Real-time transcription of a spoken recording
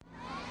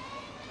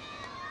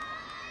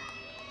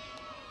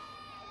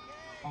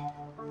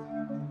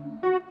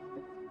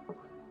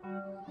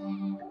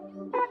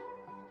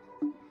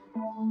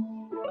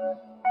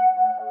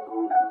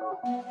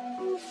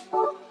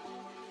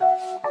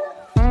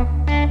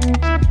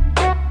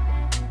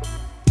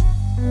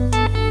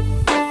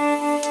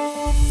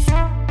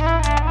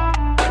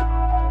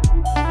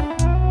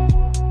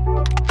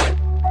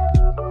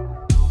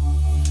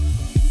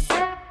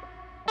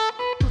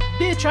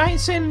Bitch, I ain't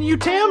sending you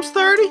Tim's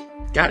 30.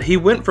 God, he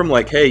went from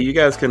like, hey, you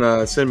guys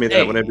can send me that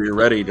Hey. whenever you're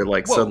ready, to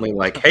like Whoa. suddenly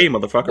like, hey,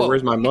 motherfucker, Whoa.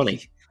 where's my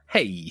money?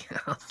 Hey,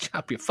 I'll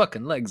chop your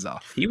fucking legs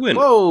off. He went.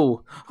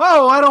 Whoa.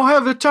 Oh, I don't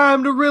have the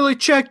time to really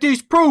check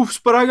these proofs,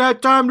 but I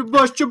got time to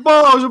bust your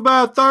balls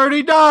about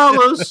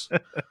 $30.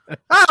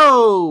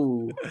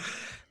 Oh.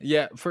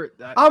 Yeah, for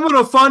I'm going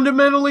to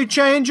fundamentally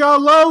change our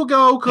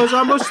logo because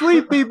I'm a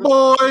sleepy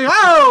boy.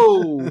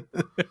 Oh.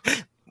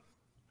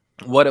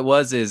 what it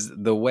was is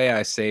the way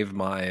I save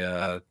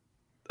my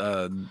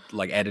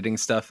like editing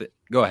stuff.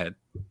 Go ahead.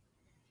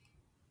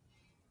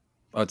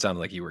 Oh, it sounded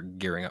like you were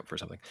gearing up for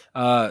something.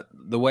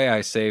 The way I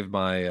save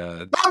my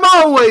I'm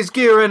always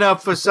gearing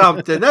up for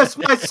something. That's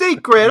my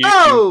secret.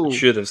 Oh. You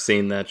should have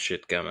seen that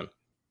shit coming.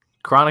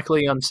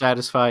 Chronically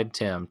unsatisfied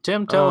Tim.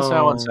 Tim, tell us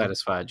how Oh.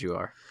 unsatisfied you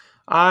are.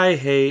 I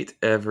hate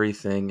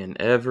everything and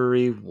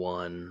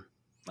everyone.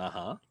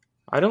 uh-huh.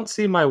 I don't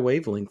see my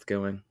wavelength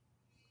going.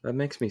 That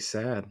makes me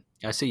sad.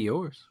 I see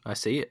yours. I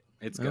see it.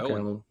 It's Okay,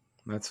 going. well,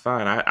 that's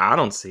fine. I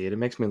don't see it. It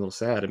makes me a little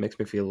sad. It makes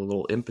me feel a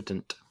little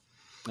impotent.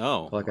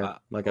 Oh,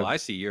 Like I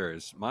see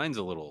yours. Mine's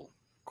a little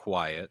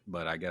quiet,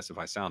 but I guess if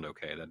I sound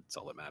okay, that's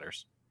all that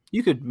matters.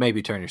 You could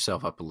maybe turn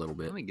yourself up a little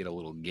bit. Let me get a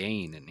little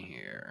gain in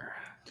here.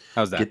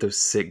 How's that? Get those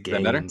sick Is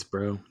that better? gains,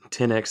 bro.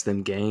 10x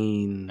them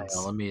gains.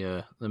 Hang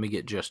on, let me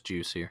get just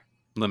juice here.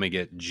 Let me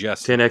get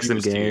just 10x them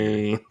used here.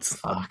 gains.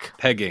 Fuck.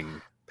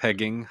 Pegging,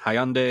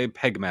 Hyundai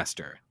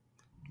Pegmaster.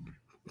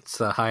 It's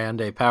the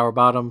Hyundai Power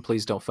Bottom.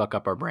 Please don't fuck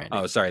up our branding.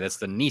 Oh, sorry, that's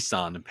the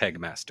Nissan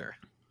Pegmaster,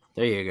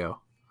 There you go.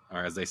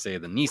 or as they say,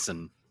 the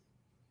Nissan.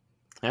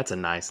 That's a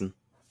nice one.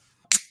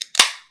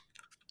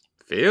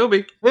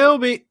 Philby.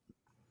 Philby.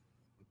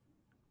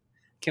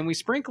 Can we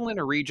sprinkle in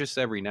a Regis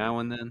every now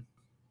and then?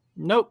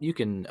 Nope, you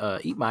can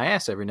eat my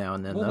ass every now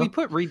and then, Well, though. we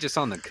put Regis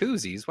on the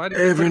koozies. Why did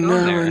we Every put it now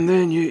on there? and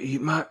then you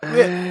eat my ass.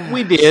 Yeah,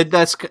 we did.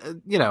 That's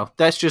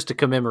that's just to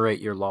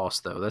commemorate your loss,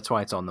 though. That's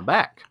why it's on the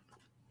back.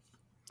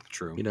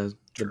 True. You know,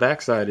 the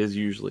backside is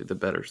usually the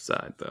better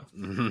side, though.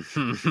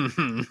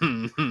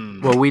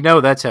 Well, we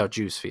know that's how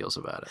Juice feels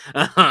about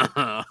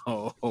it.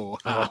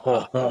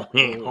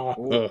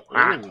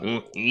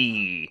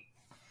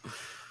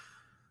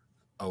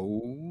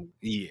 Oh,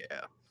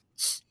 yeah.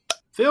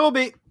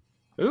 Philby.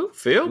 Ooh,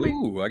 Philby.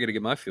 Ooh, I gotta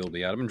get my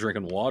Philby out. I've been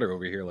drinking water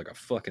over here like a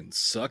fucking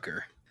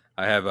sucker.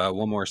 I have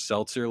one more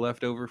seltzer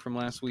left over from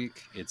last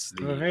week. It's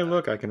the Oh, hey,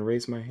 look, I can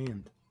raise my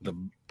hand. the.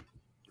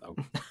 Oh,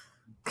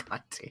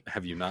 God damn.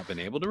 have you not been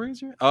able to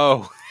raise your?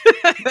 Oh,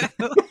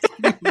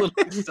 little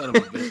son of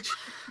a bitch!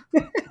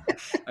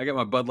 I got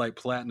my Bud Light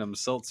Platinum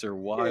Seltzer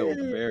Wild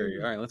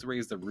Berry. All right, let's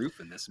raise the roof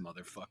in this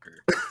motherfucker.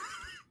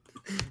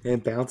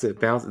 And bounce it,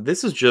 bounce it.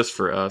 This is just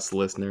for us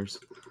listeners.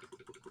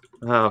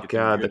 Oh, Get the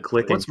God, the weird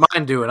clicking. What's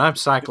mine doing? I'm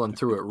cycling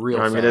through it real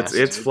I mean, fast.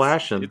 it's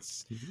flashing.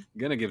 It's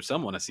gonna give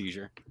someone a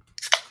seizure.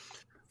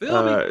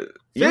 Philby.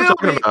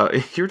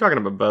 You were talking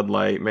about Bud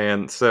Light,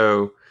 man.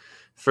 So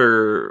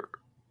for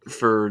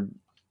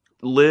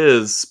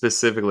Liz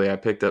specifically, I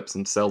picked up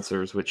some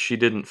seltzers, which she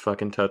didn't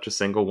fucking touch a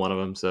single one of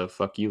them. So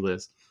fuck you,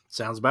 Liz.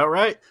 Sounds about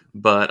right.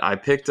 But I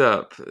picked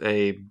up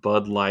a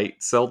Bud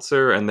Light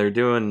seltzer, and they're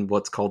doing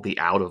what's called the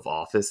out of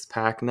office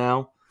pack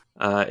now.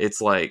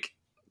 It's like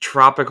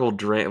tropical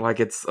drink, like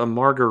it's a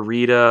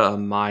margarita, a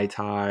Mai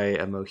Tai,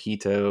 a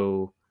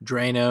mojito,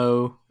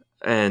 Drano.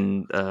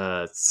 and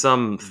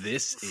some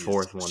This is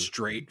fourth one.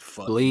 straight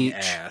fucking Bleach.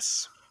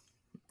 ass.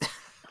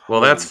 Well,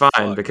 that's Holy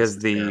fine fuck, because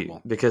this is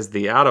terrible.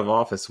 the out of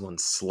office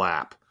ones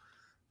slap.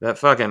 That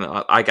fucking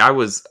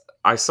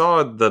I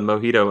saw the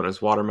mojito and it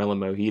was watermelon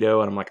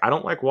mojito, and I'm like, I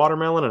don't like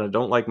watermelon and I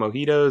don't like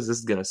mojitos. This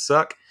is gonna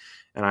suck.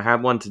 And I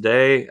had one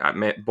today.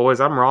 Boys,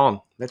 I'm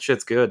wrong. That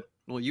shit's good.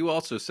 Well, you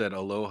also said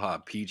Aloha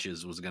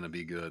Peaches was going to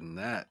be good, and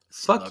that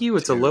Fuck sucked you.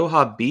 It's too.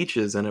 Aloha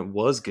Beaches, and it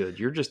was good.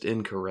 You're just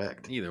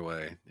incorrect. Either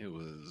way, it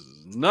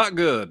was not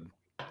good.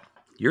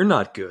 You're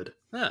not good.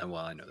 Well,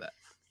 I know that.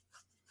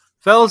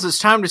 Fellas, it's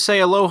time to say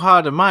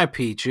aloha to my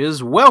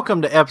peaches.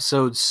 Welcome to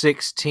episode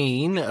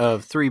 16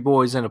 of Three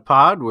Boys in a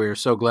Pod. We're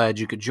so glad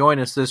you could join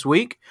us this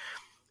week.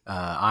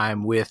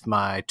 I'm with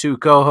my two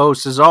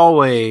co-hosts as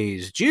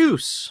always,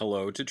 Juice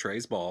Hello to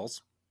Trey's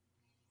Balls.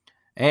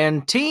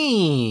 and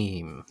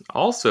Team.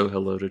 Also,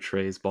 hello to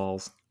Trey's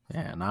balls.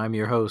 And I'm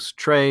your host,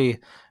 Trey,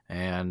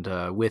 and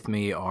with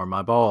me are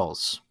my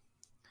balls.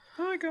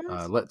 Hi,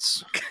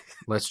 guys.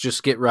 Let's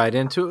just get right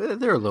into it.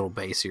 They're a little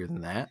bassier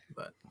than that,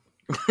 but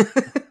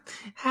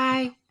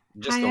Hi.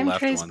 Just the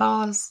left one.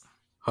 balls.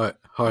 hi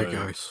Hey.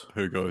 guys.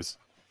 Hey, guys.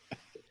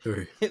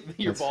 Hey,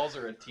 Your balls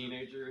are a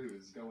teenager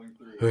who's going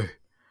through.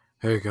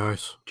 hey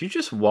guys. Did you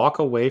just walk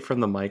away from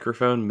the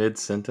microphone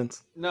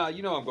mid-sentence? No,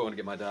 you know I'm going to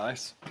get my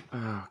dice.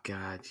 Oh,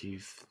 God,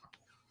 you've...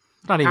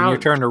 It's not even your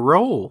turn to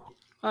roll.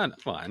 I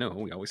know.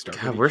 We always start.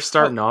 God, we're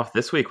starting off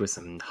this week with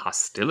some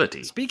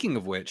hostility. Speaking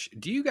of which,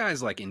 do you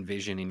guys like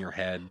envision in your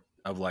head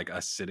of like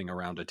us sitting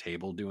around a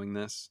table doing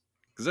this?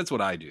 Because that's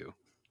what I do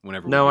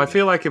whenever. No, I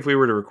feel like if we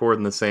were to record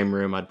in the same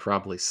room, I'd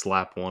probably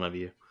slap one of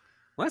you.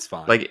 Well, that's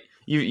fine. Like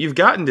you've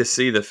gotten to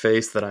see the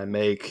face that I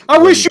make. I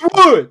wish you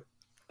would.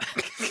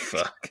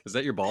 Fuck. Is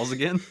that your balls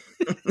again?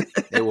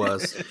 It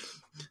was.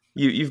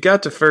 You've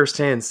got to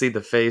firsthand see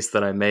the face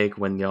that I make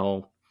when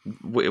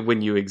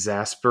when you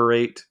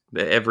exasperate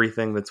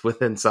everything that's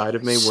within inside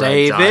of me.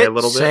 Save where I die it. a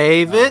little bit.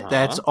 Save it.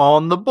 That's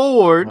on the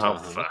board. Oh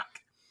fuck.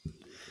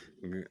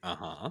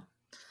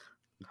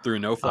 Through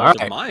no fault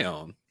of right. my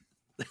own.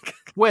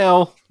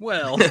 Well.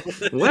 Well.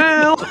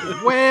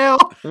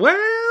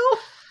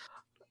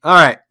 All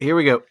right, here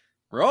we go.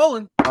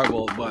 Rolling. All right,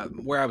 well, but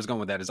where I was going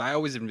with that is I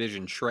always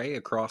envision Trey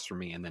across from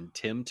me and then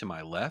Tim to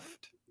my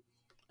left.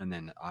 And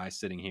then I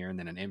sitting here and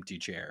then an empty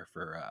chair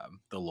for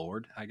the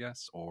Lord, I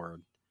guess, or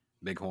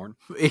Bighorn.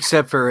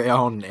 Except for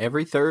on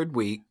every third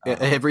week,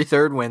 every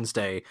third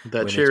Wednesday.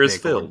 That chair is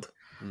filled.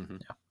 Mm-hmm.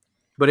 Yeah.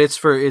 But it's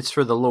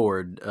for the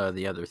Lord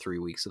the other 3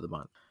 weeks of the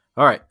month.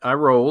 All right, I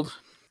rolled.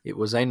 It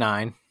was a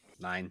 9.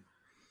 9.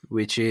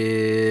 Which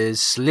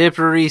is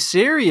Slippery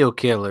Serial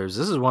Killers.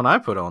 This is one I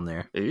put on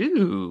there.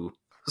 Ooh.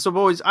 So,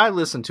 boys, I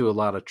listen to a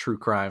lot of true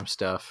crime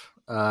stuff.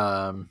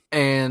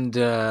 And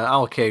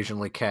I'll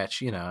occasionally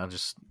catch,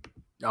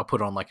 I'll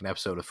put on like an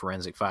episode of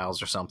Forensic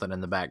Files or something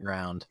in the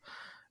background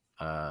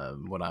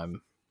when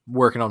I'm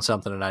working on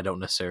something and I don't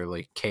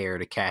necessarily care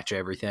to catch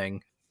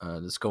everything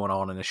that's going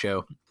on in the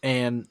show.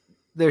 And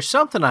there's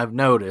something I've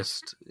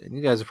noticed, and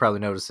you guys have probably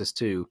noticed this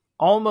too.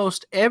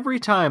 Almost every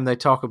time they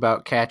talk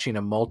about catching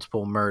a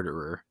multiple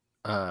murderer,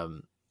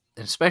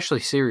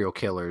 especially serial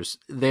killers,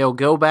 they'll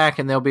go back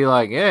and they'll be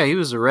like, yeah, he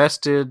was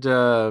arrested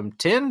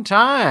 10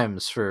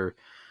 times for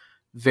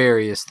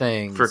various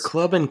things. For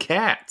clubbing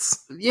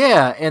cats.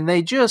 Yeah, and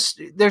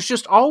there's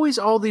just always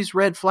all these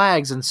red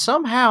flags, and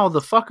somehow the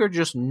fucker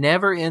just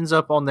never ends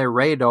up on their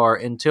radar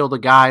until the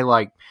guy,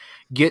 like,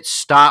 gets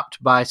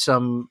stopped by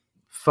some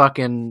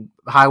fucking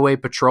highway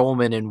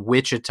patrolman in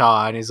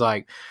Wichita, and he's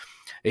like,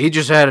 he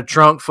just had a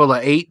trunk full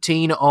of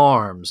 18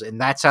 arms,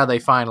 and that's how they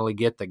finally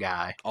get the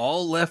guy.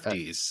 All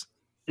lefties.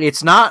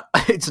 It's not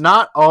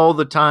all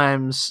the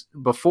times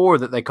before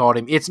that they caught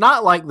him. It's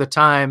not like the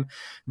time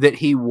that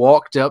he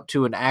walked up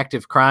to an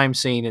active crime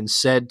scene and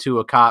said to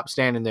a cop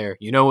standing there,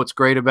 you know what's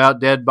great about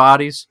dead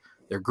bodies?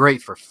 They're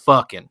great for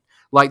fucking.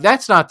 Like,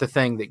 that's not the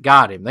thing that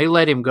got him. They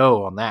let him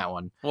go on that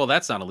one. Well,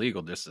 that's not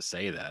illegal just to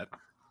say that.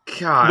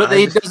 God. But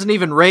it doesn't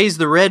even raise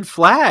the red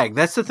flag.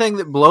 That's the thing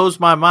that blows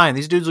my mind.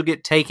 These dudes will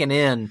get taken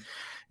in.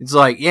 It's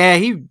like, yeah,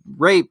 he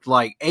raped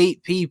like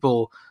 8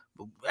 people.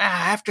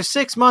 After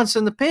 6 months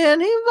in the pen,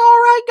 he was an all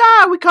right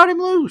guy. We cut him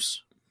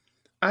loose.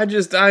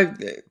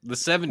 The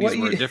 70s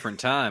were a different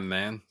time,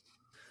 man.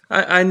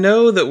 I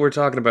know that we're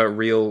talking about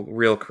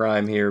real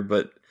crime here,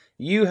 but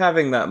you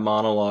having that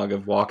monologue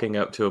of walking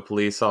up to a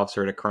police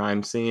officer at a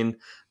crime scene,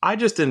 I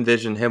just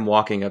envision him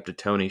walking up to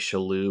Tony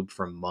Shalhoub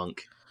from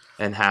Monk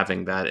and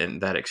having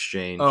that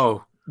exchange.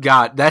 Oh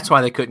God, that's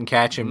why they couldn't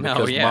catch him. No,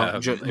 because yeah.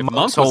 Monk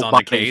Monk was on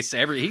the case.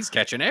 He's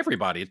catching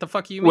everybody. What the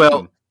fuck you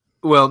mean?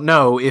 Well,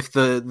 no. If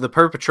the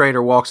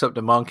perpetrator walks up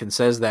to Monk and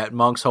says that,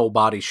 Monk's whole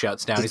body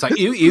shuts down. He's like,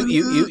 you.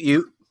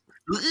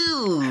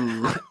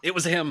 It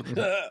was him.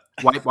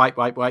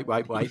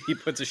 Wipe. He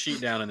puts a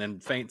sheet down and then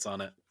faints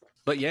on it.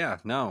 But yeah,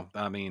 no.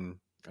 I mean,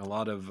 a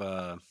lot of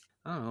a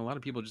lot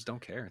of people just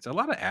don't care. It's a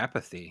lot of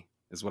apathy,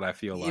 is what I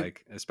feel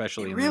like,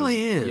 especially. It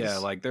really is. Yeah,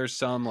 like there's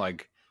some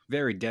like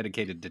very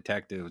dedicated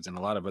detectives and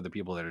a lot of other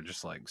people that are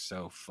just like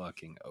so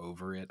fucking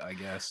over it. I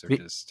guess they're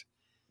just.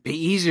 Be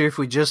easier if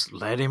we just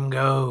let him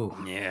go.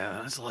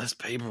 Yeah, that's less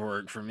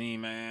paperwork for me,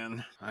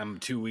 man. I'm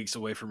 2 weeks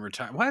away from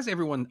retire. Why is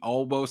everyone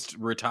almost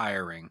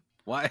retiring?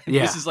 Why?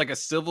 Yeah. This is like a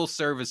civil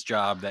service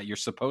job that you're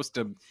supposed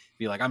to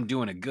be like, I'm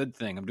doing a good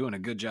thing. I'm doing a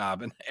good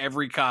job. And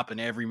every cop in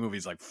every movie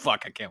is like,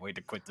 fuck, I can't wait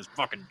to quit this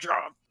fucking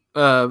job.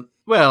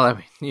 Well, I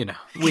mean,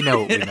 we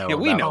know. Yeah,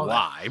 we know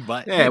why,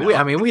 but yeah, we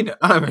know. We know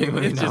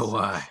just,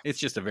 why. It's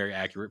just a very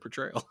accurate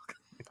portrayal.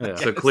 Yeah.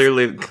 So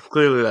clearly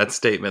that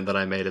statement that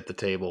I made at the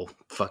table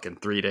fucking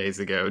 3 days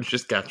ago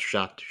just got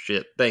shot to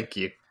shit. Thank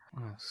you.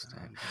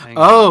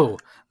 Oh.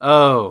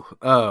 Go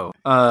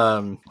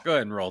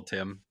ahead and roll,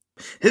 Tim.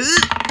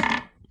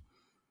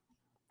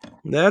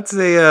 That's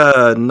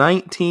a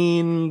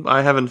 19.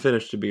 I haven't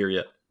finished a beer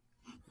yet.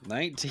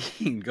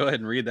 19. Go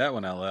ahead and read that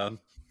one out loud.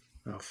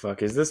 Oh,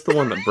 fuck. Is this the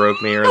one that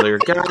broke me earlier?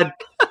 God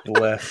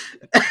bless.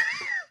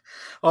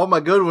 All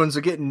my good ones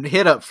are getting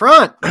hit up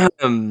front.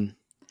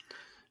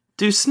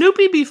 Do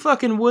Snoopy be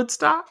fucking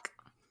Woodstock?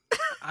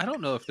 I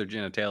don't know if their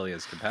genitalia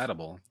is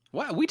compatible.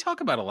 Wow, we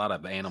talk about a lot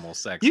of animal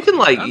sex. You can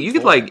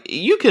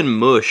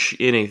mush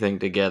anything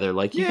together.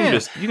 Like you can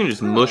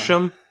just mush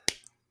them.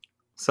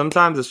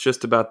 Sometimes it's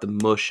just about the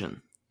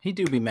mushing. He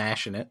do be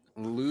mashing it.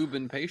 Lube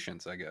and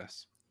patience, I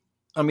guess.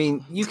 I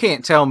mean, you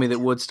can't tell me that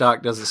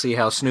Woodstock doesn't see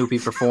how Snoopy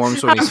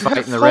performs when he's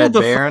fighting the Hold Red the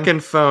Baron. fucking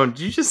phone.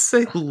 Did you just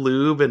say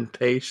lube and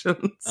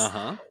patience?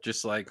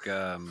 Just like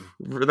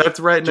That's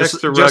right Just-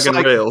 next to just Rug and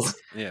like- Rails.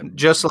 yeah,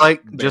 Just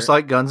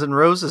like Guns N'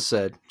 Roses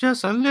said,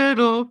 just a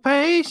little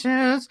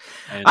patience.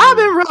 and, I've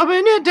been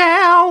rubbing you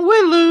down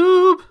with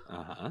lube.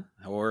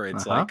 or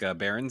it's Uh-huh. like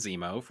Baron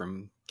Zemo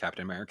from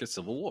Captain America: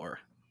 Civil War.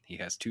 He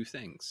has two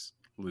things: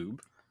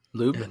 lube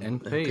Lube And- and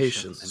and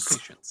patience. and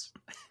patience.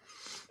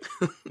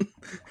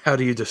 How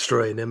do you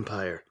destroy an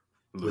empire?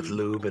 With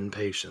Lube lube and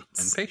patience.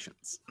 and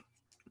patience.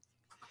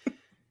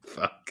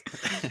 Fuck.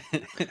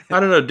 I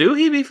don't know. Do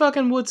he be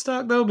fucking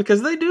Woodstock though?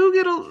 Because they do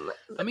get a.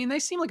 I mean, they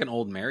seem like an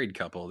old married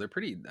couple. They're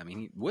pretty. I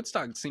mean,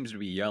 Woodstock seems to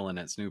be yelling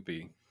at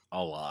Snoopy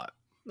a lot.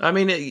 I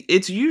mean,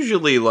 it's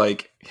usually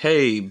like,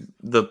 "Hey,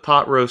 the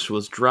pot roast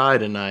was dry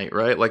tonight,"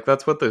 right? Like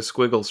that's what those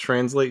squiggles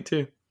translate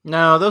to.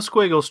 No, those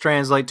squiggles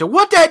translate to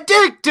what that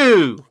dick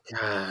do.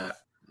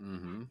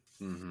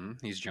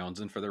 He's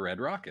jonesing for the Red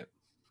Rocket.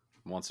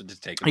 Wants it to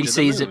take him He to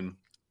sees the it. moon.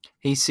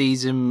 He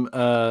sees him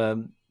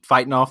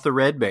fighting off the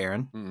Red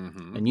Baron,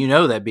 and you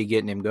know that'd be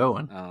getting him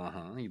going.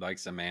 He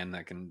likes a man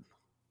that can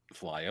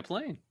fly a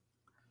plane.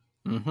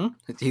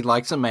 He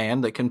likes a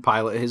man that can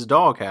pilot his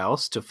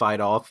doghouse to fight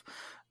off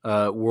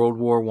World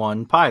War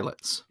I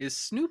pilots. Is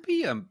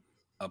Snoopy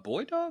a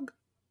boy dog?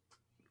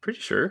 Pretty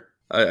sure.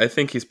 I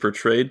think he's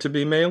portrayed to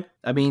be male.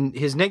 I mean,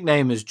 his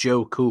nickname is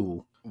Joe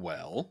Cool.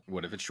 Well,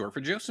 what if it's short for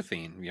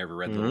Josephine? You ever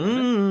read Little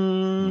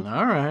Women?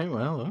 All right,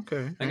 well,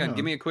 okay. Hang on,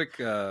 give me a quick.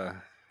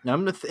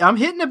 I'm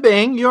hitting a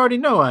bing. You already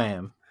know I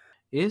am.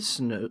 Is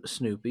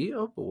Snoopy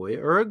a boy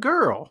or a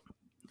girl?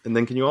 And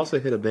then can you also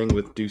hit a bing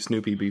with "Do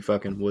Snoopy be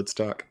fucking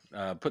Woodstock"?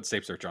 Put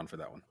Safe Search on for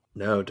that one.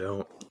 No,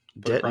 don't.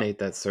 Detonate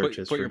that search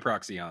history. Put your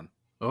proxy on.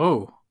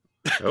 Oh,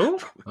 Oh,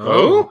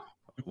 Oh.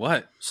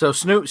 What? so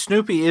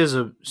Snoopy is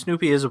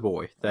a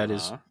boy. That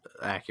is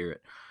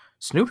accurate.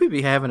 Snoopy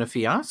be having a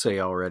fiance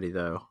already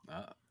though.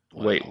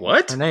 Wait, Well,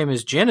 what? Her name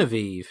is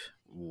Genevieve.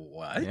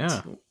 What?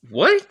 Yeah,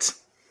 What?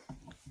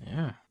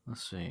 yeah.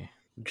 Let's see.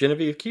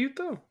 Genevieve cute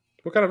though.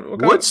 What kind of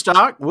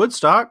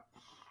Woodstock,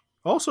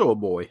 also a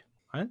boy.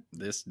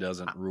 This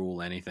doesn't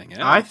rule anything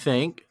out. I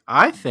think.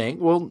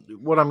 Well,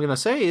 what I'm gonna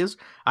say is,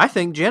 I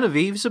think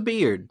Genevieve's a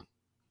beard.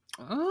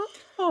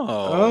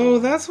 Oh,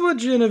 that's what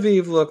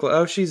Genevieve looked like.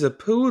 Oh, she's a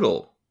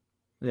poodle.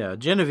 Yeah,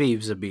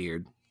 Genevieve's a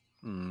beard.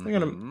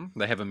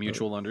 They have a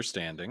mutual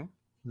understanding.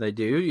 They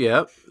do.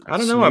 Yep. I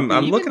don't know. I'm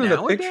Even looking at a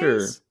nowadays?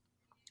 picture.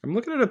 I'm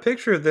looking at a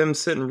picture of them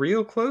sitting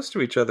real close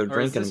to each other, Or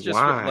is drinking this just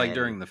wine. like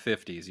during the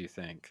 50s, you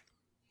think?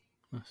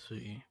 Let's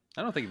see.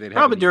 I don't think they'd have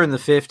Probably any- during the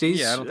 50s.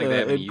 Yeah, I don't think they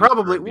have any use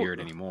probably for a beard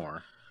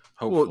anymore.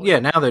 Hopefully. Well, yeah.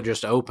 Now they're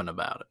just open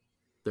about it.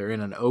 They're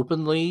in an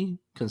openly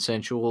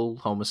consensual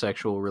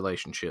homosexual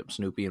relationship.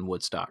 Snoopy and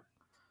Woodstock.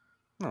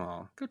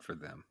 Oh, good for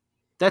them.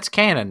 That's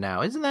canon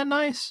now. Isn't that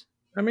nice?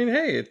 I mean,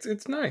 hey,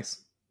 it's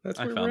nice. That's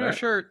I where found we're our at.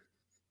 shirt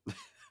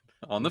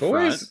on the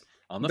Boys, front.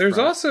 On the there's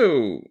front.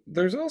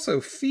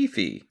 also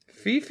Fifi.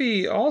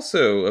 Fifi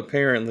also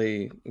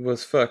apparently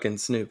was fucking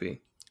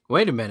Snoopy.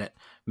 Wait a minute.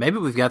 Maybe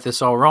we've got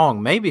this all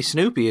wrong. Maybe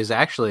Snoopy is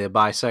actually a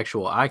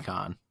bisexual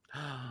icon.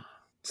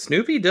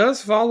 Snoopy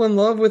does fall in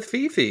love with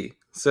Fifi.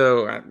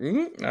 So, I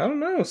don't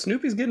know.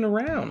 Snoopy's getting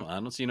around. I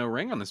don't see no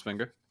ring on this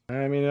finger.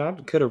 I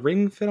mean, could a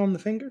ring fit on the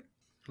finger?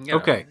 You got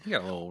Okay. You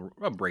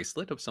got a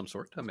bracelet of some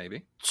sort,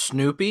 maybe.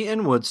 Snoopy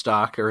and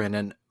Woodstock are in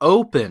an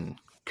open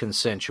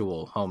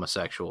consensual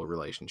homosexual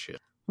relationship.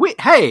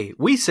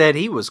 We said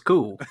he was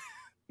cool.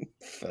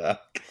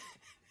 Fuck.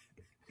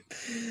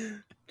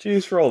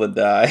 Choose roll the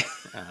die.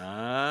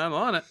 I'm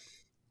on it.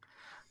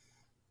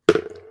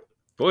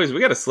 Boys,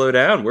 we got to slow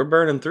down. We're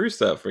burning through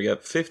stuff. We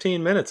got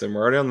 15 minutes and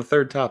we're already on the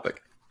third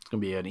topic. It's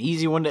gonna be an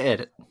easy one to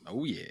edit.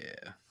 Oh,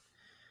 yeah.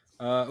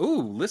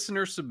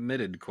 Listener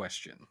submitted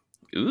question.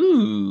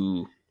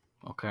 Ooh.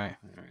 Okay.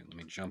 All right, let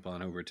me jump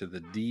on over to the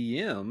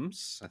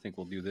DMs. I think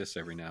we'll do this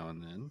every now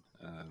and then.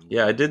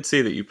 Yeah, I did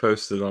see that you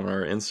posted on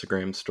our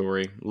Instagram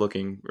story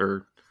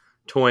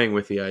toying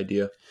with the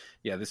idea.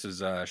 Yeah, this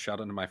is a shout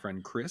out to my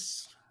friend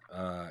Chris.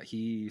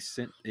 He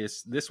sent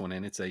this one,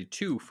 and it's a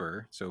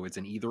twofer, so it's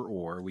an either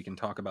or. We can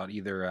talk about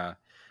either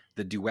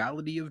the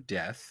duality of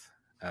death.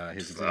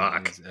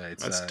 Fuck.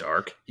 That's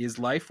dark. Is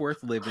life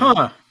worth living?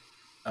 Huh.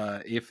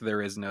 If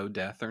there is no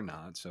death or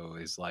not. So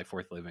is life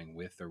worth living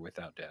with or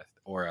without death?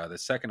 Or the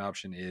second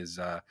option is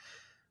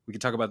we can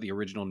talk about the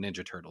original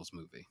Ninja Turtles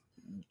movie.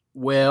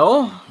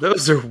 Well,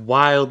 Those are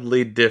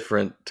wildly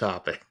different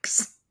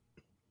topics.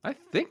 I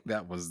think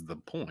that was the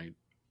point.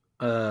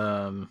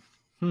 Well,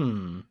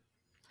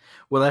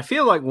 I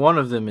feel like one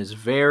of them is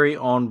very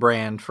on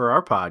brand for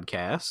our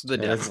podcast. The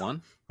death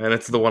one. And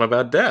it's the one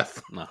about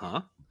death,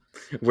 Uh-huh.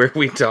 where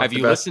we talked Have you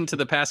about... listened to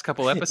the past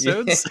couple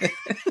episodes?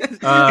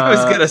 I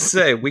was going to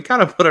say, we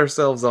kind of put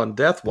ourselves on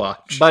death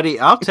watch. Buddy,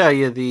 I'll tell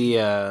you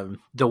the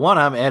one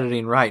I'm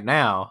editing right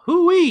now.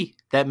 Hoo-wee!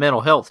 That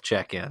mental health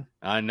check-in.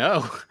 I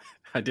know.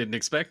 I didn't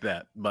expect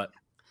that, but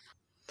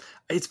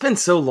It's been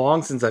so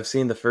long since I've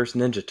seen the first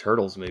Ninja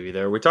Turtles movie.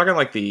 There, we're talking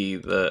like the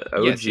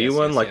OG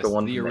one, like the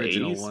one the from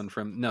original 80s? one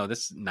from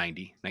this is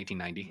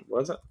 1990.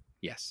 Was it?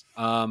 Yes.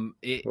 Well,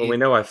 we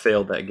know I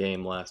failed that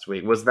game last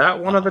week. Was that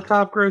one of the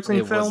top grossing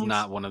It films? was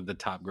not one of the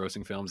top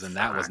grossing films, and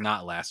that was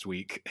not last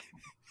week.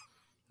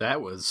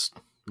 That was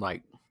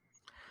like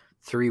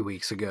 3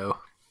 weeks ago.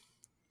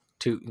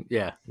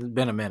 It's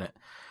been a minute.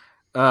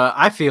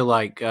 I feel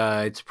like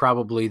it's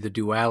probably the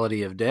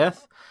duality of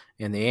death,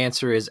 and the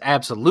answer is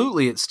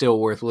absolutely it's still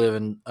worth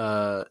living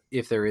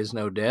if there is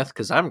no death,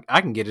 because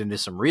I can get into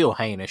some real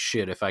heinous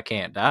shit if I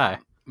can't die.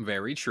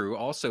 Very true.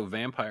 Also,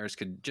 vampires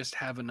could just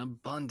have an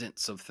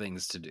abundance of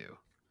things to do.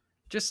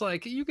 Just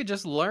like you could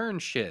just learn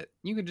shit.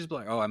 You could just be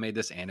like, oh, I made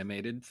this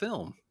animated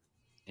film.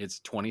 It's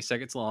 20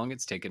 seconds long.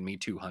 It's taken me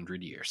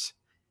 200 years.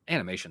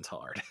 Animation's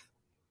hard.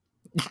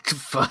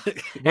 Fuck.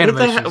 What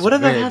do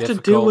they have to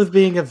do with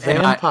being a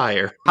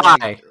vampire?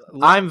 Hi,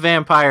 I'm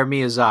Vampire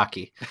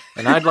Miyazaki,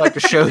 and I'd like to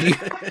show you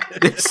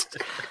this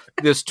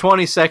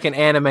 20-second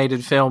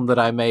animated film that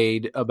I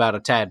made about a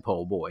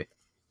tadpole boy.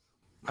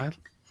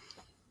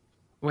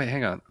 Wait,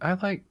 hang on. I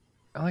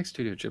like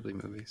Studio Ghibli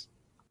movies.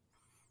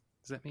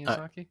 Is that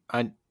Miyazaki?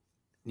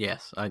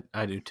 Yes,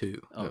 I do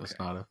too. Okay.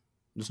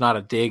 It's not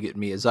a dig at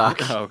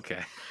Miyazaki.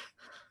 Okay.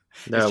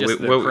 No, it's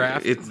just the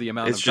craft, the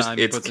amount of time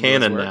he it's puts into his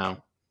canon work.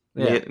 now.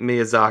 Yeah.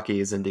 Miyazaki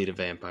is indeed a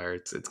vampire.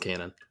 It's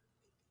canon.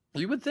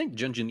 You would think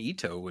Junjin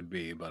Ito would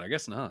be, but I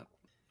guess not.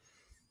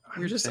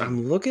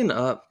 I'm looking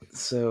up.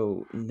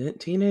 So,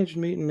 Teenage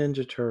Mutant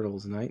Ninja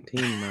Turtles,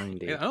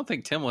 1990. Yeah, I don't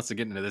think Tim wants to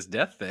get into this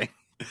death thing.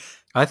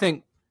 I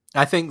think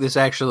this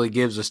actually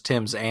gives us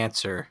Tim's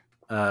answer,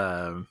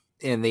 and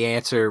the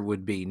answer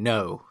would be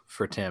no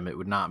for Tim. It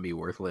would not be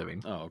worth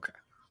living. Oh, okay.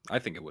 I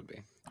think it would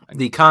be.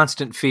 The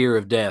constant fear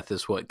of death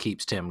is what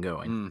keeps Tim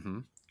going. Mm-hmm.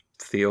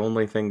 It's the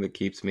only thing that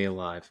keeps me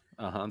alive.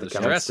 The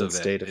stress constant of it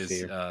state of is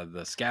fear.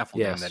 the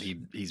scaffolding Yes. that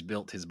he's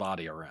built his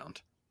body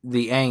around.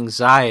 The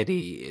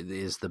anxiety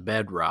is the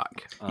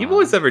bedrock. You've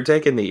always ever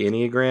taken the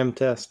Enneagram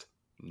test?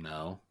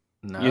 No.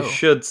 No, You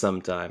should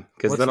sometime.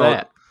 What's then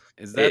that?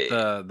 Is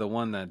that the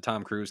one that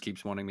Tom Cruise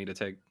keeps wanting me to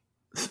take?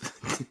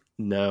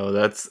 No,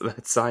 that's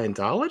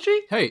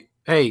Scientology?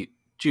 Hey,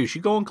 Juice,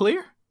 you going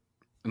clear?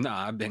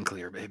 Nah, I've been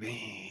clear,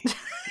 baby.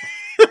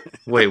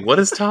 Wait, what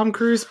is Tom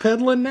Cruise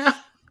peddling now?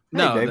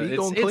 No, baby, you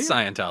going it's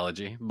clear?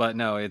 Scientology, but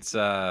no, it's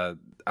I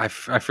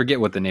forget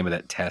what the name of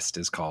that test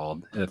is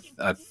called.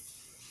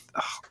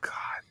 Oh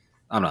God,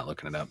 I'm not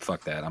looking it up.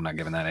 Fuck that. I'm not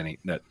giving that any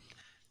that.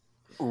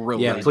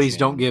 Yeah, please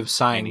don't give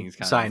any kind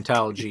of-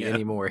 Scientology yeah,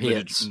 any more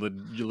hits.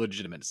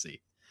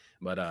 legitimacy.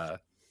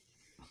 But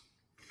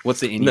what's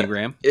the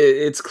Enneagram?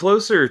 It's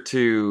closer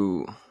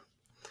to.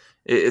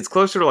 It's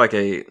closer to like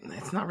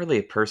it's not really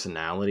a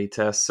personality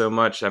test so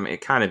much. I mean,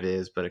 it kind of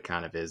is, but it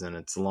kind of isn't.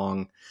 It's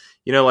long,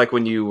 like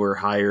when you were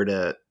hired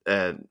at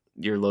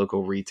your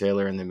local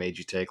retailer and they made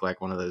you take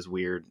like one of those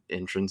weird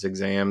entrance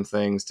exam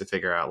things to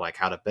figure out like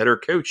how to better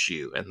coach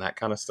you and that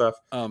kind of stuff.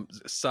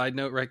 Side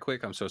note, right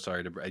quick. I'm so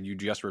sorry you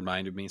just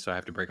reminded me, so I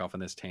have to break off on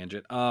this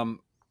tangent.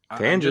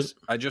 Tangent.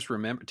 I just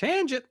remember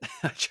tangent.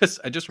 I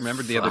just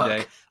remembered the other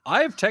day.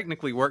 I have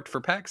technically worked for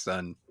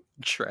PacSun.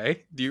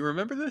 Trey, do you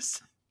remember this?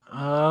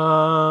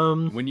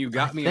 When you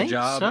got I me a think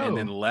job so. and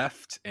then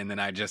left, and then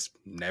I just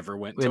never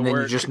went to And then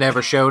work. you just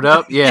never showed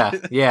up. Yeah,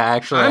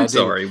 actually, I I'm did.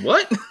 sorry.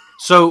 What?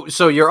 So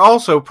you're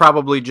also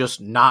probably just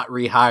not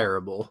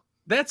rehirable.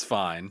 That's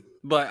fine,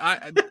 but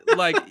I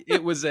like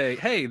it was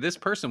hey, this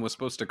person was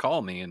supposed to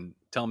call me and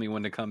tell me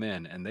when to come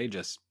in, and they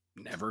just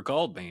never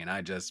called me, and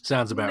I just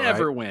Sounds about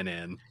never right. went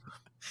in.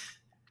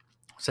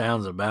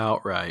 Sounds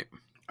about right.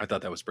 I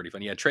thought that was pretty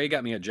funny. Yeah, Trey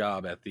got me a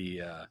job at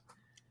the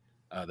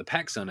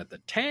PacSun at the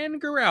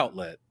Tanger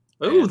outlet.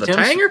 Ooh, And the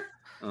Tim's- Tanger?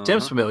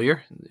 Tim's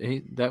familiar.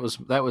 That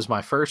was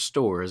my first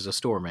store as a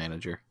store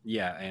manager.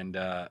 Yeah, and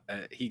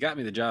he got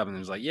me the job and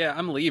was like, "Yeah,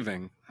 I'm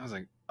leaving." I was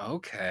like,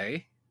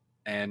 "Okay,"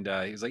 and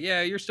he was like,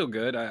 "Yeah, you're still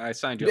good. I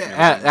signed you up." and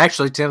everything."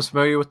 Actually, Tim's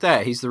familiar with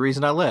that. He's the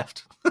reason I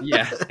left.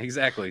 Yeah,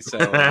 exactly. So,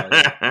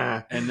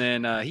 and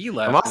then he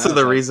left. I'm also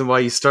the reason why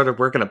you started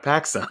working at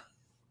PacSun.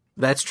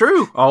 That's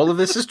true. All of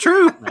this is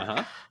true.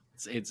 Uh-huh.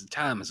 It's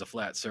time is a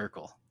flat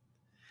circle.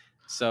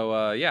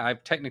 So yeah,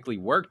 I've technically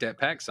worked at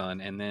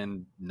PacSun, and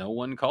then no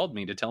one called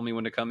me to tell me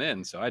when to come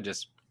in, so I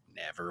just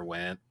never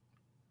went.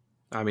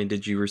 I mean,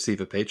 did you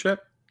receive a paycheck?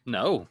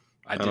 No,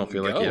 I don't didn't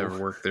feel go. like you ever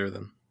worked there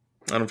then.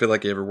 I don't feel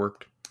like you ever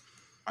worked.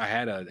 I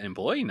had an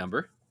employee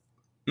number.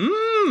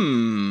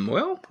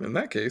 Well, in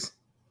that case,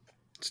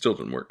 it still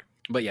didn't work.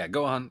 But yeah,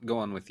 go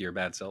on with your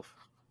bad self.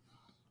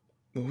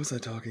 What was I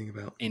talking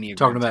about? Enneagram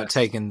Talking about test.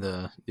 taking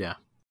the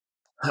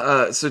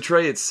So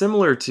Trey, it's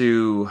similar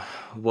to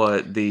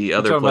what the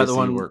other talking about place the you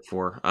one- work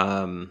for.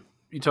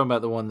 You talking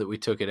about the one that we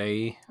took at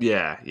AE?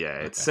 Yeah, it's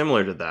Okay.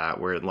 similar to that,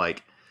 where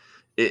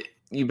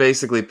you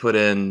basically put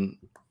in,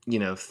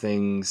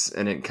 things,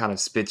 and it kind of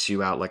spits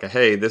you out like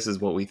hey, this is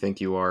what we think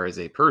you are as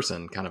a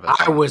person, kind of.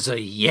 I was a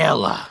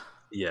yeller.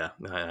 Yeah,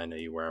 I know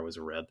you were. I was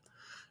a red.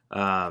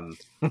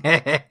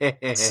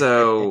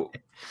 So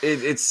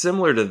it's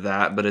similar to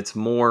that, but it's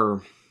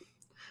more.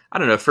 I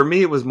don't know. For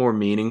me, it was more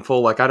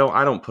meaningful. Like I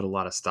don't put a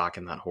lot of stock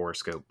in that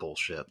horoscope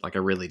bullshit. Like I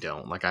really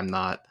don't. Like I'm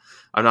not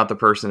the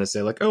person to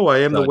say like, oh, I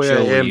am the way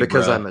I am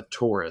because I'm a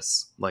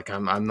Taurus. Like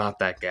I'm not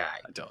that guy.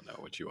 I don't know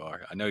what you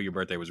are. I know your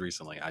birthday was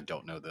recently. I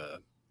don't know the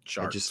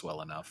charts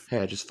well enough. Hey,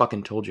 I just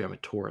fucking told you I'm a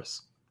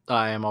Taurus.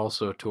 I am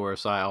also a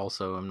Taurus. I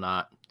also am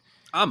not.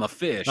 I'm a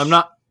fish. I'm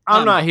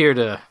not here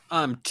to.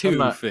 I'm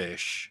two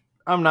fish.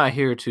 I'm not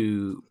here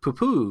to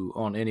poo-poo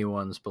on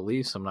anyone's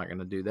beliefs. I'm not going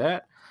to do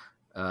that.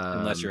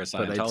 Unless you're a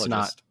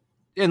Scientologist.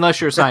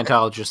 Unless you're a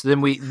Scientologist,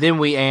 then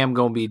we am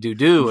going to be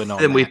doo-doo and all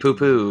then that. we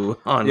poo-poo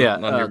on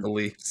your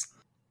beliefs.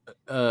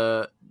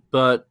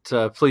 But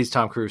please,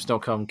 Tom Cruise,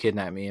 don't come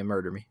kidnap me and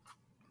murder me.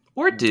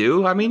 Or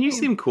do. I mean, you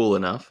seem cool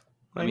enough.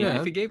 I mean,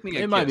 if he gave me a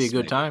kiss, might be a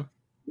good time.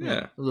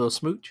 Yeah. A little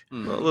smooch. A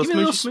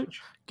little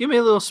smooch. Give me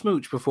a little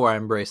smooch before I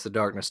embrace the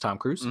darkness, Tom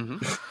Cruise.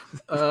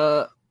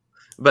 Mm-hmm.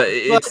 But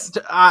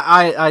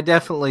I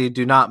definitely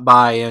do not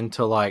buy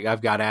into like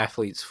I've got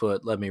athlete's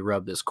foot. Let me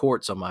rub this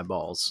quartz on my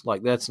balls.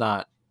 Like that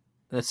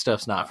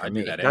stuff's not for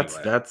me.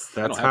 That's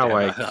how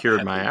I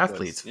cured my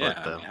athlete's foot.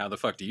 Though. I mean, how the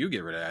fuck do you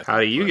get rid of athlete's foot? How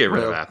do you get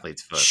rid of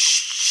athlete's foot?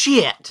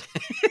 Shit.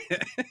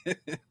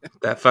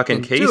 That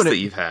fucking case that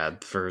you've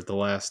had for the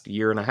last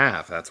year and a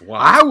half. That's why.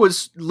 I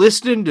was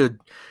listening to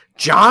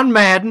John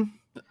Madden.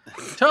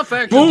 Tough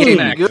action.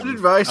 Boom. Good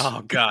advice.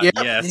 Oh God, yep.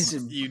 Yes.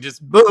 You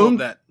just boom. pulled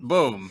that.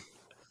 Boom.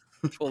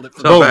 Pulled it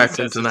from Tough the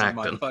action recesses of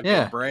my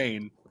fucking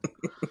brain.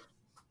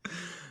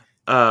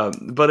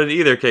 But in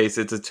either case,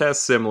 it's a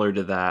test similar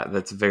to that.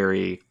 That's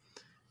very.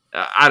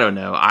 I don't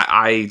know.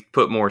 I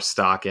put more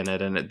stock in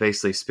it, and it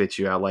basically spits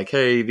you out like,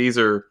 "Hey, these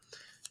are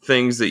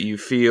things that you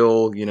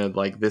feel. You know,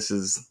 like this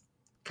is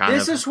kind of.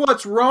 This is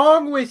what's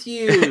wrong with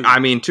you." I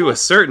mean, to a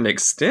certain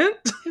extent,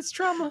 it's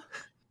trauma.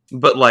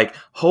 But like,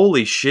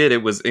 holy shit,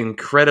 it was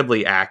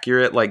incredibly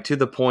accurate. Like to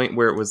the point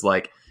where it was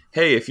like,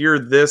 hey, if you're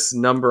this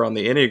number on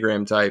the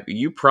Enneagram type,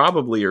 you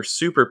probably are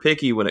super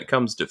picky when it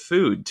comes to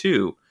food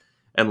too.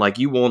 And like,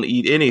 you won't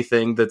eat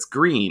anything that's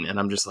green. And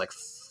I'm just like,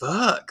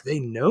 fuck,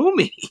 they know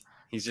me.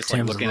 He's just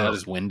like looking out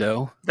his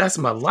window. That's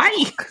my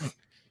life.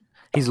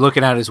 He's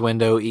looking out his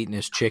window, eating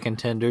his chicken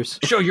tenders.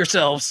 Show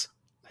yourselves.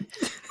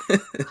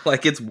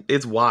 Like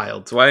it's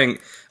wild. So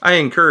I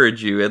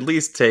encourage you, at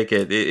least take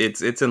it.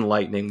 It's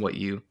enlightening what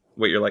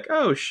you're like,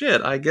 oh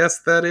shit, I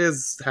guess that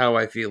is how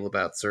I feel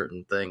about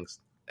certain things.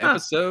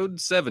 Episode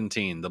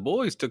 17. The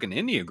boys took an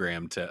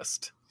Enneagram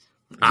test.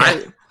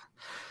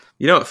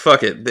 You know what?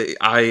 Fuck it.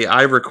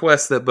 I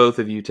request that both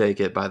of you take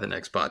it by the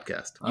next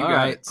podcast. All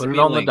right, put it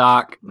on the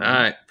dock. All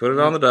right, put it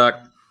on the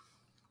dock.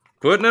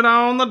 Putting it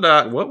on the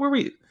dock. What were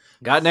we?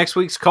 Got next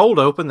week's cold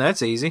open.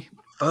 That's easy.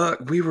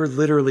 Fuck, we were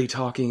literally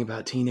talking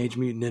about Teenage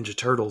Mutant Ninja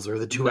Turtles or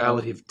the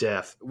duality of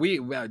death. We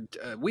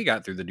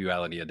got through the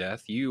duality of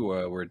death. You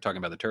were talking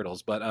about the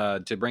Turtles,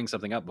 but to bring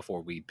something up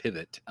before we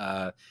pivot,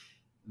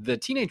 the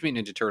Teenage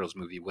Mutant Ninja Turtles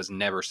movie was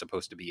never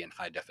supposed to be in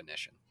high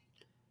definition.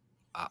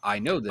 I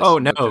know this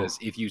because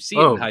if you see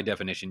it in high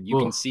definition, you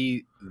can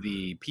see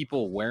the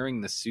people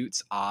wearing the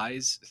suits'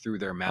 eyes through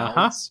their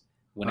mouths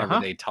whenever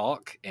they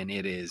talk, and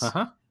it is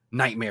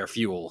nightmare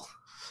fuel.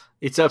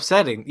 It's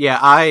upsetting. Yeah,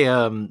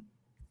 I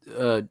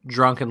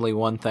drunkenly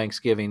one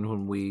Thanksgiving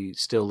when we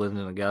still lived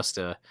in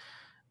Augusta,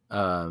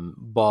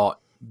 bought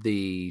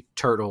the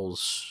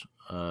Turtles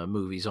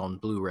movies on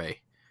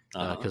Blu-ray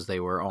because they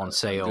were on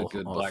sale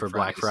for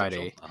Black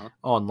Friday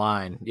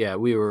online. Yeah,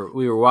 we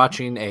were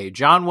watching a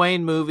John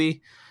Wayne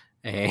movie,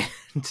 and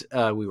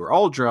we were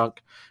all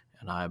drunk,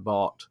 and I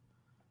bought.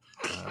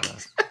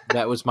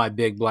 That was my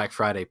big Black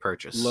Friday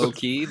purchase. Low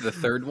key, the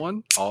third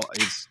one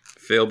is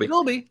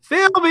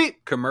Philby.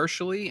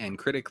 Commercially and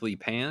critically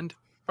panned.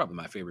 Probably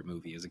my favorite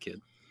movie as a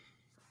kid.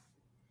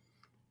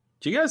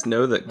 Do you guys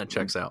know that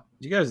checks out?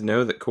 Do you guys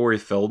know that Corey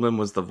Feldman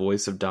was the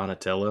voice of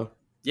Donatello?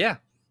 Yeah.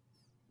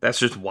 That's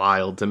just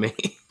wild to me.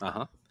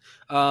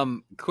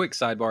 Quick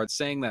sidebar.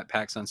 Saying that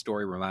PacSun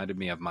story reminded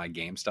me of my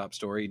GameStop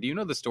story. Do you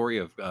know the story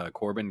of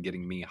Corbin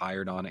getting me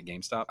hired on at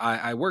GameStop?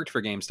 I worked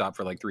for GameStop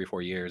for like 3 or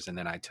 4 years, and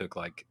then I took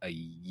like a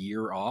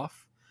year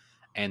off.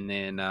 And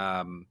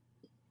then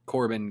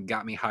Corbin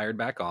got me hired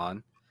back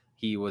on.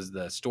 He was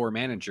the store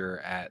manager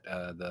at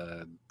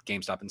the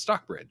GameStop in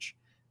Stockbridge.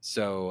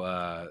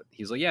 So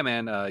he's like, yeah,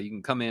 man, you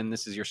can come in.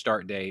 This is your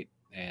start date.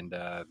 And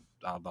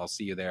I'll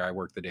see you there. I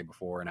worked the day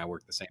before and I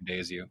worked the same day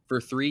as you.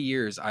 For 3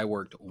 years, I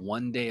worked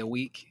 1 day a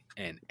week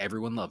and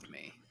everyone loved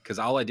me because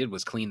all I did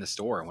was clean the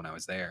store when I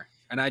was there.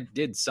 And I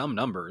did some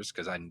numbers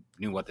because I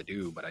knew what to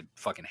do, but I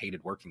fucking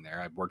hated working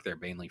there. I worked there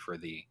mainly for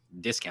the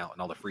discount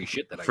and all the free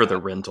shit that I got. For the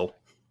rental.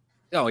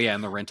 Oh, yeah,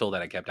 and the rental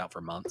that I kept out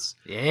for months.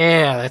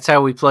 Yeah, that's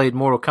how we played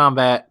Mortal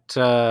Kombat,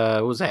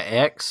 what was that,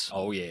 X?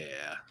 Oh, yeah.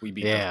 We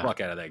beat the fuck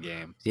out of that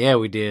game. Yeah,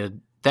 we did.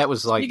 That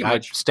was like, I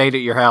stayed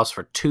at your house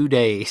for 2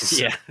 days.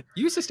 Yeah.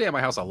 You used to stay at my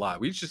house a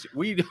lot.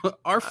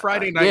 Our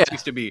Friday nights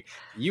used to be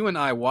you and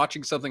I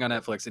watching something on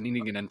Netflix and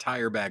eating an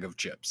entire bag of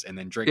chips and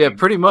then drinking. Yeah,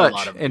 pretty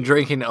much. And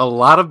drinking a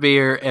lot of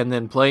beer and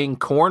then playing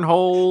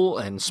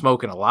cornhole and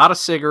smoking a lot of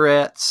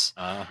cigarettes.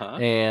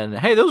 And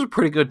hey, those were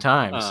pretty good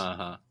times.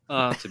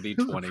 To be It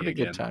was a 20 pretty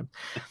again. good time.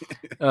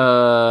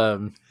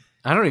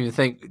 I don't even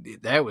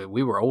think that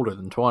we were older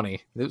than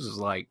 20. This was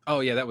like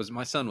Oh yeah, that was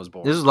my son was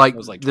born. this is like It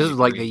was like this is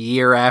like the 23.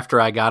 year after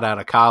I got out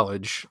of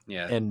college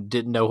Yeah. and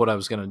didn't know what I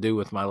was going to do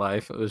with my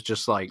life. It was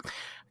just like,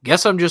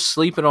 guess I'm just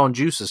sleeping on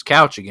Juice's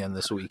couch again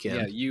this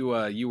weekend.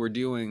 Yeah, you were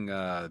doing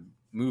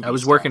movie. I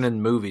was stuff working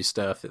in movie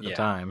stuff at the Yeah.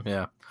 time.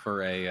 Yeah.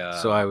 for a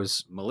So I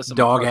was Melissa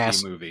dog McCarthy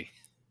ass- movie.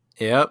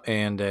 Yep,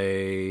 and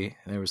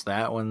there was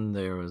that one.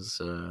 There was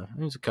a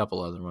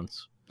couple other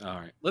ones. All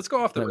right, let's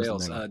go off the That was the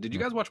rails. main one. Did you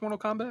guys watch Mortal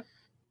Kombat?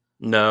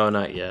 No,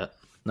 not yet.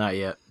 Not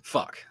yet.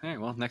 Fuck. All right,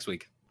 well, next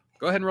week.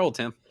 Go ahead and roll,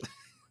 Tim.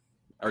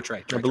 Or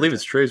Trey. I believe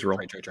it's Trey's role.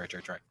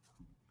 Trey.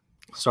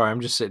 Sorry, I'm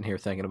just sitting here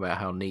thinking about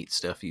how neat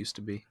stuff used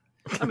to be.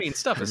 I mean,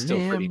 stuff is still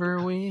pretty.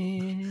 Remember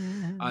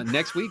when?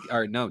 Next week,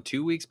 or no,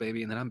 2 weeks,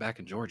 baby, and then I'm back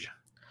in Georgia.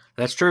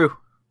 That's true.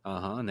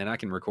 And then I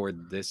can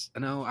record this.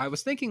 No, I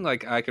was thinking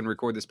like I can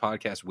record this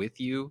podcast with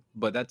you,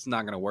 but that's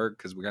not going to work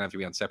because we're going to have to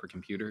be on separate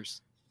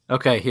computers.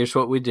 Okay, here's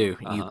what we do.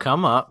 You Uh-huh.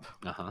 come up,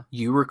 Uh-huh.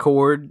 you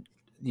record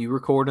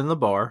in the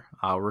bar.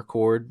 I'll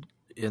record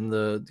in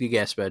the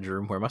guest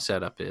bedroom where my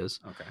setup is.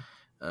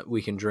 Okay.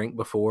 We can drink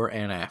before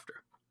and after.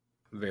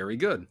 Very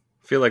good.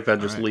 I feel like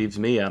that just All right. leaves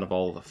me out of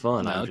all the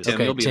fun. No, I'm just Tim,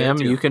 Okay, you'll be there Tim,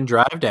 too. you can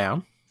drive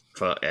down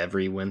for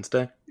every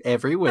Wednesday.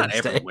 every Not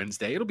Wednesday. every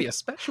Wednesday. It'll be a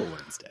special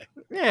Wednesday.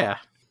 Yeah.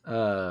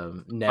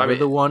 Never I mean-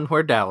 the one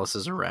where Dallas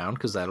is around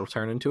because that'll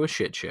turn into a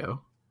shit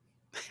show.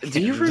 Do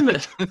you remember?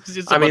 It's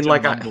just I a mean, bunch of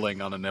like, I-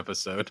 mumbling on an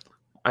episode.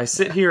 I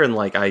sit here and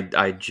like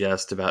I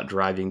jest about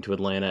driving to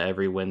Atlanta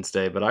every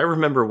Wednesday, but I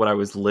remember when I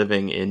was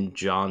living in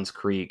Johns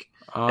Creek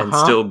and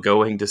Uh-huh. still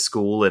going to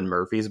school in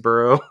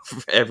Murfreesboro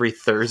every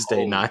Thursday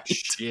Holy night.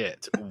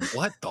 Shit.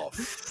 What the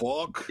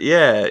fuck?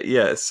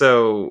 Yeah.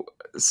 So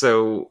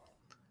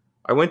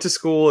I went to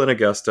school in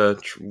Augusta.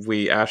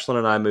 Ashlyn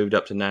and I moved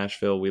up to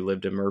Nashville. We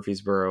lived in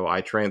Murfreesboro.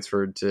 I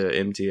transferred to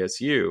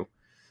MTSU.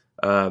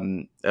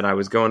 And I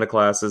was going to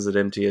classes at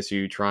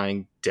MTSU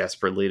trying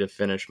desperately to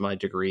finish my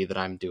degree that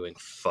I'm doing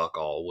fuck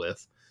all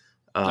with.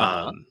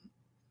 Uh-huh.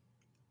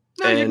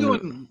 No, you're And-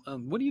 doing.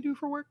 What do you do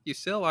for work? You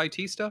sell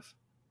IT stuff?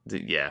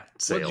 Yeah,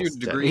 What's sales. your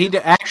degree?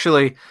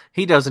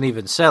 He doesn't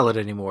even sell it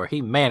anymore.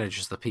 He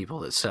manages the people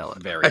that sell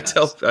it. Very I nice.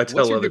 tell What's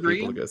your other degree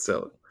people to in? go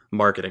sell it.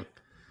 Marketing.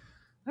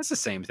 That's the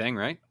same thing,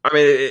 right? I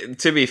mean,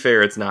 to be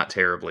fair, it's not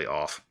terribly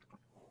off.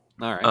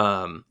 All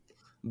right.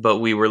 But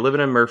we were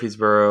living in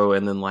Murfreesboro,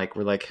 and then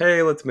we're like,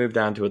 hey, let's move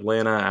down to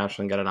Atlanta.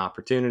 Ashlyn got an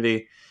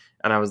opportunity,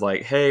 and I was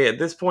like, hey, at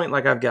this point,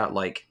 I've got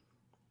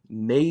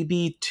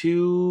maybe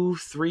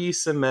 2-3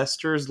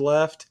 semesters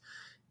left.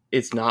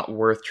 It's not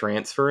worth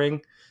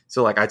transferring.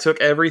 So I took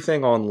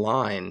everything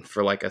online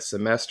for a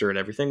semester, and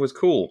everything was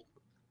cool.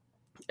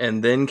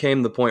 And then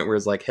came the point where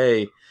it's like,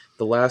 hey,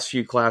 the last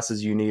few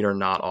classes you need are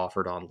not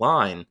offered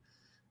online.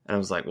 And I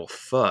was like, well,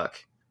 fuck.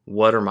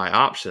 What are my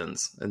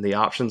options? And the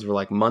options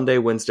were Monday,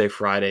 Wednesday,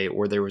 Friday,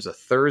 or there was a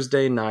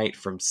Thursday night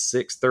from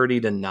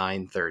 6:30 to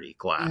 9:30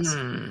 class.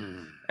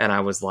 Mm. And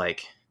I was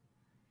like,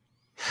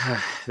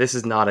 this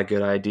is not a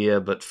good idea,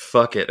 but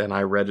fuck it. And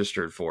I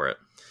registered for it.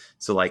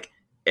 So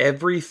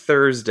every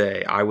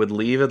Thursday I would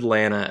leave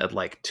Atlanta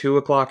at 2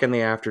 o'clock in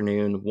the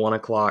afternoon, 1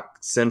 o'clock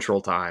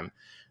Central Time,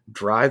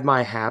 drive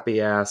my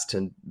happy ass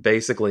to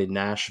basically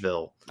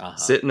Nashville, Uh-huh.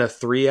 sit in a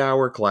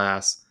 3-hour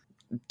class,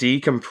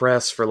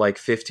 decompress for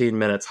 15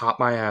 minutes, hop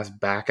my ass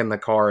back in the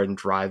car and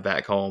drive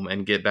back home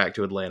and get back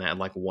to Atlanta at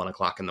 1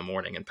 o'clock in the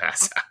morning and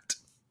pass out.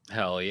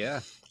 Hell yeah.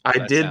 I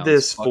That did sounds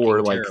this for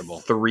fucking terrible.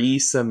 3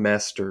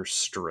 semesters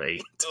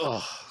straight.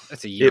 Oh,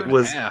 that's a year It and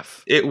was- a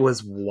half. It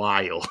was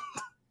wild.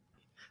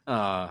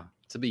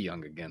 To be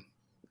young again.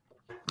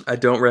 I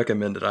don't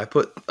recommend it. I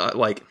put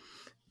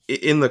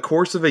in the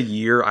course of a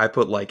year, I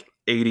put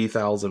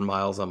 80,000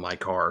 miles on my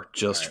car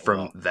just Right, from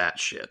well. that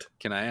shit.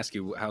 Can I ask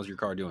you, how's your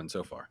car doing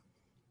so far?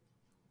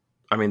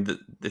 I mean,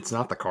 it's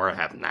not the car I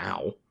have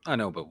now. I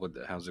know, but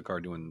how's the car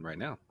doing right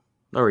now?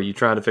 Or are you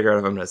trying to figure out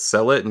if I'm going to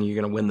sell it and you're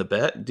going to win the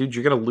bet? Dude,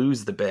 you're going to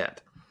lose the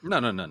bet.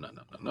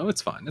 No.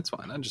 It's fine. It's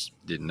fine. I just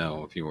didn't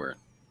know if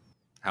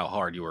how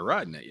hard you were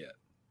riding it yet.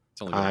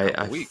 It's only been a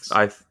couple weeks.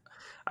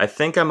 I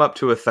think I'm up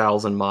to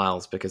 1,000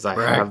 miles because I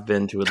Right. have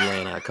been to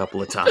Atlanta a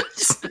couple of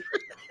times.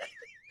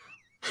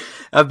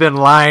 I've been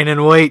lying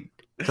in wait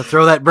to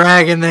throw that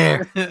brag in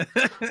there.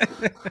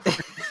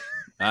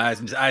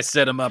 I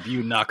set him up.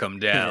 You knock him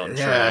down.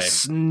 Yeah, Trey.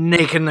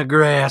 snake in the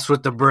grass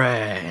with the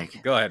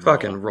brag. Go ahead.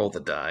 Fucking roll. roll the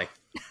die.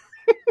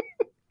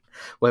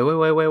 Wait.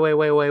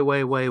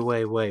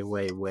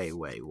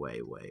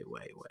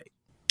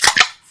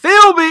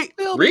 Philby!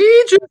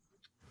 Regis!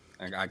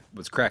 I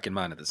was cracking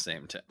mine at the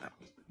same time.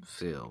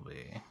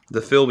 Philby. The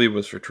Philby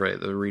was for Trey.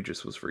 The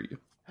Regis was for you.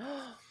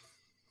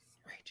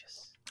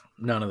 Regis.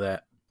 None of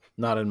that.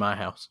 Not in my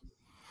house.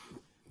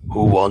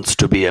 Who wants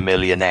to be a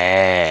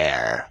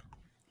millionaire?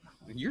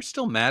 You're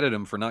still mad at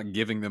him for not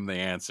giving them the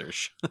answer.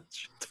 Shut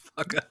the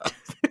fuck up.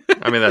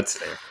 I mean, that's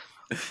fair.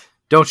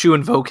 Don't you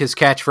invoke his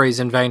catchphrase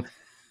in vain.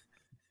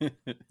 All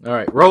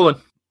right,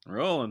 rolling.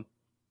 Rolling.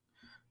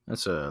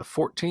 That's a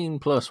 14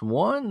 plus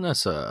 1.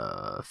 That's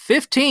a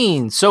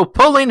 15. So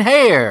pulling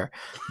hair,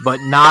 but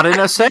not in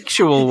a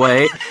sexual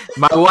way.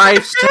 My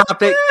wife's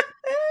topic.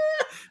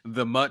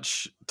 The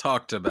much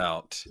talked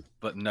about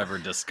but never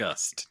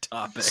discussed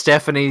topic.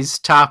 Stephanie's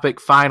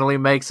topic finally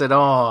makes it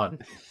on.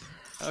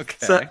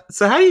 Okay.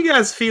 So how do you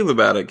guys feel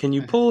about it? Can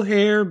you pull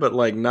hair, but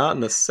like not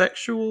in a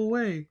sexual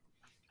way?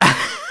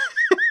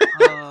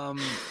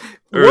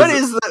 Or Are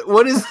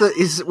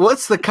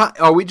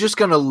we just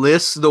going to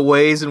list the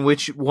ways in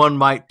which one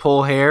might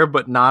pull hair,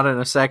 but not in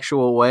a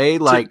sexual way?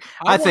 Like,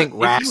 I think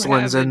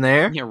wrestling's in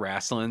there. Yeah,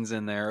 wrestling's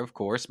in there, of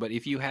course. But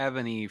if you have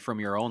any from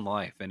your own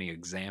life, any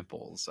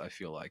examples, I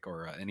feel like,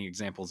 or any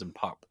examples in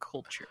pop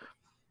culture.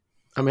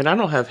 I mean, I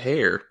don't have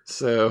hair,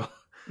 so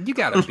You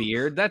got a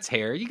beard. That's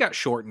hair. You got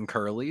short and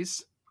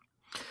curlies.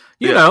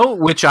 You know,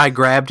 which I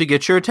grab to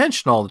get your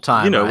attention all the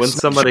time. You know, when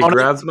somebody on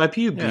grabs my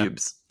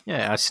pubes.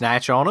 Yeah, I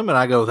snatch on them and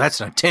I go, that's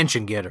an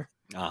attention getter.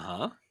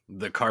 Uh-huh.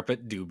 The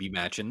carpet do be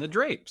matching the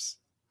drapes.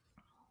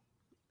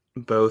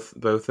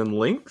 Both in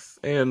length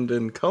and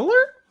in color?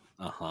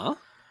 Uh-huh.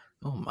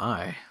 Oh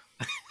my.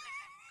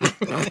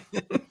 I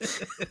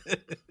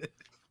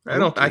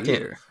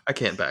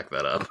can't back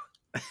that up.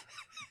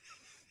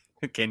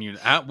 Can you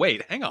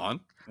wait, hang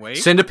on. Wait.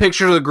 Send a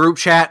picture to the group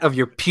chat of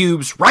your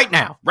pubes right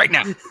now. Right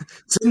now.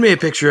 Send me a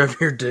picture of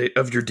your deal.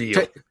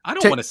 I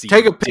don't want to see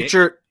Take your a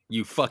picture. Dick,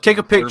 you fucking take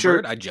a picture.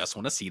 pervert. I just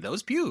want to see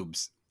those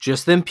pubes.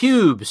 Just them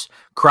pubes.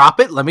 Crop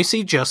it. Let me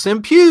see just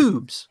them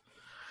pubes.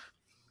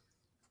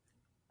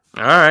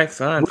 All right,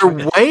 fine.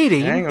 We're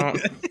waiting. Hang on.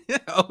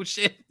 Oh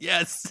shit!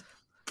 Yes.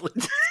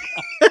 Please.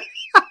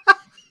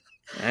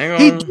 Hang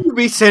on. He do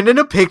be sending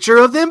a picture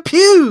of them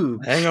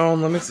pubes. Hang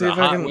on. Let me see It's if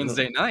a I hot can.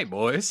 Wednesday night,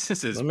 boys.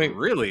 This is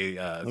really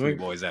Three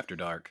Boys After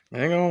Dark.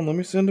 Hang on. Let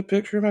me send a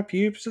picture of my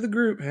pubes to the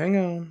group. Hang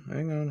on.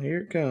 Here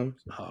it comes.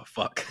 Oh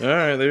fuck! All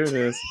right, there it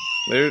is.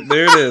 There it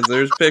is.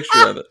 There's a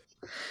picture of it.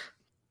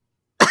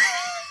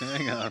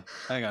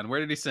 Hang on. Where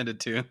did he send it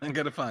to? I'm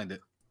gonna find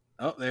it.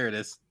 Oh, there it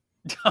is.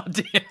 Oh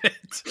damn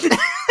it!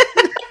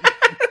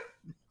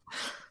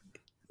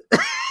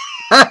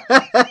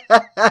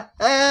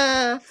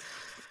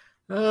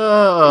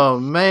 Oh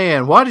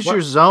man, why does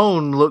your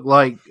zone look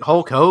like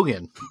Hulk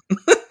Hogan?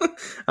 I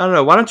don't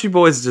know. Why don't you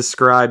boys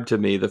describe to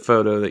me the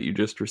photo that you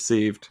just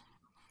received?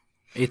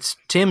 It's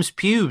Tim's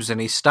pubes, and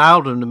he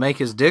styled him to make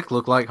his dick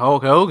look like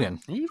Hulk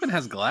Hogan. He even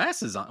has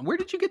glasses on. Where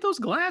did you get those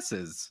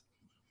glasses?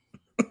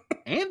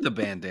 And the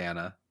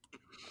bandana.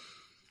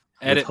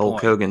 With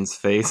Hulk Hogan's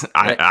face.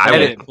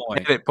 Edit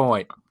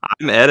point.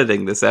 I'm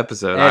editing this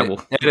episode.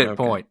 Edit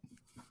point.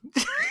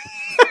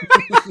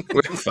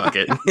 Fuck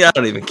it. Yeah, I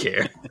don't even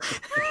care.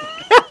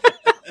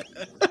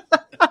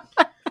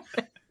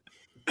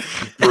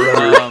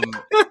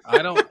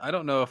 I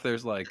don't know if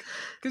there's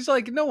because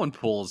no one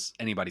pulls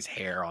anybody's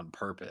hair on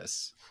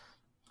purpose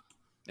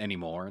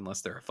anymore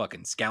unless they're a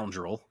fucking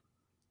scoundrel.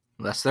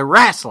 Unless they're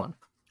wrestling.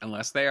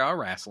 Unless they are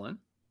wrestling.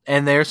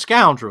 And they're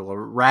scoundrel, a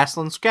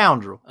wrestling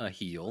scoundrel. A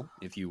heel,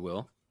 if you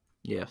will.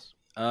 Yes.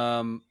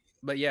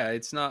 But yeah,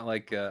 it's not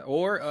like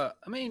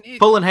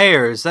pulling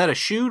hair, is that a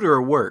shoot or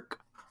a work?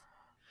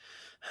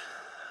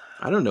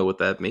 I don't know what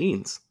that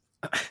means.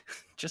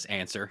 Just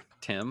answer,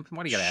 Tim.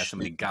 Why do you gotta ask so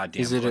many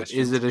goddamn questions?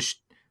 Is it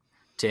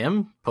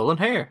Tim, pulling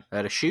hair, is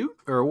that a shoot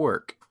or a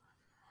work?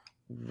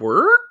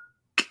 Work?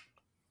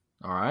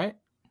 All right.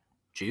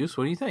 Juice,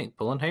 what do you think?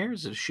 Pulling hair,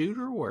 is it a shoot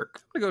or a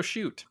work? I'm gonna go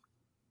shoot.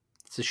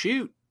 It's a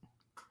shoot.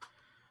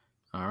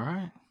 All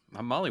right.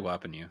 I'm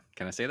mollywopping you.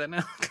 Can I say that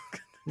now?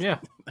 Yeah.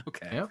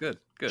 Okay. Yep. Good.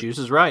 Juice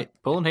is right.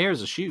 Pulling hair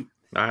is a shoot.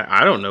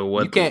 I don't know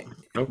what. You can't.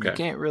 Okay. You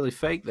can't really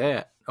fake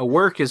that. A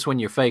work is when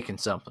you're faking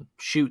something.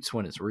 Shoot's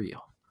when it's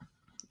real.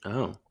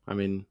 Oh, I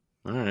mean,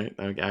 all right.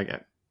 I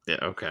got. Yeah.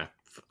 Okay.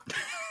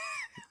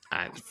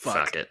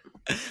 Fuck it.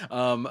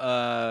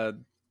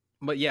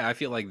 But yeah, I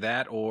feel like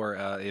that,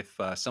 or if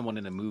someone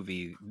in a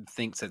movie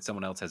thinks that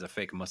someone else has a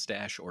fake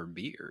mustache or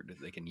beard,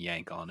 they can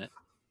yank on it.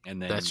 And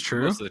then that's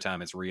true. Most of the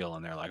time it's real,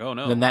 and they're like, "Oh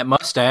no!" Then that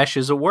mustache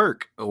is a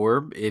work,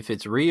 or if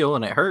it's real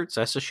and it hurts,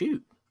 that's a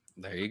shoot.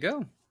 There you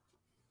go.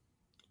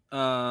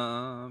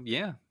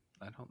 Yeah,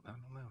 I don't know.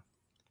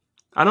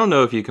 I don't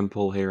know if you can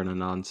pull hair in a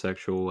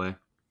non-sexual way.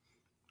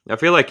 I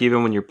feel like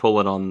even when you're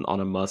pulling on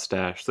a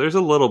mustache, there's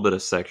a little bit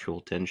of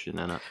sexual tension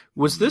in it.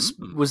 Was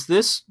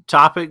this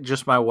topic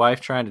just my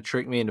wife trying to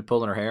trick me into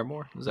pulling her hair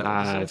more? Is that what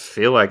I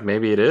feel like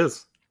maybe it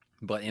is,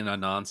 but in a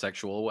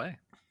non-sexual way.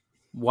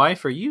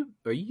 Wife, are you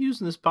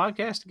using this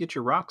podcast to get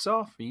your rocks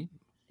off? In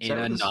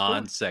a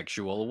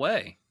non-sexual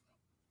way.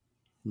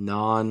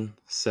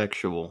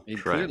 Non-sexual.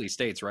 It clearly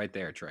states right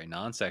there, Trey.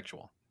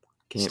 Non-sexual.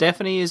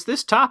 Stephanie, is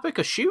this topic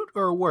a shoot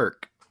or a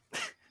work?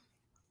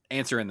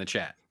 Answer in the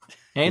chat.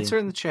 Answer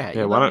in the chat.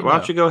 Yeah, why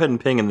don't you go ahead and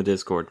ping in the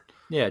Discord?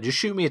 Yeah, just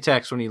shoot me a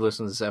text when you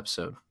listen to this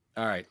episode.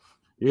 All right.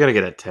 You got to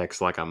get a text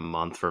like a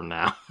month from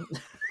now.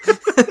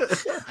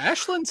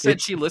 Ashlyn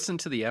said she listened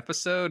to the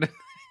episode.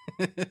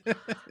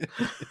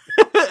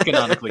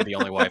 Canonically the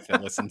only wife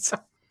that listens.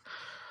 All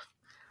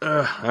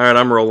right,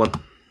 I'm rolling.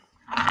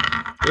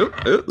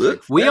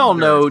 We all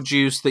know, February.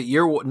 Juice,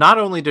 that not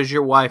only does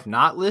your wife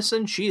not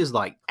listen, she is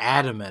like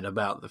adamant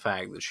about the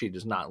fact that she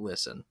does not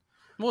listen.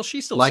 Well,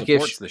 she still Like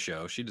if supports she- the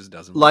show. She just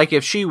doesn't. Like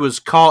if she was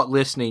caught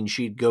listening,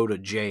 she'd go to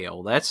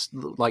jail. That's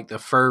like the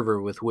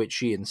fervor with which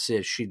she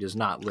insists she does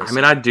not listen.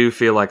 I mean, I do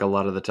feel like a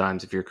lot of the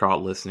times if you're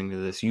caught listening to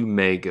this, you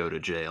may go to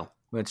jail.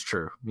 That's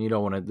true. You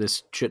don't want to.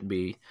 This shouldn't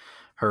be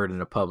heard in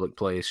a public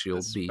place.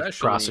 You'll be Especially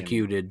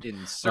prosecuted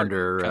in certain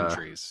under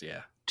countries.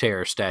 Yeah.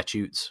 terror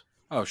statutes.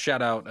 Oh,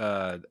 shout out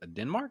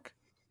Denmark.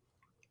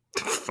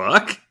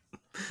 Fuck.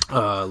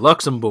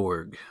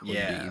 Luxembourg would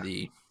Yeah. be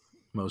the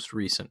most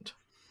recent.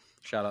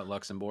 Shout out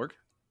Luxembourg.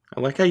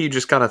 I like how you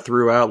just kind of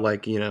threw out,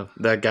 like,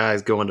 that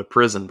guy's going to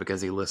prison because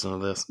he listened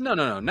to this. No,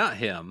 not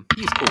him.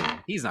 He's cool.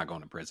 He's not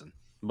going to prison.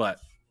 But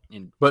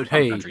But some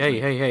hey, countries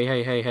hey,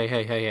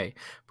 may. hey.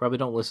 Probably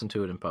don't listen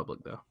to it in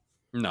public, though.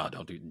 No,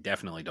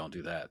 definitely don't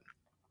do that.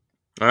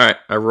 All right,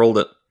 I rolled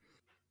it.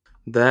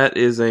 That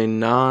is a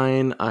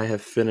 9. I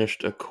have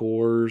finished a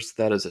Coors.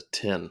 That is a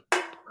 10.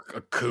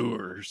 A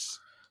Coors.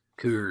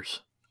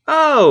 Coors.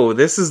 Oh,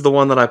 this is the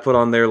one that I put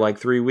on there like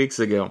 3 weeks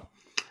ago.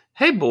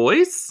 Hey,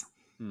 boys.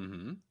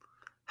 Mm-hmm.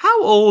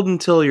 How old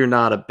until you're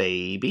not a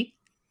baby?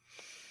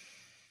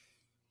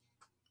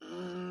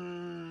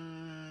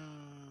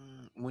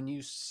 When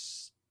you,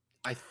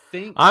 I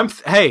think.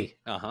 Hey,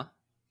 Uh-huh.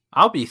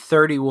 I'll be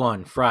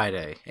 31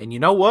 Friday, and you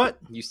know what?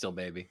 You still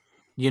baby.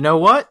 You know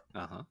what?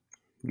 Uh-huh.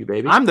 You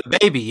baby? I'm the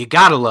baby. You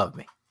gotta love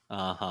me.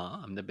 Uh-huh.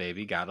 I'm the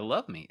baby. Gotta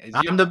love me.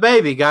 I'm the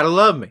baby. Gotta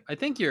love me. I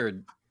think your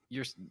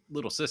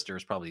little sister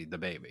is probably the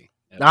baby.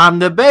 I'm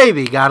the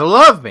baby. Gotta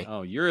love me.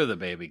 Oh, you're the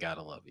baby.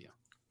 Gotta love you.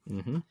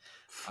 Mm-hmm.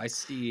 I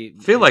see.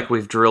 I feel like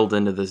we've drilled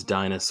into this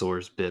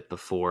dinosaurs bit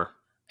before.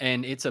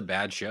 And it's a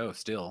bad show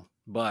still,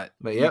 but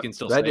But you yep, can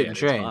still that say didn't it.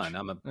 change. It's fine.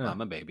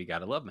 I'm a baby.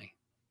 Gotta love me.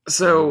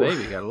 So, I'm the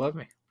baby. Gotta love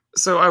me.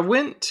 so I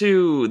went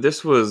to,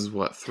 this was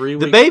what, 3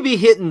 The weeks? baby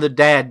hitting the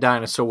dad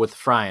dinosaur with the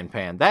frying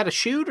pan. That a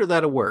shoot or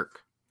that a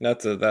work?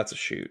 That's a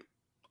shoot.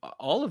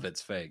 All of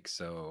it's fake.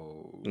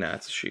 So Nah,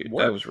 it's a shoot.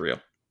 What? That was real.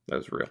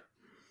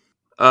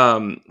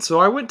 So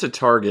I went to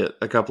Target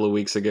a couple of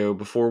weeks ago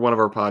before one of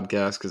our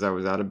podcasts because I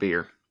was out of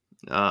beer.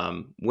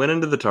 Went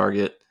into the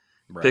Target,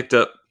 Brag. picked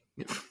up.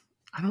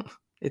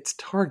 It's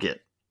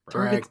Target.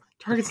 Brag.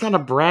 Target's not a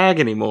brag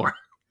anymore.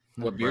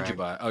 What beer did you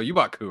Brag. buy? Oh, you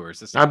bought Coors.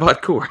 This I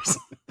bought Coors.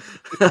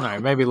 All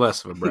right, maybe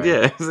less of a brag.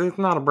 Yeah, it's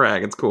not a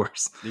brag. It's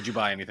Coors. Did you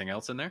buy anything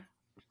else in there?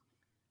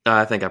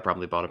 I think I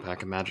probably bought a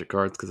pack of Magic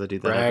cards because I do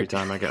that every Brag.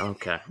 time I go.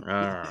 Okay.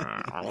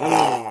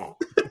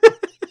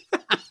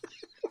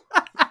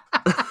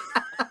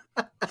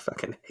 I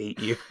fucking hate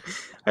you.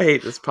 I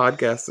hate this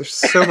podcast. There's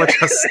so much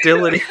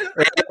hostility.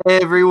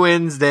 Every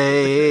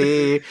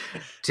Wednesday,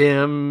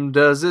 Tim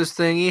does this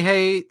thing he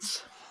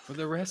hates. For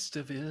the rest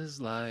of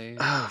his life.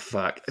 Oh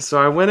fuck!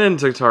 So I went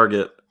into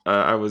Target.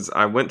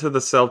 I went to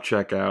the self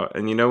checkout,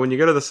 and when you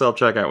go to the self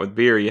checkout with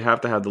beer, you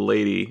have to have the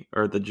lady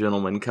or the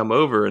gentleman come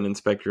over and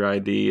inspect your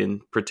ID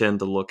and pretend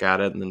to look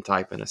at it, and then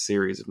type in a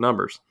series of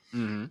numbers.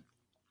 Mm-hmm.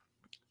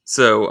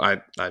 So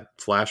I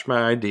flashed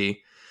my ID.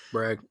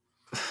 Brag.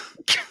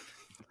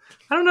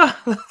 I don't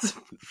know.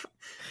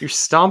 You're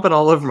stomping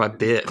all over my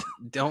bit.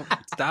 Don't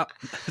stop.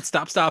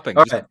 Stop stopping.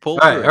 All Just right, pull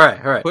all through.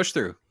 right, all right. Push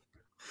through.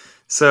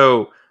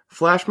 So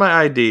flash my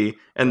ID,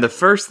 and the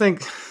first thing,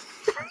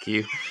 fuck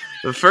you.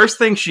 The first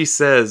thing she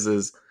says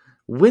is,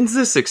 "When's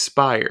this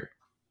expire?"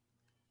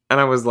 And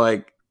I was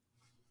like,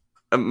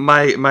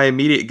 my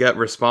immediate gut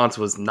response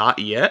was, "Not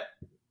yet."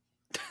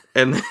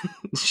 And then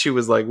she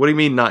was like, "What do you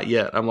mean not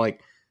yet?" I'm like,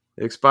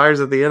 "It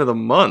expires at the end of the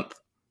month."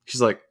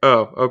 She's like,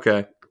 "Oh,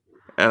 okay."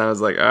 And I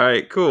was like, "All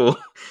right, cool."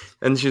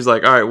 And she's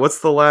like, "All right,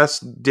 what's the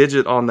last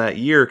digit on that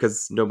year?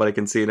 Because nobody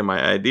can see it in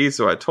my ID."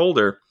 So I told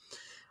her,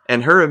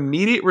 and her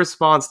immediate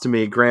response to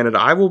me, granted,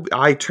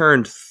 I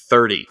turned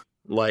 30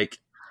 like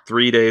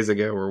 3 days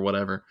ago or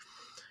whatever.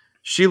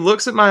 She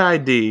looks at my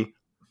ID,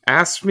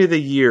 asks me the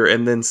year,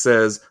 and then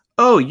says,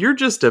 "Oh, you're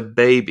just a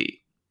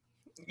baby."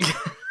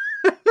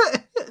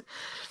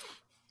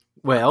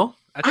 Well,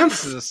 I think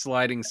this is a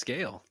sliding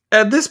scale.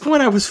 At this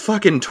point, I was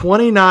fucking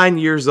 29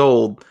 years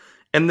old,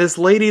 and this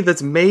lady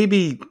that's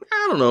maybe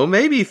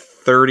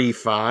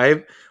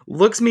 35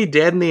 looks me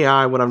dead in the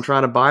eye when I'm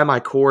trying to buy my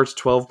Coors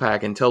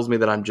 12-pack and tells me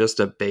that I'm just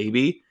a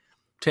baby.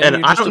 Tim, And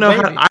you're I just don't a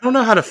know baby. I don't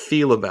know how to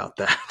feel about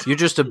that. You're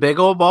just a big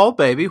old bald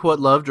baby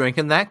what love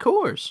drinking that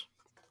Coors.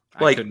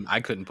 Like- I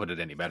couldn't put it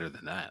any better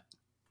than that.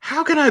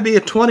 How can I be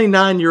a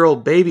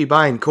 29-year-old baby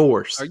buying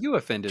Coors? Are you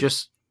offended?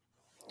 Just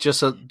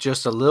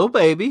a little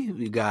baby.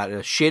 You got a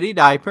shitty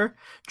diaper,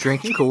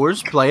 drinking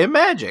Coors, playing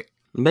Magic.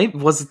 Maybe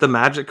was it the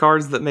Magic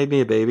cards that made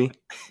me a baby?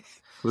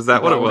 Was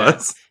that what it No,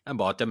 was? I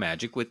bought the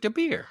magic with the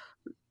beer.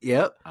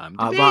 Yep. I'm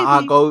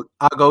the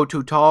I go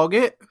to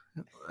Target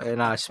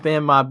and I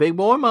spend my big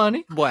boy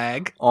money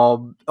Wag.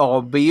 on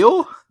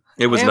bill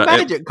It was and not.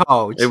 Magic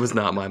cards. It was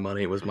not my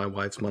money. It was my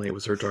wife's money. It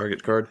was her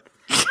Target card.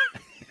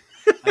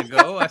 I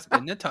go. I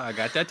spend the I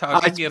got that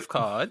Target I- gift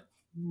card.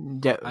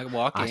 Yeah, I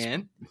walk I-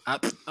 in.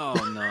 Oh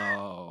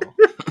no!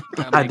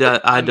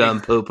 I done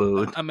poo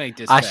pooed. I make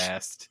this I-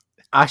 fast.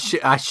 I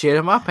shit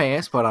in my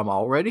pants, but I'm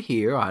already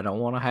here. I don't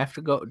want to have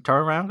to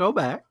turn around and go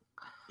back.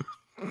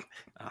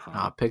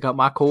 I'll pick up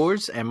my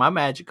cords and my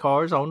magic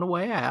cards on the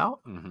way out.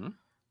 Mm-hmm.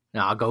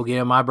 Now I'll go get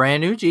in my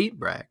brand new Jeep,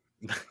 brag.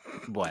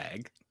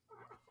 Blag.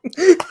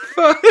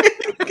 Fuck.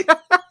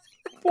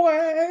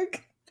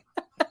 Wag.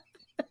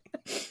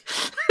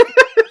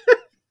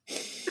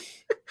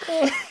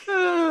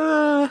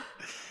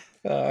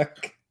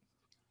 Fuck.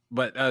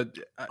 But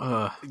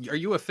are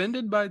you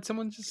offended by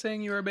someone just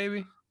saying you're a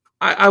baby?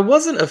 I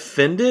wasn't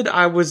offended.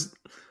 I was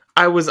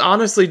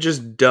honestly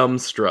just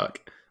dumbstruck.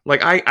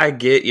 Like I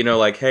get,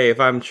 like, hey, if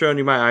I'm showing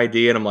you my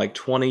ID and I'm like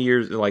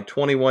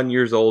 21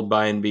 years old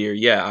buying beer,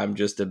 yeah, I'm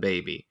just a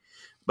baby.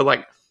 But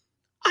like,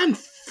 I'm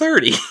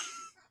 30.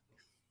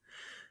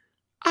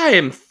 I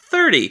am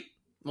 30.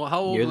 Well, how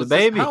old You're was the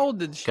baby. How old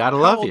did she? Gotta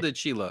how love old you. did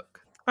she look?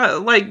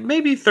 Like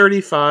maybe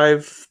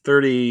 35,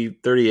 30,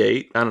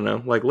 38. I don't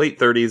know. Like late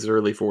 30s,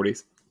 early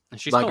 40s. And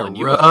she's Like a calling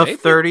you rough baby?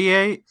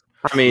 38.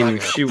 I mean,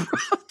 Like a- she.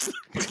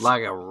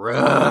 Like a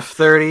rough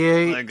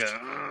 38. Like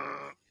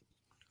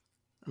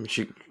I mean,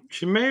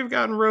 she may have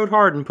gotten rode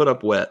hard and put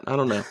up wet. I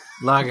don't know.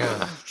 Like a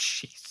oh,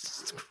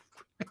 Jesus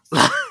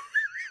Christ.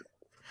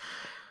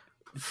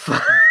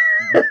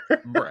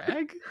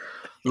 Brag?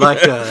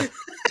 like a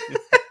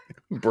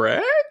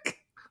Brag?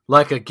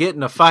 like a get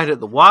in a fight at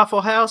the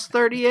Waffle House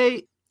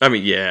 38. I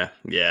mean, yeah.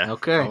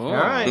 Okay, Oh, all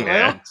right.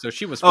 yeah. Well, So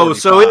she was. Oh,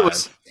 45, so it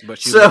was- But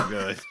she so- looked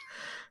good.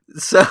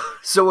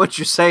 so what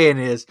you're saying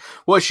is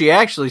what she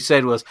actually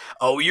said was,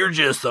 "Oh, you're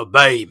just a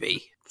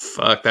baby."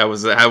 Fuck, that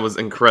was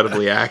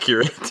incredibly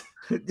accurate.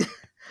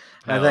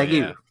 Hell Thank yeah.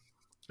 you.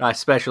 I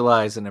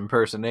specialize in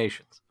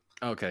impersonations.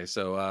 Okay,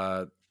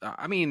 so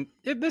I mean,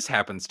 this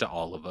happens to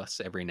all of us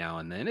every now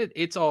and then.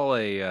 It's all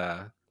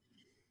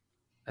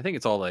I think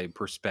it's all a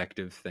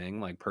perspective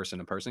thing, like person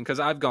to person. Because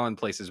I've gone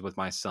places with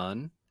my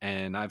son,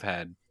 and I've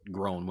had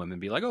grown women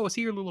be like, "Oh, is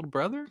he your little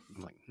brother?"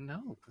 I'm like,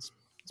 "No, it's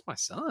my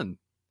son."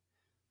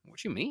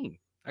 What you mean?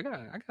 I got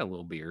a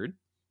little beard.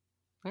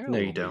 I got a No,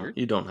 little you don't. beard.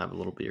 You don't have a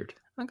little beard.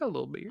 I got a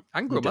little beard. I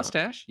can grow a don't.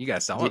 mustache. You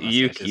guys saw my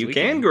You mustache this can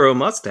weekend. grow a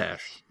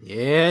mustache.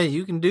 Yeah,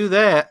 you can do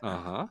that.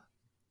 Uh-huh.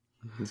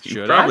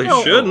 You probably I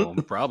don't-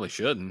 shouldn't. Probably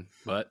shouldn't,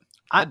 but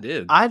I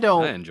did. I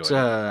don't. enjoyed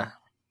it.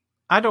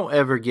 I don't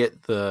ever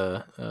get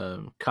the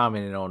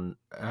commenting on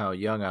how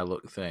young I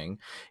look thing,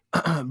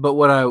 but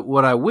what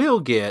I will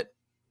get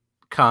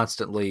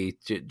constantly,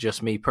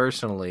 just me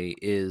personally,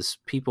 is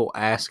people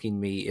asking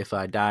me if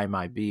I dye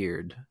my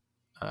beard,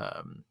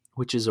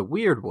 which is a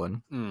weird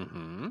one,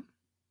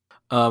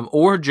 Mm-hmm.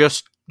 or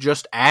just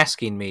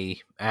asking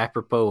me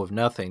apropos of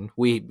nothing.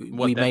 We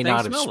What that may thing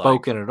not have smell like.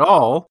 spoken at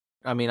all.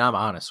 I mean, I'm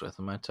honest with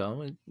them. I tell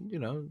them,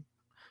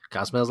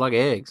 kind of smells like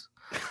eggs.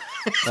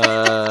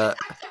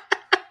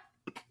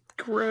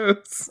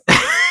 Gross.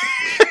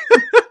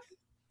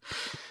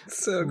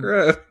 So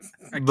gross.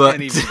 I But-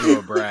 can't even do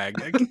a brag.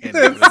 I can't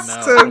even That's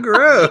know. so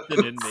gross.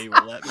 Nothing in me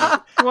will let me.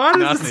 Why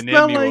does Nothing it in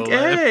smell me will like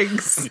let-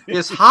 eggs?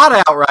 It's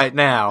hot out right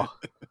now.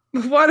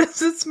 Why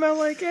does it smell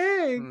like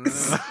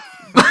eggs?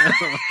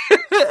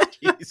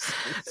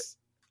 Jesus.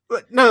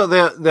 But no,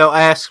 they'll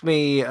ask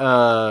me.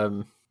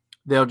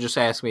 They'll just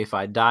ask me if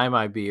I dye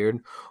my beard,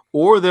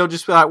 or they'll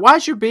just be like,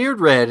 "Why's your beard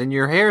red and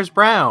your hair's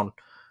brown?"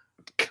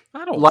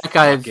 I don't Like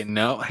I've- fucking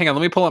know. Hang on,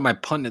 let me pull up my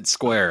Punnett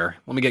Square.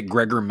 Let me get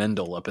Gregor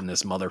Mendel up in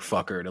this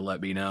motherfucker to let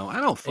me know.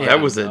 I don't fucking That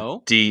was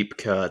know. a deep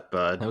cut,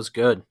 bud. That was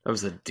good. That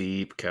was a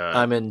deep cut.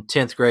 I'm in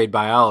 10th grade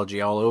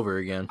biology all over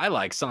again. I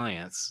like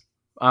science.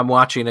 I'm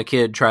watching a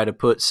kid try to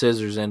put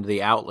scissors into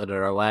the outlet at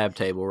our lab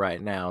table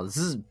right now.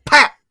 Zzz,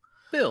 pap!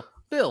 Bill.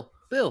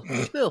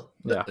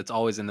 Yeah. It's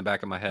always in the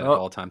back of my head at Oh.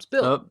 all times.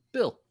 Bill.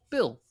 Oh.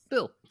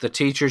 Bill. The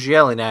teacher's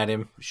yelling at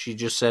him. She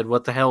just said,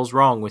 "What the hell's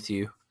wrong with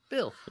you?"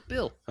 Bill.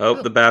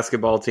 Oh, the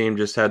basketball team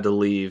just had to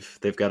leave.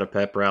 They've got a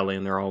pep rally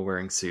and they're all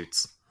wearing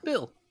suits.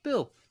 Bill.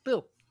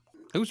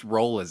 Whose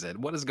role is it?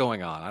 What is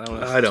going on? I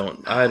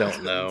don't know. I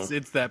don't know.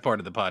 It's that part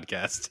of the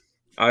podcast.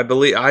 I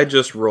believe I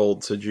just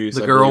rolled to juice.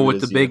 The I girl believe with it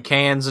the is big you.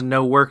 cans and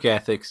no work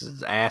ethics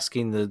is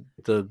asking the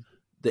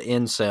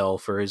incel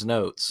for his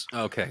notes.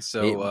 Okay,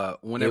 so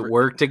whenever It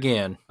worked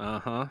again.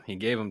 he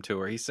gave them to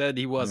her. He said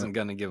he wasn't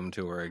gonna give them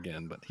to her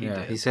again, but he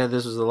did. He said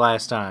this was the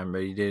last time,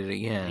 but he did it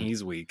again.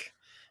 He's weak.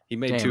 He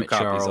made Damn 2 it,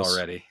 copies Charles.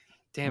 already.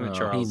 Damn it, Oh,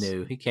 Charles. He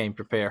knew. He came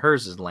prepared.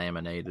 Hers is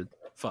laminated.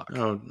 Fuck.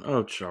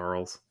 Oh,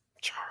 Charles.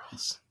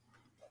 Charles.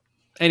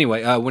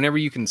 Anyway, whenever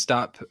you can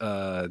stop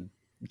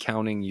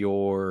counting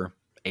your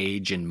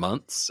age in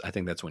months, I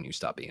think that's when you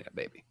stop being a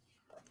baby.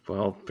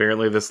 Well,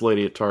 apparently this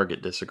lady at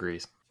Target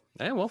disagrees.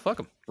 Yeah, well, fuck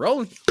him.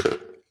 Rolling.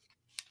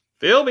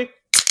 Philby.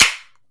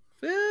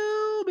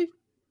 Philby.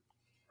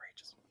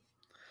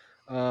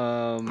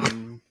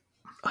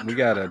 We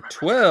got a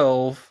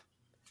 12.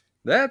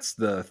 That's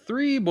the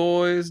Three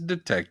Boys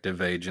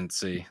Detective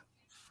Agency.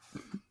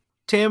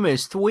 Tim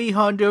is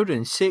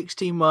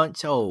 360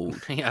 months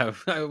old. Yeah,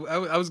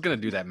 I was gonna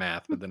do that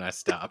math, but then I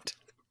stopped.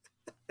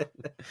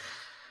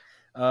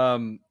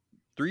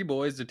 Three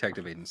Boys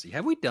Detective Agency.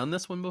 Have we done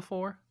this one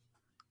before?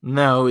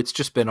 No, it's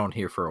just been on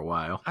here for a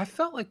while. I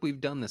felt like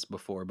we've done this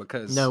before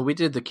because No, we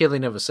did the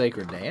killing of a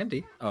sacred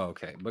dandy. Oh,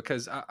 okay.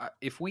 Because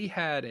if we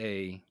had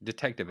a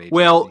detective agency,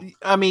 Well,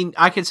 I mean,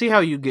 I can see how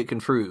you get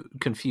confused.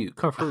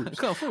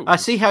 I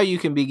see how you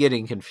can be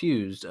getting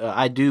confused.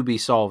 I do be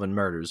solving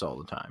murders all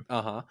the time.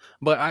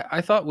 But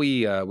I thought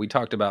we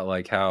talked about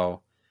like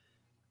how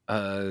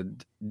there's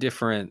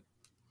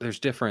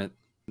different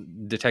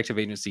detective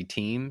agency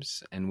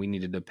teams, and we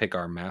needed to pick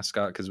our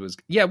mascot because it was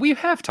we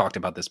have talked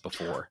about this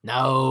before.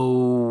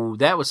 No,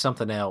 that was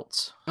something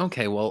else.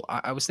 Okay, well,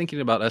 I was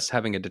thinking about us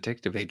having a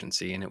detective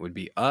agency, and it would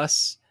be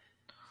us.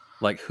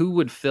 Like, who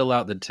would fill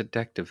out the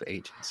detective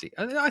agency?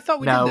 I thought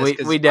we did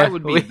this because I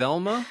would be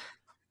Velma,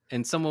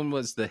 and someone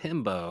was the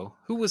himbo.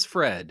 Who was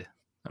Fred?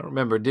 I don't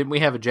remember. Didn't we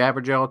have a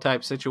Jabberjaw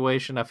type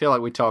situation? I feel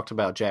like we talked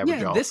about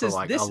Jabberjaw for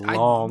like a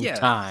long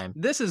time.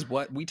 This is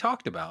what we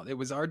talked about. It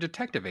was our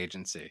detective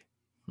agency.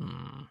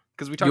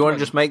 Because we talked. You want to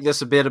just make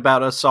this a bit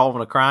about us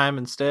solving a crime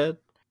instead?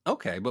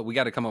 Okay, but we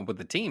got to come up with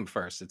the team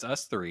first. It's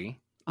us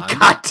three.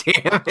 God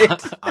damn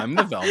it! I'm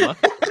the Velma.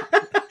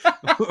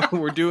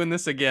 We're doing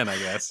this again, I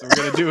guess. We're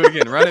gonna do it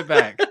again. Run it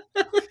back.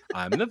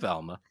 I'm the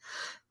Velma.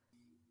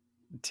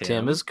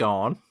 Tim is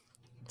gone.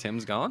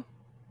 Tim's gone.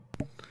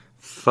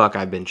 Fuck!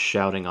 I've been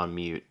shouting on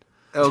mute.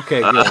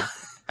 Okay, good.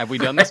 Have we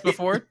done this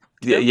before?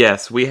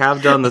 Yes, we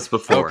have done this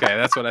before. Okay,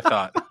 that's what I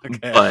thought. Okay,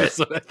 that's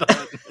what I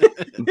thought.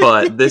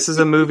 But this is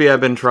a movie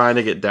I've been trying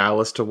to get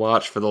Dallas to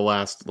watch for the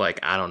last,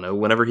 I don't know,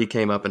 whenever he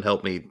came up and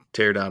helped me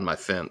tear down my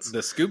fence. The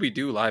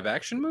Scooby-Doo live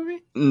action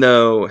movie?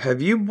 No.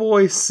 Have you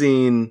boys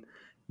seen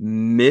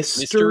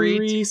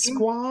Mystery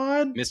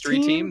Squad? Mystery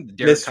Team?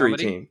 Mystery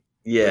Team.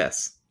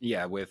 Yes.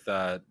 Yeah, with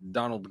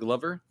Donald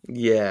Glover.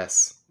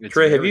 Yes.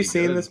 Trey, have you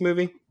seen this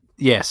movie?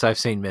 Yes, I've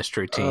seen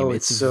Mystery Team. Oh,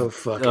 it's so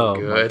fucking good.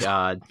 Oh my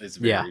god. It's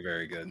very,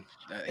 very good.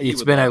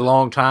 It's been a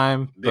long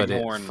time, Big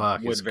but Horn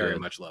would very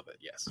much love it,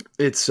 yes.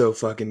 It's so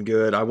fucking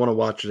good. I want to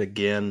watch it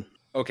again.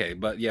 Okay,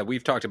 but yeah,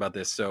 we've talked about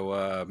this.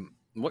 So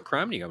what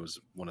crime do you guys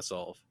want to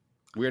solve?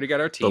 We already got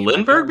our team. The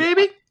Lindbergh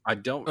baby? I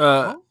don't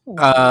The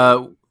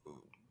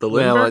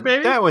Lindbergh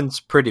baby? That one's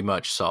pretty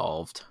much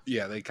solved.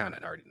 Yeah, they kind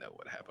of already know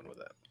what happened with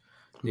that.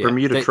 Yeah,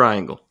 Bermuda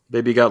Triangle.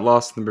 Baby got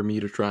lost in the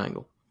Bermuda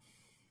Triangle.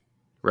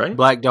 Right?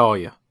 Black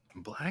Dahlia.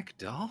 Black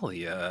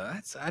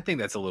Dahlia. I think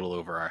that's a little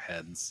over our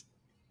heads.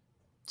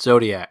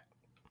 Zodiac.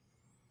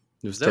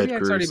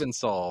 Zodiac's already been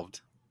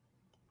solved.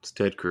 It's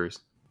Ted Cruz.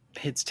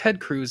 It's Ted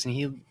Cruz,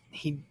 and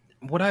he.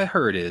 What I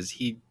heard is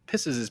he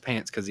pisses his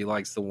pants because he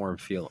likes the warm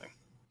feeling.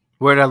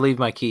 Where'd I leave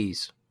my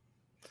keys?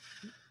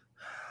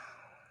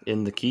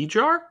 In the key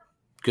jar?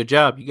 Good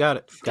job. You got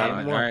it. Got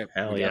it in one. All right.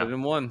 Got it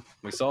in one.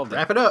 We solved it.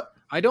 Wrap it up.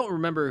 I don't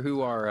remember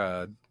who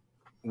our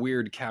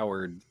weird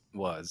coward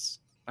was.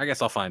 I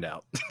guess I'll find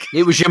out.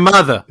 It was your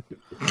mother.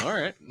 All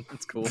right.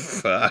 That's cool.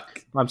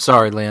 Fuck. I'm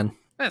sorry, Lynn.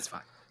 That's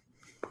fine.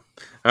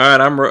 All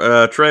right.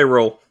 I'm Trey.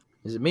 Roll.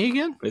 Is it me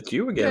again? It's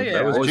you again.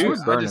 Yeah, that was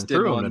Juice. I just did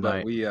through one,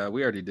 tonight. but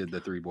we already did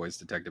the Three Boys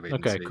Detective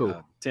Agency. Okay,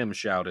 cool. Tim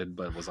shouted,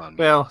 but was on.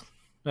 Well,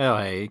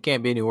 hey, it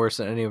can't be any worse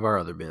than any of our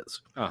other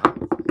bits. Uh-huh.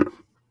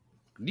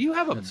 Do you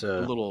have a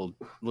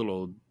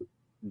little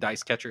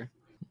dice catcher?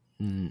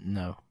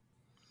 No.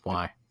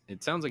 Why?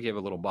 It sounds like you have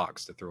a little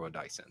box to throw a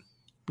dice in.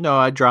 No,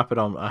 I drop it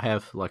on. I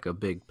have like a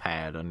big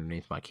pad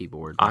underneath my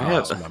keyboard. I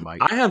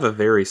have a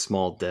very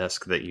small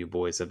desk that you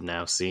boys have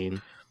now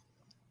seen.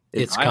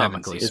 It's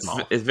comically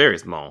small. It's very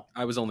small.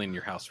 I was only in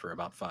your house for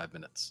about 5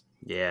 minutes.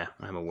 Yeah,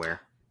 I'm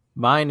aware.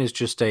 Mine is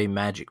just a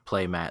magic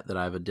play mat that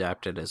I've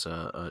adapted as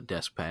a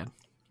desk pad.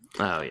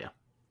 Oh, yeah.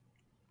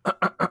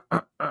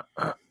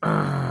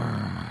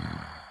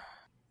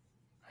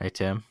 Hey,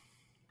 Tim.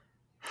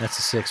 That's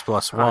a 6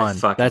 + 1.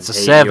 That's a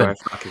 7. I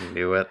fucking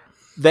knew it.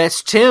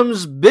 That's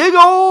Tim's big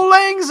old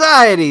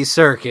anxiety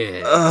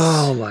circuit.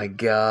 Oh, my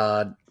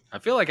God. I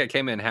feel like I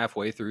came in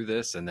halfway through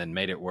this and then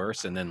made it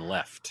worse and then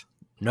left.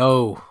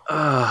 No.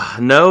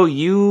 No,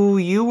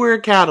 you were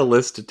a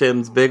catalyst to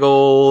Tim's big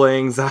old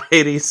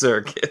anxiety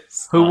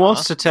circus. Who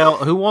wants to tell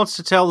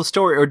the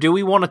story, or do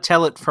we want to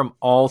tell it from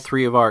all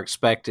three of our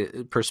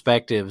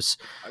perspectives?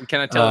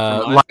 Can I tell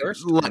it from mine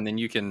first, and then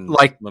you can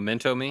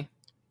memento me?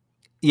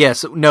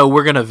 Yes. No,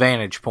 we're gonna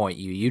vantage point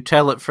you. You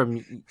tell it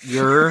from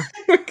your.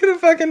 We're gonna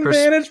fucking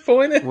vantage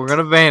point it. We're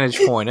gonna vantage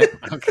point it.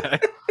 Okay.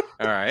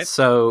 All right.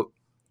 So,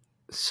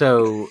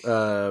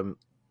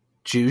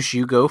 Juice,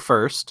 you go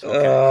first.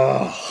 Okay.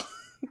 Oh,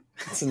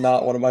 it's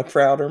not one of my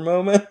prouder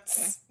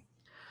moments.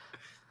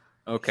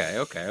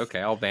 Okay.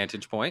 I'll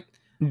vantage point.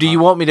 Do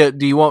you want me to?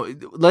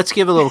 Let's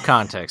give a little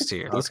context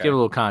here. Let's give a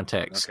little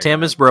context. Okay,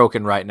 Tim is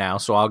broken right now,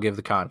 so I'll give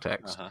the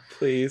context.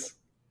 Please.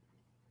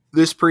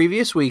 This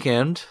previous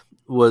weekend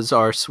was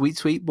our sweet,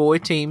 sweet boy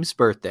Team's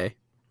birthday.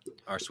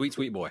 Our sweet,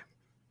 sweet boy.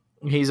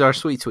 He's our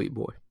sweet, sweet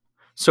boy.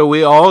 So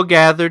we all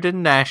gathered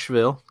in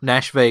Nashville,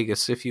 Nash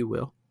Vegas, if you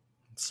will.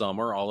 Some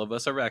or all of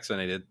us are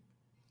vaccinated.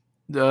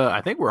 I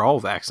think we're all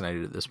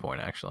vaccinated at this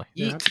point, actually.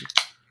 Yeah.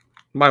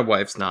 My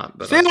wife's not,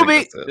 but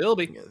Philby.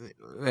 Philby.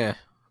 Yeah.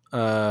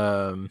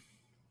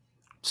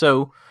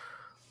 So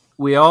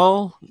we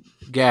all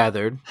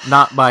gathered,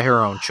 not by her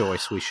own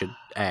choice, we should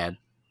add.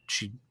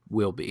 She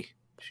will be.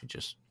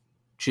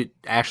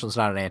 Ashlyn's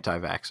not an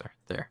anti-vaxxer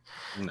there.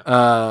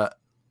 No.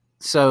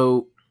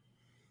 So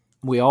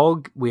we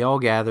all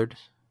gathered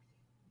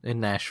in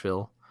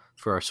Nashville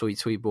for our sweet,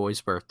 sweet boy's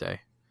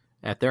birthday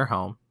at their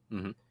home.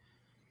 Mhm.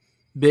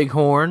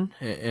 Bighorn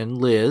and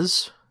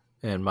Liz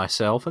and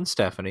myself and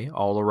Stephanie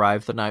all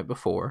arrived the night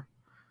before.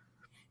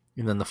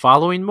 And then the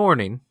following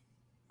morning,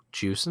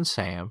 Juice and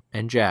Sam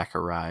and Jack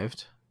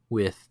arrived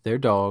with their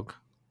dog,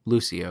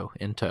 Lucio,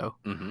 in tow.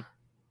 Mhm.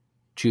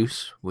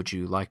 Juice, would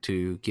you like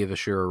to give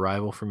us your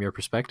arrival from your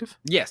perspective?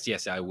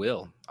 Yes, I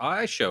will.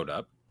 I showed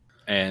up,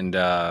 and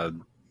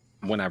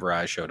whenever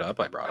I showed up,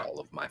 I brought all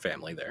of my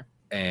family there.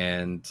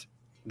 And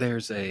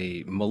there's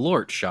a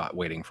Malort shot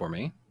waiting for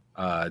me.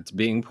 It's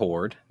being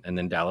poured, and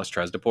then Dallas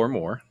tries to pour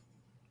more,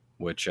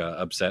 which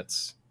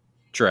upsets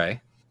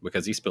Trey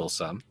because he spills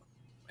some.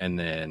 And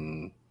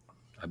then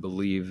I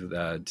believe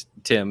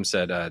Tim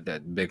said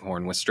that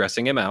Bighorn was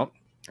stressing him out.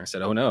 I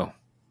said, "Oh no,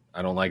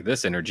 I don't like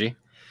this energy."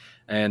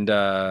 And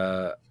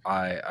I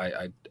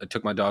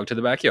took my dog to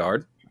the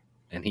backyard,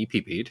 and he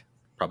pee-peed.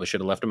 Probably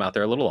should have left him out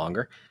there a little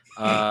longer.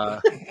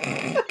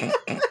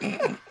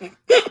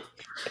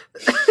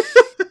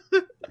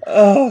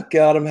 Oh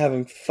God, I'm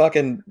having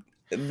fucking.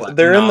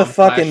 They're in the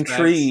fucking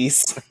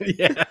trees.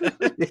 Yeah.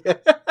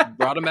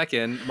 Brought him back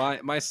in.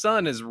 My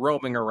son is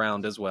roaming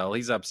around as well.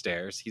 He's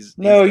upstairs. He's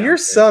No, your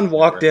downstairs. son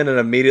walked in and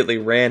immediately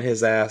ran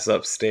his ass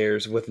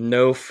upstairs with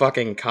no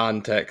fucking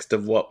context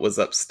of what was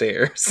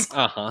upstairs.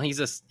 He's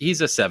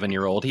a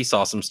 7-year-old. He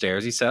saw some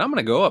stairs. He said, "I'm going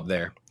to go up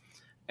there."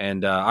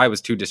 And I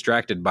was too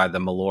distracted by the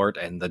Malort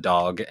and the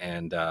dog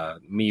and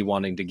me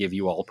wanting to give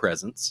you all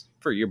presents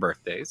for your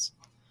birthdays.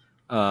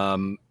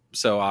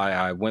 So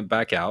I went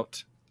back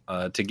out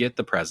to get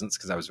the presents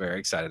because I was very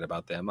excited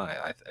about them.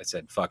 I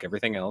said, fuck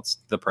everything else.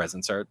 The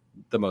presents are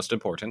the most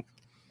important.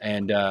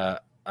 And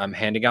I'm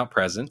handing out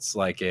presents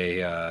like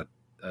a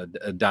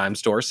dime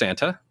store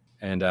Santa.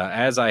 And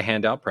as I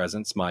hand out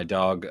presents, my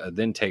dog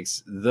then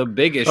takes the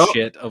biggest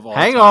shit of all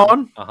Hang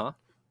time. on.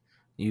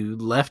 You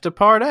left a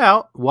part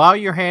out. While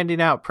you're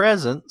handing out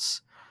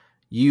presents,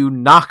 you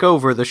knock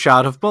over the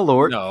shot of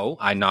Malort. No,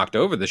 I knocked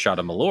over the shot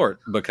of Malort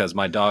because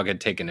my dog had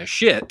taken a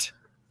shit.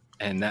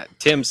 And that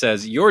Tim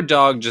says, "Your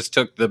dog just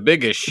took the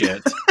biggest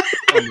shit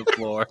on the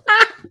floor."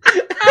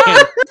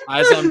 And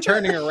as I'm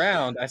turning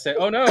around, I say,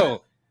 "Oh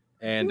no."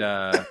 And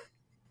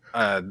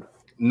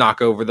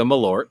knock over the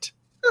Malort.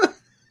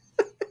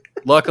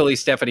 Luckily,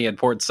 Stephanie had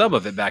poured some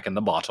of it back in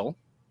the bottle.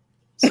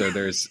 So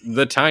there's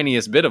the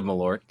tiniest bit of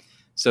Malort.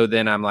 So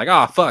then I'm like,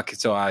 "Oh, fuck."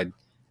 So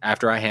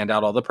after I hand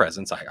out all the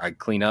presents, I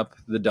clean up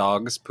the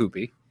dog's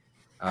poopy,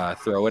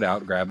 throw it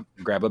out, grab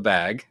a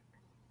bag,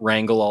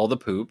 wrangle all the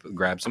poop,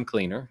 grab some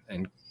cleaner,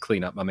 and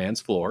clean up my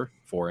man's floor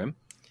for him.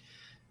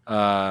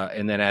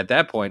 And then at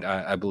that point,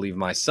 I believe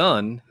my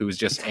son, who's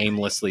just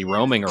aimlessly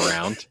roaming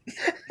around,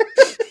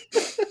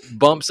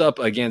 bumps up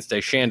against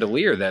a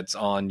chandelier that's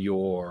on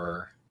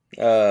your...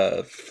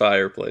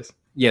 fireplace.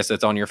 Yes,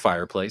 that's on your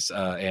fireplace,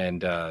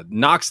 and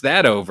knocks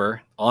that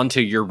over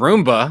onto your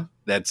Roomba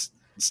that's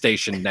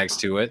stationed next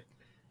to it.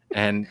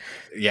 And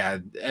yeah,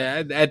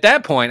 at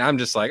that point, I'm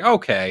just like,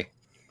 okay,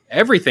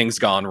 everything's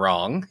gone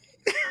wrong.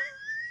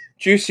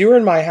 Juice, you were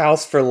in my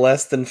house for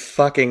less than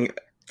fucking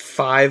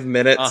 5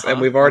 minutes,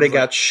 and we've already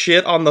got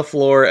shit on the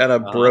floor and a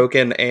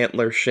broken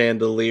antler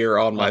chandelier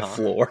on my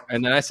floor.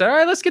 And then I said, all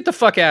right, let's get the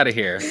fuck out of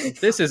here.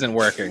 This isn't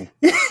working.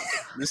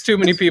 There's too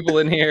many people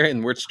in here,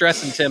 and we're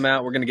stressing Tim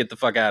out. We're going to get the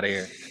fuck out of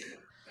here.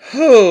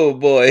 Oh,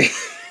 boy.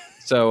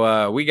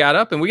 So we got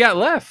up and we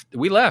left.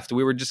 We left.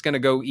 We were just going to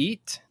go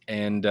eat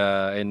and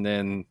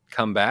then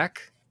come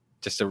back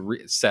just to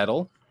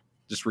settle,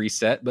 just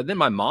reset. But then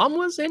my mom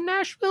was in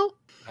Nashville.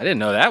 I didn't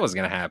know that was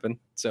going to happen.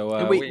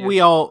 So we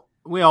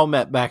all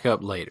met back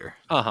up later.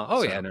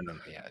 Oh, so, yeah. No.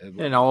 Yeah.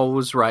 And all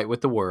was right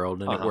with the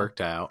world, and it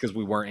worked out. Because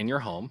we weren't in your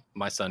home.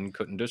 My son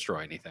couldn't destroy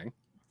anything.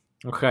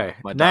 Okay.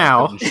 My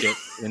now, dog couldn't shit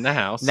in the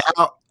house.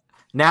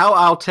 Now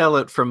I'll tell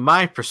it from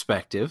my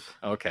perspective.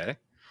 Okay.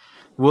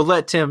 We'll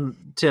let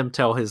Tim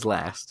tell his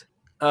last.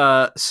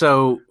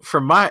 So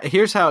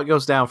here's how it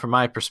goes down from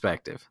my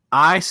perspective.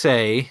 I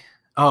say,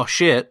 oh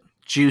shit,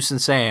 Juice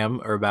and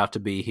Sam are about to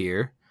be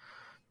here.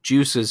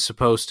 Juice is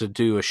supposed to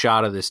do a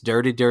shot of this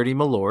dirty, dirty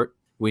Malort.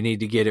 We need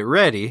to get it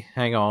ready.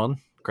 Hang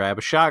on. Grab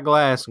a shot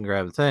glass and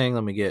grab the thing.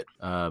 Let me get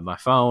my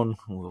phone.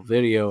 We'll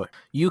video it.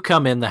 You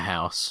come in the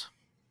house.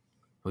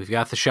 We've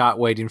got the shot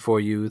waiting for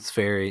you. It's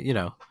very,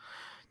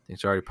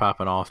 it's already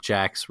popping off.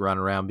 Jack's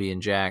running around being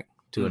Jack,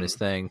 doing his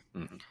thing.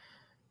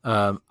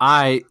 Mm-hmm.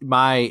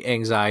 My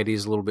anxiety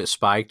is a little bit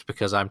spiked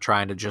because I'm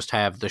trying to just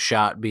have the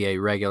shot be a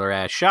regular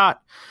ass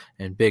shot,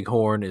 and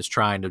Bighorn is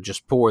trying to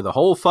just pour the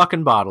whole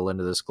fucking bottle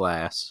into this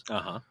glass.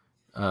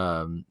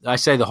 I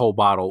say the whole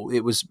bottle. It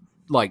was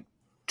like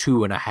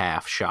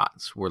 2.5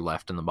 shots were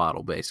left in the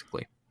bottle,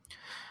 basically.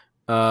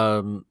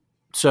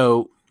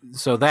 So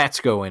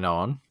that's going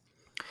on.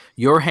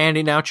 You're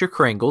handing out your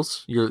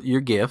Kringles,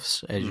 your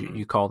gifts, as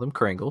you call them,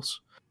 Kringles.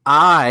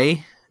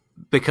 I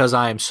because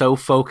I am so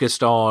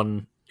focused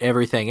on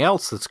everything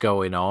else that's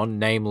going on,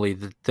 namely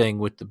the thing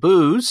with the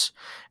booze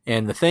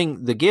and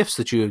the gifts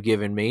that you have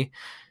given me,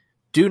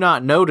 do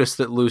not notice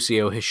that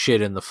Lucio has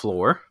shit in the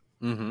floor.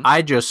 Mm-hmm.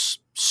 I just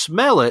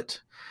smell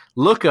it,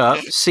 look up,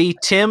 see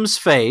Tim's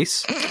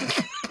face.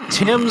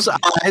 Tim's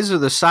eyes are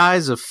the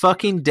size of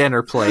fucking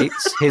dinner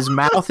plates. His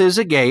mouth is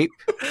agape.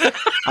 I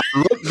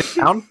look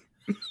down.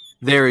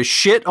 There is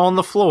shit on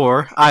the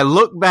floor. I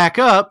look back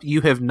up.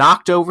 You have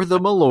knocked over the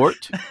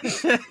Malort.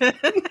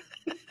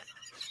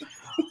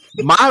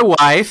 My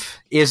wife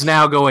is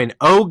now going,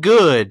 oh,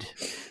 good,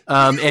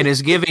 and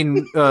is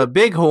giving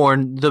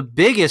Bighorn the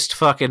biggest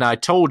fucking I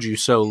told you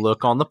so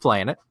look on the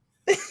planet.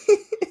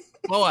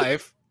 My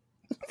wife.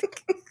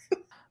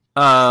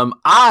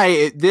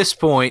 I, at this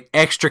point,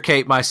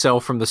 extricate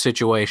myself from the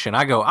situation.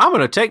 I go, I'm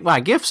going to take my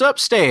gifts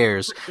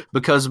upstairs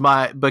because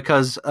my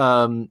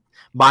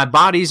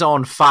body's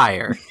on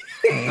fire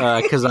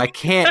because I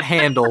can't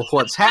handle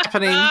what's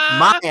happening.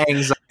 My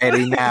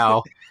anxiety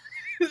now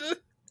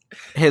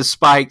has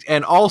spiked.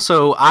 And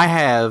also, I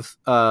have,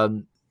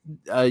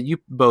 you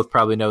both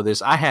probably know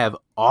this, I have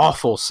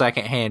awful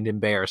secondhand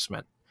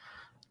embarrassment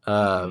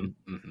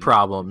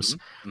problems.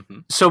 Mm-hmm.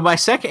 So my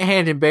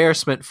secondhand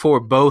embarrassment for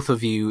both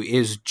of you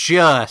is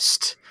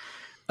just,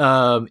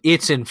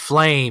 it's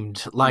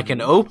inflamed like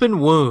an open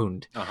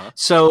wound. Uh-huh.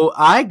 So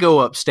I go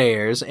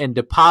upstairs and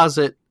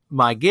deposit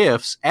my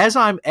gifts. As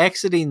I'm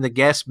exiting the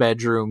guest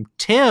bedroom,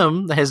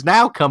 Tim has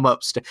now come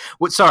upstairs.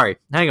 Sorry,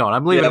 hang on.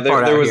 I'm leaving a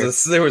part out here.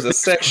 There was a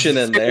section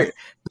in there.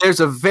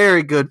 There's a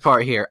very good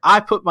part here. I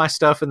put my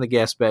stuff in the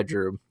guest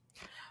bedroom.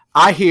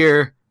 I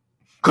hear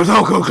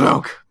clunk, clunk,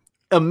 clunk,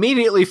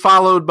 immediately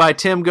followed by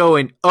Tim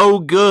going, oh,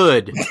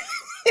 good.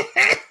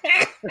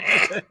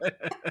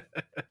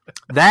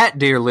 That,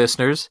 dear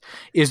listeners,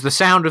 is the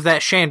sound of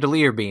that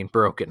chandelier being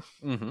broken.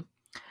 Mm-hmm.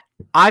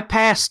 I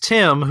pass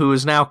Tim, who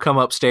has now come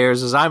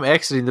upstairs. As I'm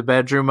exiting the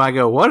bedroom, I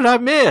go, what did I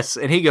miss?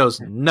 And he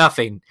goes,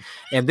 nothing.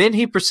 And then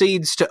he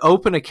proceeds to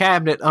open a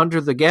cabinet under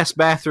the guest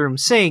bathroom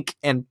sink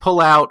and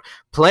pull out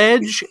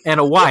Pledge and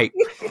a wipe.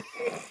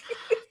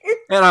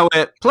 And I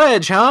went,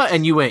 Pledge, huh?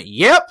 And you went,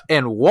 yep,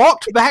 and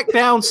walked back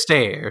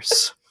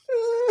downstairs.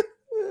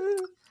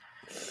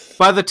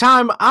 By the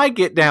time I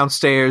get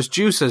downstairs,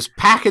 Juice is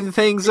packing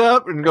things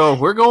up and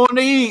going, we're going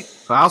to eat.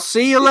 I'll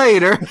see you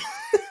later.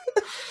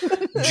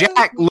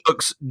 Jack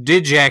looks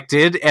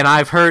dejected, and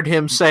I've heard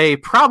him say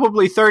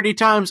probably 30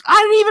 times,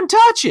 I didn't even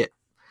touch it.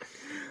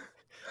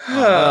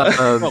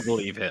 I don't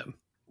believe him.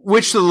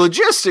 Which the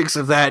logistics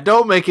of that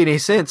don't make any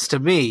sense to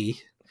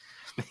me.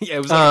 Yeah,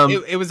 it was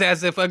like, it was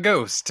as if a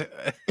ghost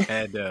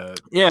had.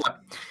 Yeah.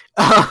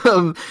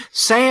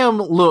 Sam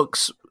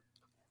looks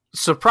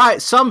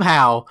surprised,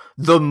 somehow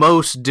the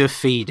most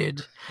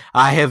defeated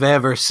I have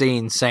ever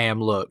seen Sam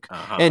look.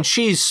 Uh-huh. And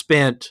she's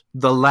spent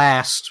the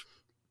last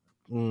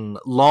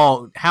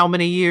how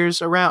many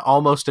years around?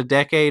 Almost a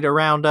decade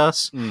around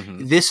us.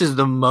 Mm-hmm. This is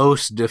the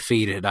most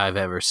defeated I've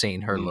ever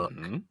seen her look.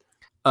 Mm-hmm.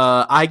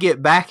 I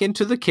get back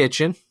into the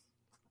kitchen.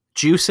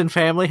 Juice and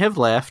family have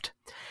left.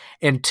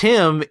 And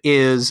Tim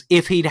is,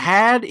 if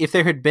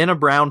there had been a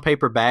brown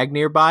paper bag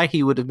nearby,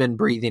 he would have been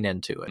breathing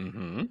into it.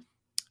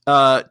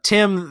 Mm-hmm.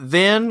 Tim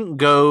then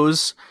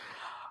goes,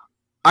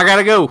 I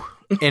gotta go.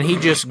 And he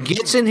just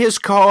gets in his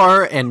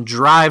car and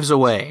drives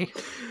away.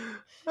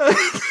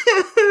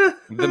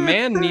 The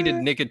man needed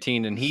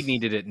nicotine and he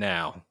needed it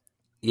now.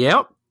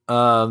 Yep.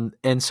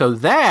 And so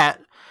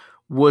that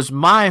was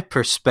my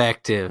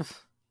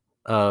perspective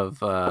of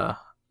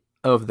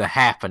the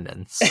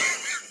happenings.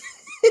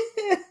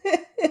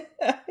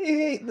 I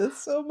hate this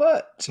so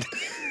much.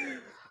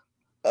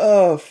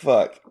 Oh,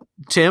 fuck.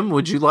 Tim,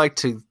 would you like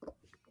to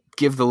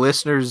give the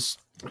listeners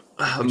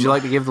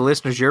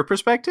your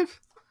perspective?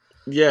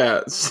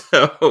 Yeah,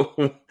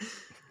 so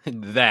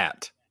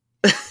That.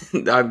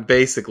 I'm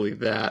basically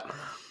that.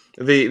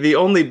 The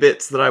only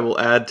bits that I will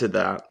add to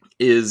that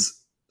is,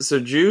 so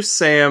Juice,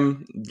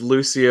 Sam,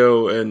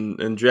 Lucio,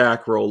 and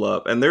Jack roll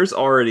up, and there's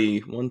already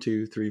 1,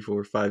 2, 3,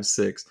 4, 5,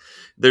 6.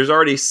 There's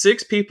already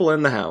 6 people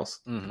in the house,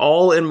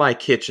 all in my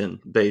kitchen,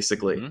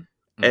 basically.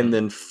 Mm-hmm. And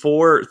then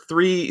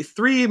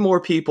 3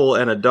 more people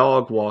and a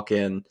dog walk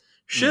in.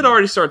 Shit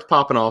already starts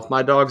popping off.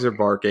 My dogs are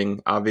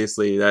barking.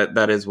 Obviously,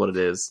 that is what it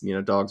is. You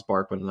know, dogs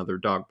bark when another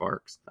dog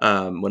barks.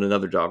 When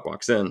another dog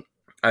walks in,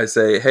 I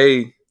say,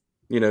 hey,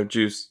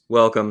 Juice,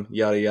 welcome,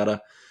 yada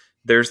yada.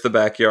 There's the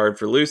backyard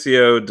for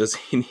Lucio. Do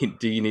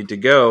you need to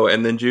go?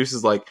 And then Juice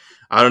is like,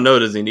 I don't know.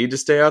 Does he need to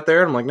stay out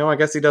there? And I'm like, no, I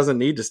guess he doesn't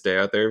need to stay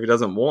out there if he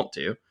doesn't want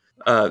to.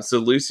 So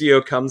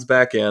Lucio comes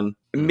back in.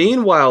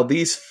 Meanwhile,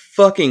 these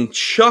fucking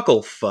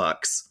chuckle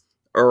fucks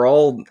are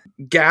all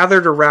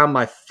gathered around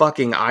my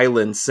fucking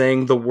island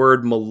saying the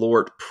word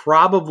Malort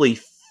probably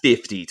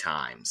 50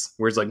 times.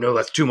 Where it's like, no,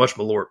 that's too much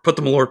Malort. Put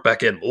the Malort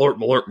back in. Malort,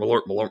 Malort,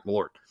 Malort, Malort,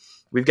 Malort.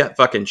 We've got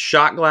fucking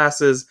shot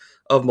glasses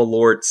of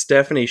Malort.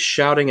 Stephanie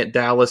shouting at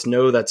Dallas,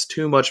 no, that's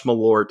too much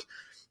Malort.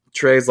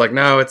 Trey's like,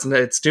 no,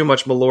 it's too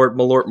much Malort,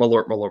 Malort,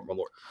 Malort,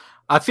 Malort.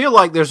 I feel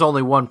like there's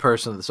only one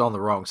person that's on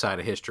the wrong side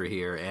of history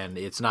here, and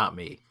it's not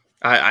me.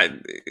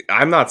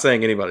 I'm not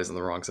saying anybody's on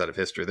the wrong side of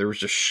history. There was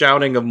just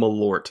shouting of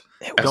Malort.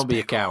 Don't be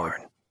a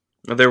coward.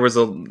 There was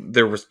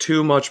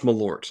too much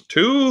Malort.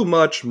 Too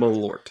much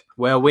Malort.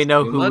 Well, we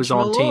know Too who much was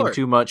on Team Malort.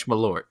 Too Much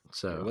Malort. It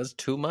So was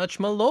too much,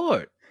 my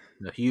lord.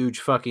 the huge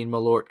fucking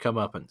Malort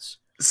comeuppance.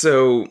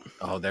 So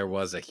Oh, there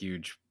was a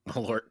huge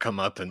Malort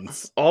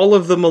comeuppance. all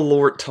of the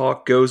Malort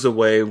talk goes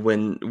away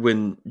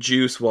when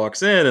Juice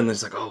walks in and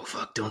there's like, oh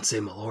fuck, don't say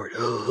Malort.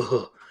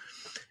 Ugh.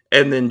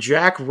 And then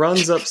Jack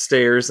runs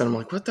upstairs and I'm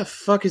like, what the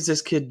fuck is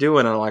this kid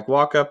doing? And I like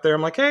walk up there.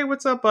 I'm like, hey,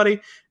 what's up,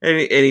 buddy? And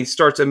he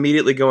starts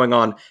immediately going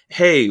on,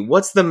 hey,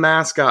 what's the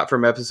mascot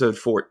from episode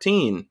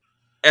 14?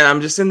 And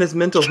I'm just in this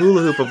mental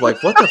hula hoop of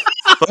like, what the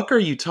fuck are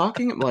you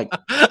talking? I'm like,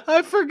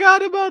 I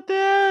forgot about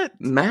that.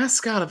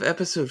 mascot of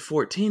episode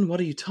 14? What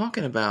are you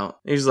talking about?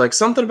 And he's like,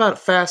 something about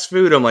fast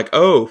food. I'm like,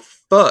 oh,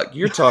 fuck.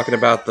 You're talking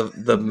about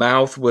the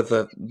mouth with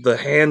the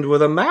hand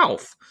with a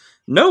mouth.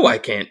 No, I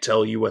can't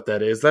tell you what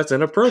that is. That's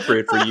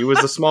inappropriate for you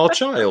as a small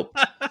child.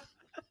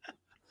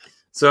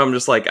 So I'm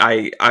just like,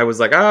 I was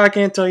like, I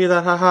can't tell you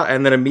that, haha.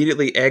 And then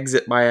immediately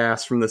exit my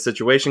ass from the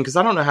situation because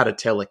I don't know how to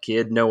tell a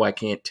kid, no, I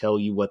can't tell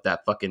you what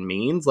that fucking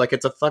means. Like,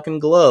 it's a fucking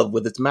glove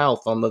with its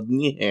mouth on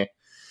the...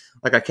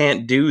 Like, I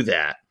can't do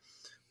that.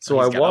 So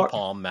He's I got walk... a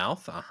palm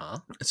mouth.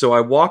 So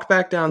I walk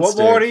back downstairs.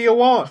 What more do you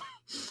want?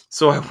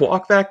 So I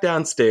walk back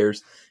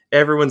downstairs.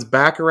 Everyone's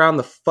back around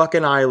the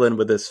fucking island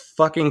with this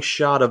fucking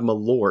shot of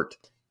Malort.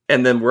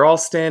 And then we're all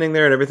standing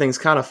there and everything's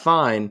kind of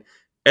fine.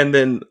 And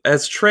then,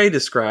 as Trey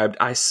described,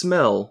 I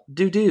smell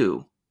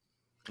doo-doo.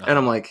 And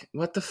I'm like,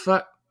 what the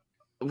fuck?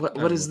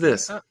 What is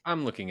this?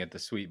 I'm looking at the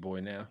sweet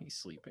boy now. He's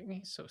sleeping.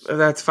 He's so sweet.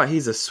 That's fine.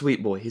 He's a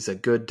sweet boy. He's a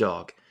good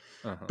dog.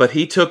 Uh-huh. But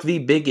he took the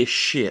biggest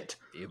shit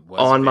It was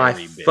on my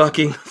very big.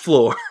 fucking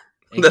floor.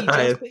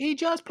 And he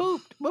just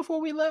pooped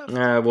before we left.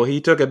 Well,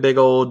 he took a big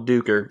old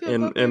duker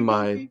Yeah, in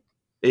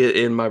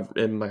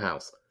my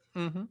house.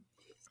 Mm-hmm.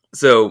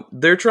 So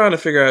they're trying to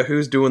figure out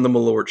who's doing the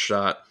Malort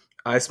shot.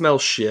 I smell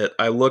shit.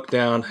 I look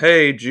down.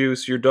 Hey,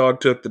 Juice, your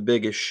dog took the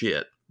biggest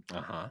shit.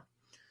 Uh-huh.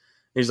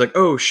 He's like,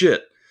 oh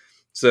shit.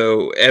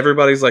 So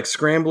everybody's like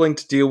scrambling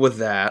to deal with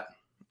that.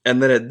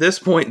 And then at this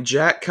point,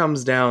 Jack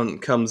comes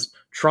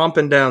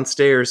tromping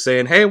downstairs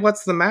saying, hey,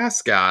 what's the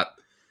mascot?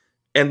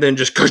 And then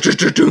just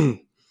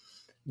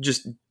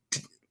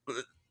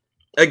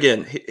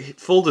again,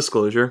 full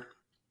disclosure,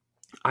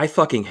 I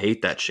fucking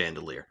hate that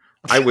chandelier.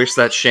 I wish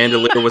that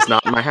chandelier was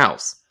not in my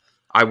house.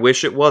 I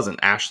wish it wasn't.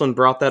 Ashlyn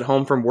brought that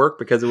home from work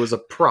because it was a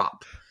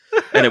prop.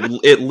 And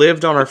it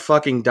lived on our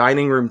fucking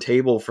dining room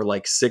table for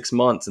like 6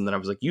 months. And then I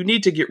was like, you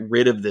need to get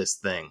rid of this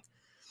thing.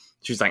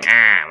 She's like,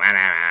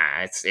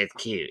 it's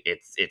cute.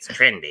 It's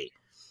trendy.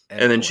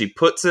 And then she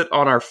puts it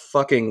on our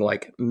fucking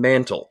like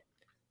mantle.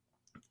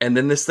 And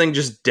then this thing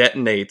just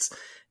detonates.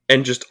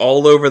 And just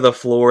all over the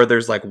floor,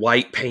 there's like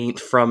white paint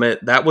from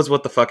it. That was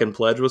what the fucking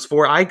pledge was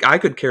for. I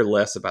could care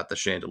less about the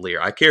chandelier.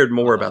 I cared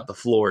more about the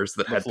floors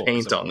that had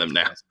paint on them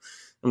now.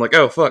 I'm like,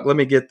 oh, fuck, let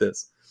me get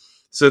this.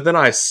 So then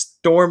I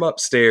storm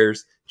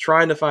upstairs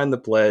trying to find the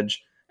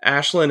pledge.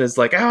 Ashlyn is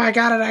like, oh, I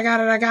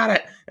got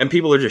it. And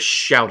people are just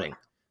shouting.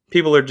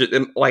 People are just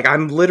like,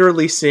 I'm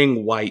literally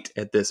seeing white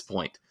at this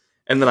point.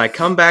 And then I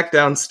come back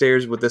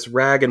downstairs with this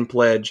rag and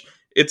pledge.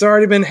 It's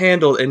already been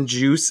handled, and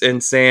Juice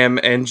and Sam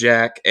and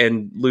Jack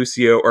and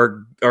Lucio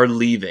are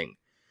leaving.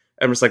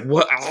 I'm just like,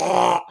 what?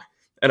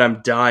 And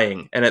I'm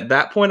dying. And at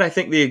that point, I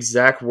think the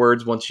exact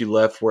words once you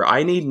left were,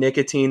 I need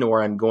nicotine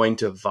or I'm going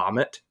to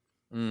vomit.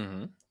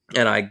 Mm-hmm.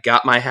 And I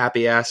got my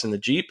happy ass in the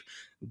Jeep,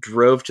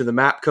 drove to the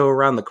Mapco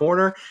around the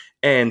corner,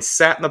 and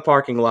sat in the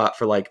parking lot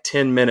for like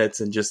 10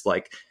 minutes and just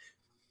like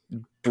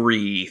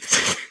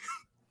breathed.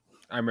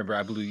 I remember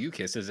I blew you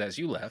kisses as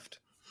you left.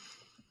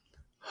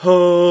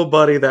 Oh,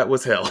 buddy, that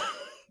was hell.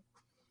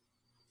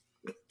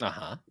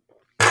 Uh-huh.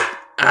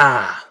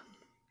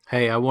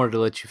 Hey, I wanted to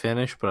let you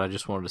finish, but I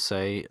just wanted to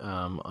say,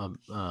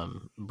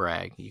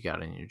 brag. You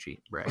got it in your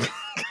Jeep. Brag.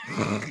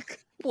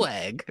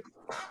 Wag.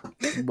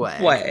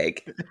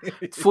 Wag.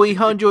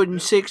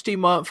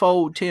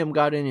 360-month-old Tim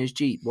got in his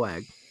Jeep.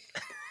 Wag.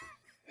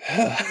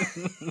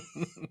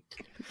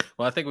 Well,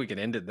 I think we can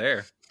end it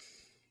there.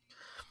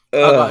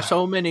 I got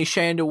so many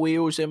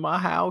chandeliers in my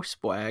house.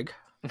 Wag.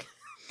 I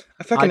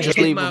fucking I just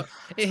hate leave my,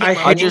 them. I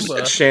hate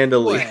that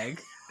chandelier. Wag.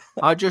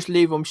 I just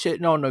leave them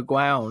sitting on the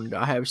ground.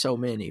 I have so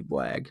many.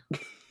 Wag.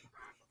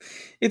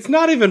 It's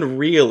not even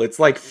real. It's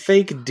like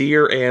fake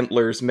deer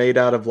antlers made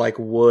out of like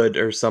wood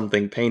or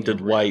something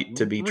painted white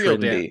to be Real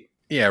trendy.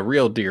 Yeah,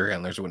 real deer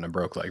antlers wouldn't have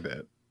broke like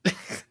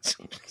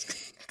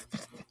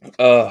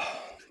that.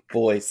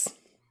 Boys.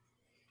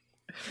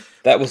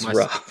 That was My-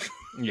 rough.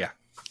 Yeah.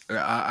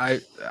 I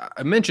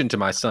mentioned to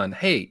my son,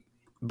 hey,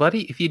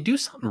 buddy, if you do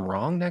something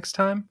wrong next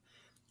time,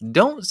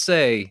 don't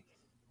say,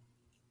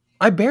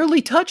 I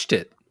barely touched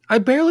it.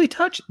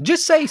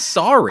 Just say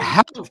sorry.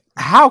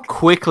 How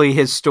quickly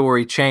his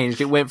story changed.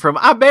 It went from,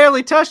 I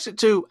barely touched it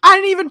to, I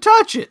didn't even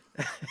touch it.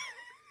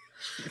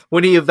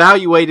 When he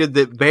evaluated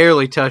that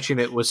barely touching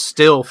it was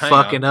still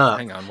fucking up.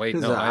 Hang on, wait.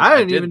 He's No, like, I I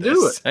didn't did even this.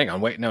 do it. Hang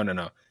on, wait.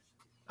 No.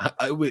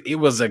 It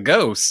was a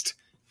ghost.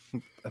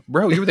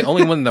 Bro, you were the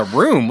only one in the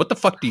room. What the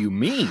fuck do you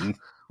mean?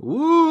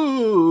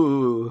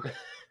 Ooh.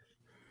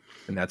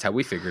 And that's how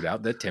we figured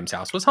out that Tim's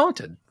house was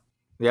haunted.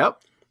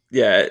 Yep.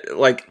 Yeah,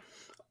 like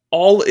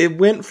it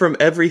went from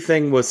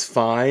everything was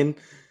fine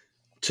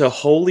to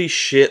holy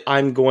shit,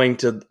 I'm going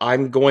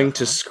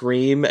to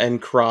scream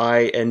and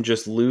cry and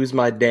just lose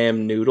my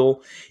damn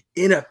noodle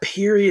in a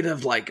period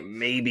of like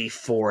maybe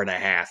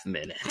 4.5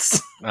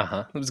 minutes.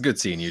 It was good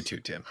seeing you too,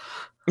 Tim.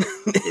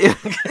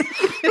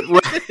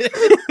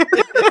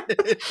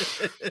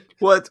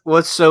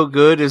 What's so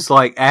good is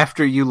like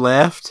after you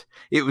left,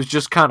 it was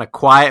just kind of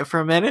quiet for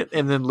a minute,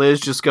 and then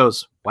Liz just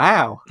goes,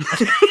 "Wow."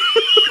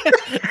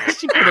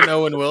 She put an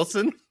Owen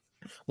Wilson.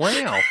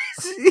 Wow.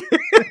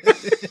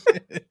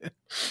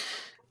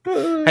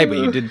 Hey, but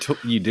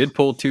you did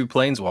pull 2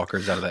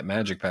 planeswalkers out of that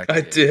magic pack.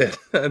 I did.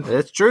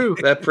 That's true.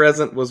 That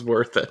present was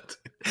worth it.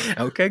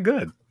 Okay,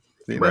 good.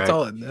 See, Right. that's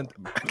all.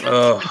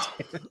 Oh,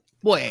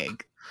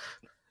 Wag.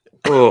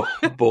 oh,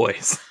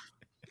 boys.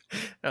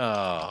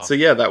 Oh. So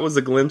yeah, that was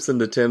a glimpse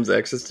into Tim's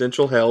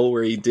existential hell,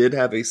 where he did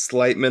have a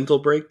slight mental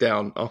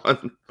breakdown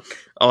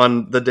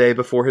on the day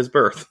before his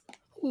birth.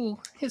 Ooh,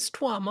 his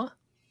trauma.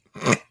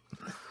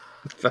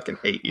 Fucking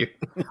hate you.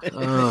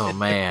 Oh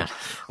man.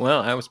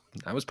 Well, I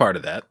was part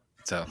of that,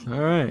 so All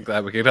right.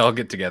 glad we could all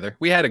get together.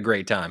 We had a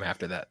great time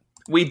after that.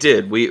 We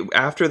did.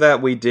 After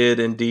that, we did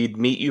indeed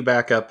meet you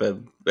back up at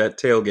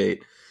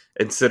tailgate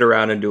and sit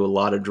around and do a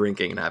lot of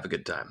drinking and have a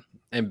good time.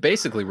 And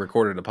basically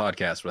recorded a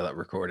podcast without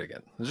recording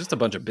it. It's just a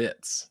bunch of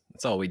bits.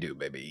 That's all we do,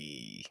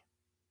 baby.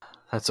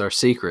 That's our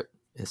secret.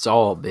 It's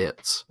all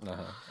bits.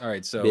 All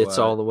right, so Bits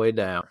all the way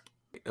down.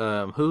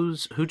 Who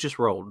just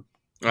rolled?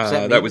 Me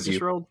That was just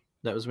you. rolled?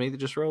 That was me that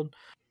just rolled?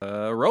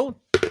 roll.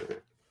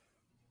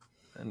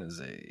 That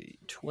is a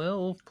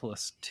 12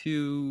 plus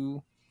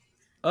 2,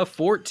 a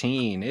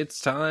 14. It's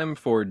time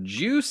for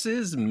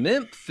Juice's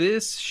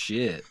Memphis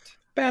shit.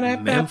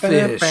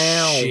 Memphis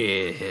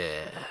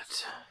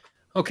shit.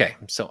 Okay,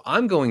 so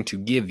I'm going to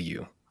give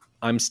you.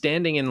 I'm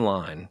standing in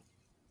line,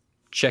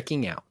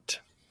 checking out.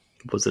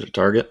 Was it a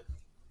Target?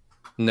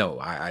 No,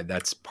 I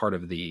that's part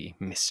of the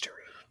mystery.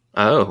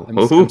 Oh.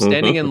 I'm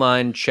standing in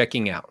line,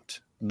 checking out.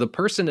 The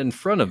person in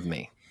front of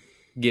me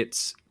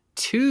gets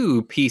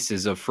 2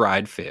 pieces of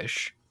fried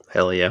fish.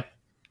 Hell yeah.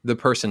 The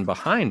person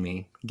behind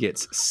me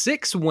gets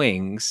 6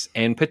 wings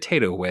and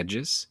potato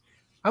wedges.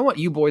 I want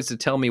you boys to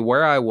tell me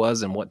where I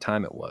was and what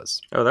time it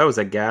was. Oh, that was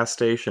a gas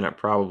station at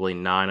probably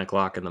 9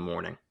 o'clock in the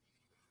morning.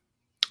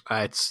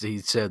 He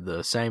said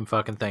the same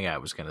fucking thing I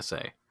was going to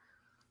say.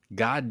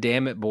 God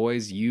damn it,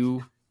 boys,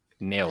 you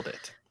nailed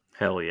it.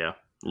 Hell yeah.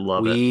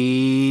 Love it.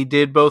 We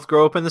did both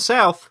grow up in the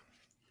South.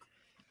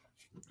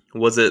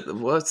 Was it,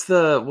 what's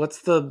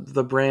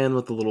the brand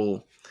with the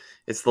little,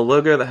 it's the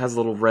logo that has a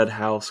little red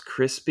house,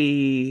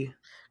 crispy.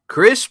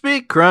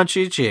 Crispy,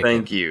 crunchy chicken.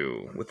 Thank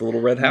you. With the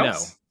little red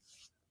house?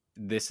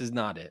 No, this is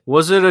not it.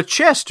 Was it a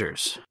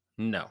Chester's?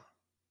 No.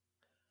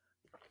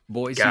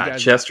 Boys, God, you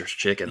guys, Chester's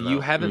chicken, though.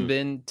 you haven't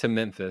been to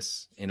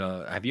Memphis.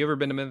 Have you ever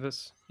been to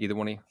Memphis? Either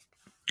one of you?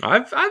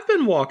 I've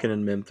been walking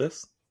in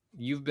Memphis.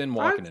 You've been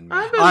walking in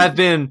I've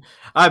Memphis.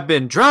 I've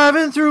been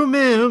driving through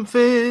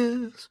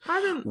Memphis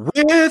I've been,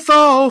 with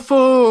all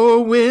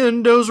 4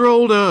 windows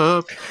rolled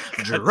up.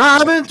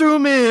 Driving through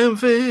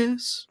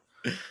Memphis.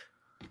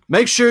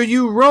 Make sure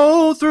you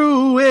roll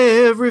through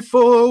every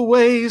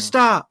 4-way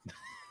stop.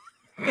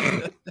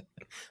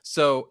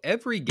 So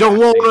every gas Don't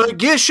want to station-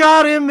 get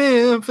shot in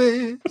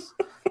Memphis.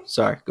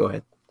 Sorry, go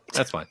ahead.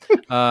 That's fine.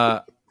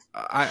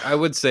 I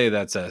would say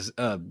that's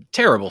a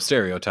terrible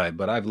stereotype,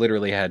 but I've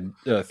literally had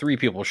 3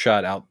 people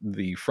shot out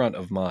the front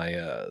of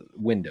my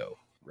window.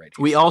 Right.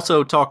 We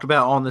also talked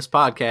about on this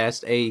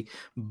podcast a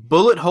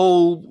bullet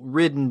hole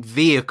ridden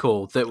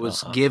vehicle that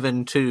was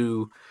given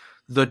to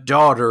the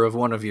daughter of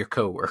one of your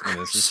coworkers.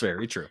 This is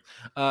very true.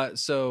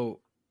 So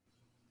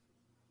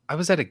I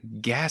was at a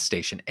gas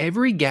station.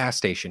 Every gas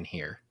station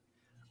here,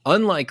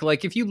 unlike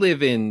like if you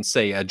live in,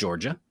 say,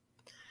 Georgia,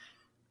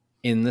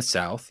 in the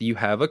South, you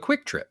have a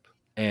Quick Trip.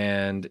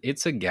 And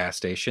it's a gas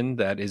station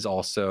that is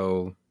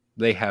also,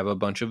 they have a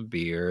bunch of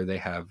beer. They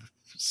have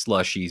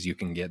slushies you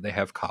can get. They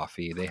have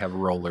coffee. They have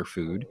roller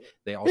food.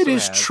 They also It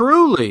is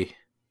truly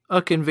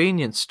a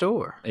convenience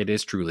store. It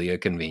is truly a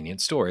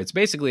convenience store. It's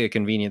basically a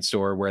convenience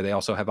store where they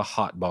also have a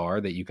hot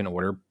bar that you can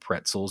order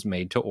pretzels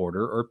made to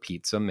order or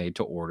pizza made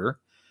to order.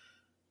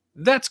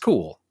 That's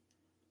cool.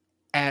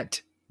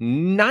 At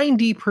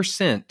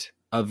 90%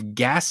 of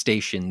gas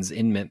stations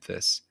in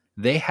Memphis,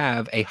 they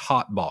have a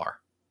hot bar.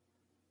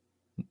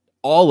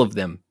 All of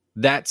them.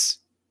 That's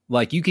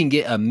like you can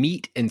get a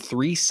meat and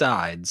 3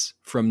 sides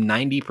from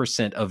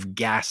 90% of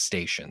gas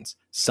stations.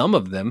 Some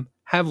of them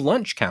have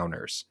lunch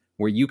counters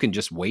where you can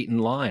just wait in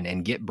line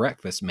and get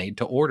breakfast made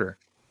to order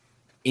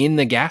in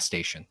the gas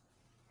station.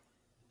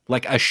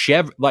 Like a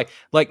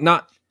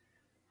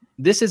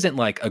this isn't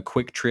like a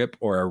Quick Trip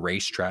or a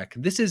racetrack.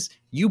 This is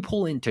you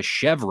pull into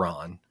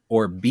Chevron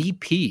or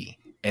BP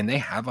and they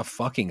have a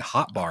fucking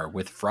hot bar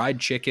with fried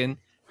chicken,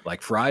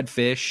 like fried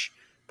fish,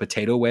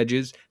 potato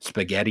wedges,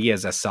 spaghetti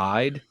as a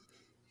side,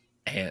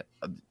 and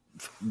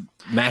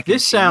mac and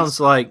This cheese. sounds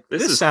like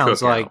This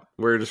sounds cookout. like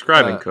We're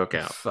describing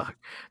cookout. Fuck.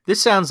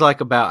 This sounds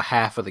like about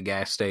half of the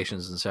gas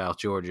stations in South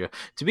Georgia.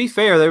 To be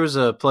fair, there was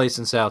a place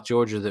in South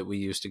Georgia that we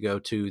used to go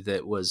to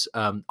that was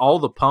all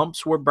the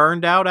pumps were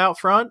burned out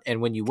front,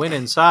 and when you went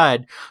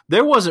inside,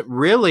 there wasn't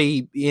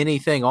really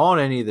anything on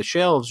any of the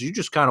shelves. You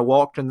just kind of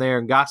walked in there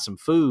and got some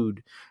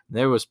food.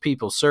 There was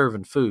people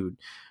serving food.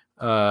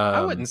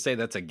 I wouldn't say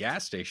that's a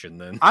gas station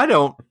then. I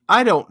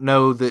don't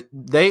know that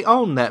they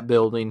own that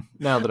building.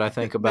 Now that I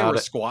think about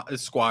it,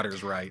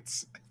 Squatters'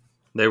 rights.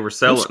 They were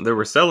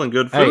selling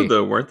good food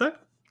though, weren't they?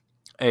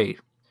 Hey,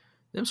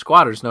 them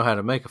squatters know how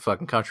to make a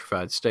fucking country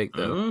fried steak,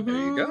 though. Mhm. There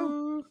you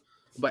go.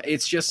 But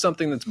it's just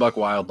something that's buck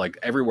wild. Like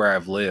everywhere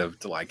I've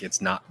lived, like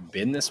it's not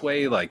been this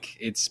way. Like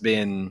it's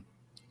been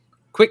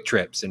quick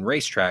trips and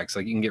racetracks.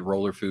 Like you can get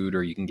roller food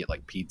or you can get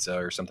like pizza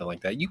or something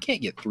like that. You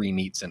can't get three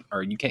meats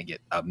or you can't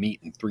get a meat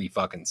and three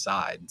fucking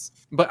sides.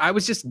 But I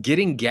was just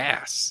getting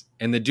gas.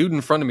 And the dude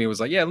in front of me was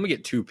like, yeah, let me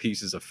get 2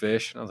 pieces of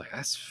fish. And I was like,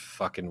 that's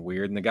fucking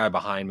weird. And the guy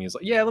behind me was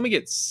like, yeah, let me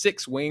get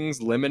 6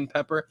 wings, lemon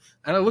pepper.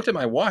 And I looked at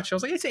my watch. I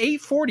was like, it's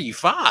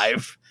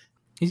 8:45.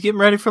 He's getting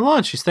ready for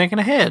lunch. He's thinking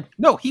ahead.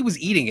 No, he was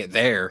eating it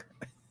there.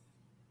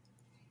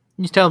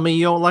 You telling me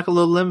you don't like a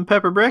little lemon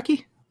pepper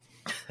brekkie?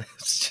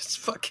 It's just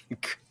fucking,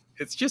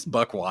 it's just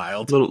buck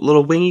wild.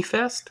 Little wingy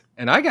fest.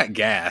 And I got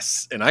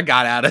gas and I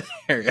got out of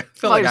there. I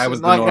felt Like like I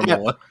was the like normal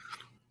that. one.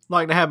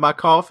 Like to have my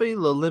coffee, a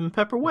little lemon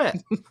pepper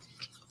wet.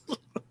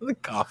 The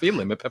coffee,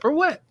 lemon pepper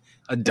wet.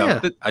 I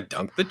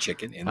dunked the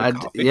chicken in the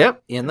coffee.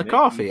 Yep, in the And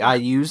coffee. I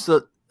use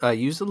the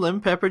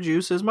lemon pepper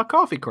juice as my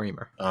coffee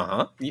creamer.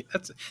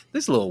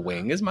 This little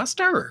wing is my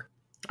stirrer.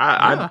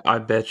 I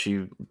bet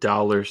you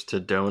dollars to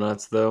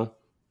donuts though.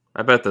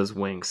 I bet those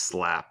wings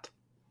slapped.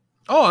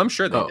 Oh, I'm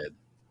sure they did.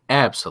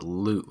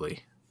 Absolutely.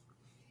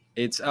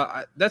 It's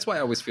that's why I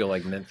always feel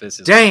like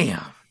Memphis is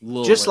Damn.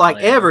 little Just like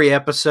Atlanta. every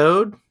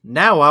episode,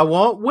 now I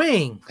want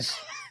wings.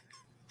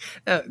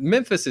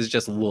 Memphis is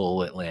just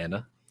little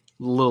Atlanta.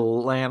 Little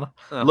Atlanta.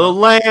 Uh-huh.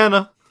 Little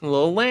Atlanta.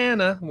 Little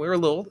Atlanta.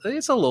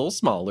 It's a little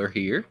smaller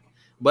here,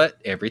 but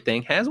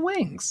everything has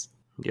wings.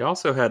 You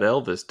also had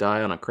Elvis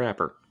die on a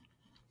crapper.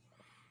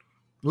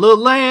 Little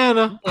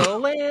Atlanta. Little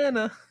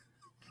Atlanta.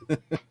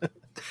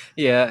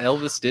 Yeah,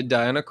 Elvis did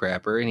die on a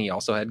crapper, and he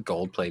also had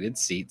gold-plated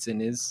seats in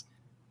his,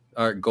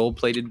 or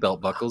gold-plated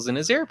belt buckles in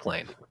his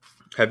airplane.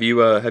 Have you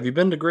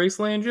been to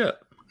Graceland yet?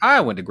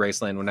 I went to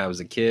Graceland when I was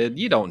a kid.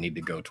 You don't need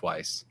to go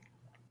twice.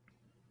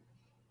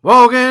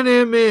 Walking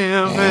in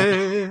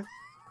Memphis.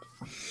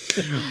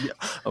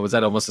 Oh, was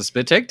that almost a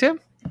spit take, Tim?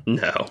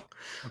 No.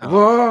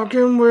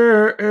 Walking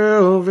where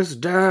Elvis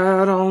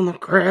died on the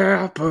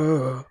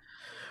crapper.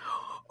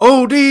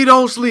 OD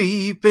don't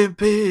sleep in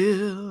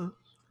pills.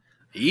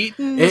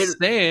 Eating a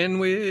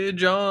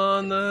sandwich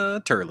on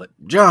the turlet.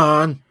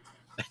 John.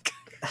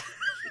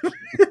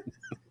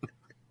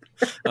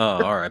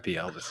 Oh, R.I.P.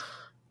 Elvis.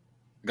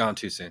 Gone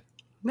too soon.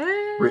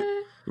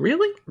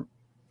 Really?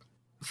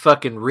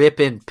 Fucking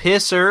ripping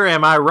pisser,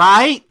 am I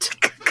right?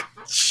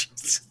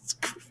 Jesus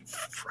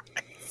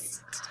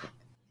Christ.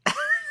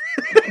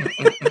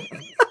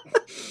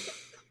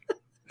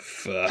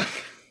 Fuck.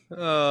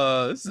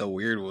 This is a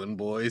weird one,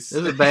 boys.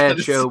 This is a bad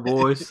show,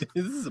 boys.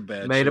 This is a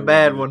bad Made show, a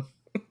bad dude. one.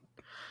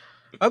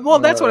 Well,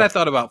 that's what I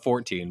thought about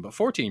 14, but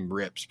 14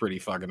 rips pretty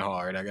fucking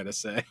hard, I gotta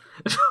say.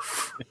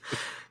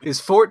 Is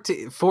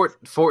 14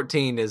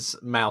 is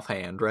mouth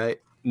hand,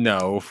 right?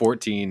 No,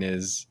 14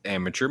 is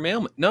amateur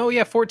mailman. No,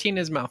 yeah, 14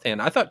 is mouth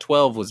hand. I thought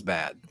 12 was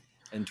bad.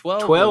 And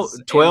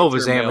 12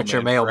 is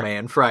amateur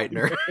mailman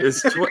frightener.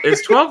 Is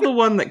 12 the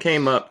one that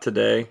came up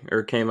today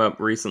or came up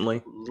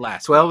recently?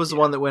 Last 12 week, is the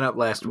one that went up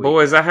last week.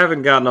 Boys, I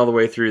haven't gotten all the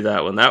way through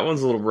that one. That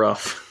one's a little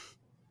rough.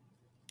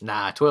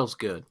 Nah, 12's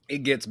good. It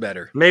gets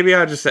better. Maybe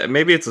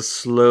it's a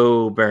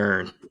slow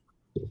burn.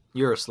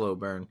 You're a slow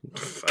burn.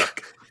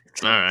 Fuck.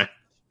 All right.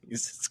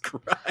 Jesus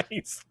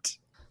Christ.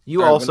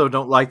 You Sorry, also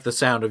don't like the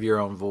sound of your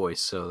own voice,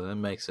 so that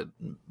makes it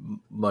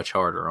much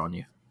harder on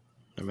you.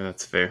 I mean,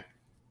 that's fair.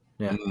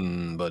 Yeah.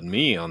 But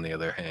me, on the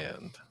other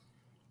hand,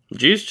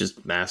 Juice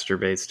just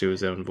masturbates to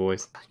his own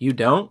voice. You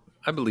don't?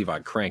 I believe I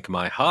crank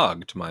my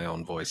hog to my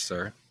own voice,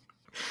 sir.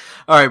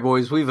 All right,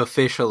 boys, we've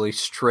officially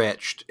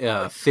stretched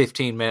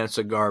 15 minutes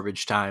of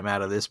garbage time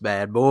out of this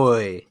bad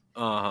boy.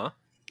 Uh-huh.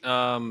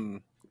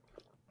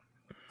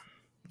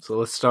 So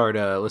let's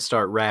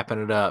start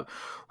wrapping it up.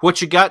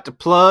 What you got to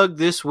plug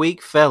this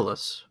week,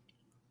 fellas?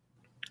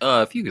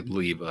 If you could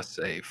leave us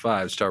a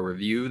 5-star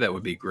review, that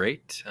would be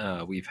great.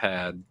 We've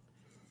had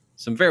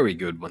some very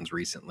good ones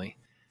recently.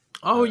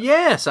 Oh,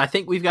 yes. I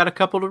think we've got a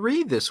couple to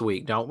read this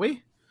week, don't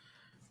we?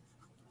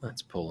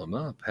 Let's pull them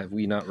up. Have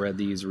we not read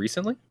these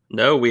recently?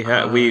 No, we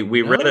have. We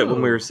read it when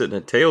we no. were sitting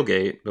at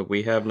tailgate, but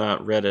we have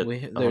not read it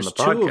on There's the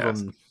two podcast. of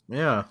them.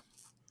 Yeah.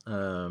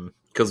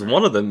 Because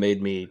one of them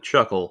made me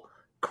chuckle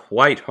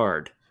quite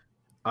hard.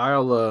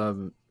 I'll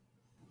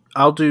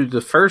do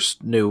the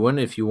first new one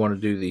if you want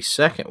to do the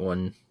second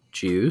one,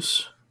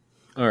 Juice.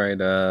 All right.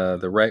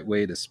 The right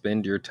way to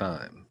spend your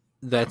time.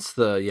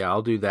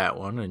 I'll do that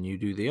one and you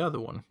do the other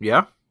one.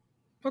 Yeah?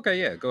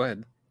 Okay, yeah, go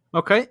ahead.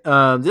 Okay,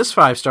 this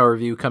 5-star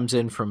review comes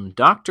in from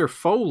Dr.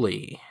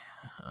 Foley.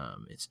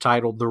 It's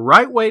titled, The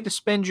Right Way to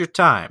Spend Your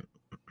Time.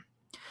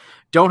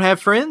 Don't have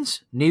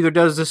friends? Neither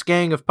does this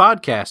gang of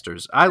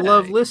podcasters. I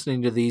love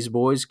listening to these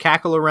boys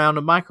cackle around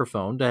a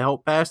microphone to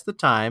help pass the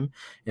time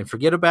and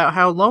forget about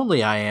how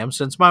lonely I am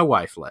since my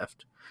wife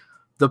left.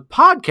 The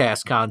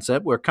podcast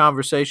concept, where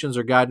conversations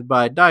are guided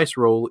by a dice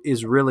roll,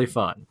 is really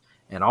fun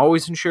and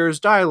always ensures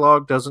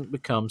dialogue doesn't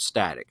become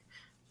static.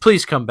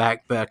 Please come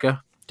back,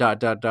 Becca. ...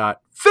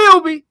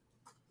 Philby!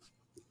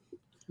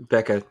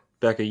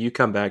 Becca, you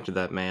come back to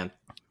that man.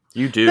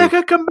 You do.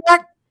 Becca, come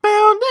back.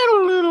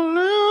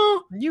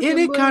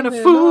 Any kind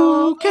of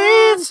fool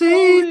can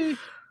see.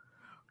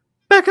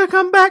 Becca,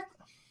 come back.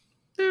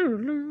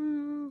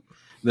 The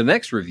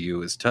next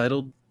review is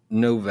titled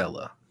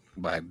Novella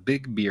by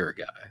Big Beer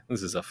Guy.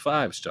 This is a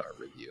 5-star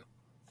review.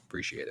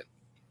 Appreciate it.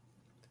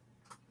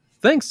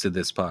 Thanks to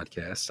this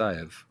podcast, I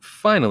have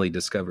finally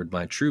discovered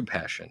my true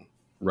passion,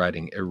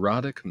 writing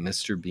erotic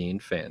Mr. Bean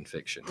fan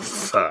fiction.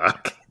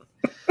 Fuck.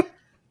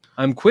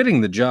 I'm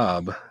quitting the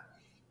job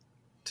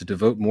to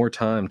devote more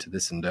time to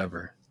this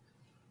endeavor.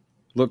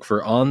 Look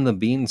for On the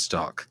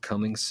Beanstalk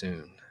coming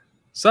soon.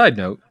 Side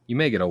note, you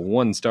may get a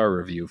 1-star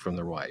review from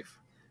their wife.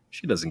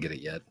 She doesn't get it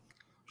yet.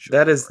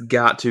 That has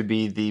got to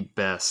be the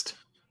best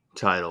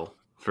title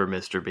for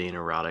Mr. Bean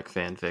erotic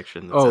fan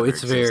fiction. Oh,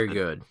 it's very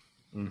good.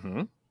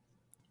 Mm-hmm.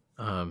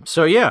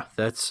 So yeah,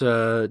 that's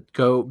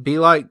go be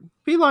like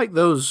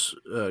those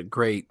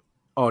great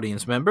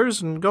audience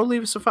members and go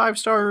leave us a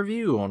 5-star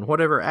review on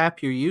whatever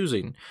app you're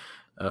using,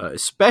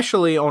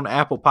 especially on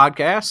Apple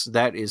Podcasts.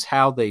 That is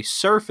how they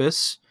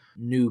surface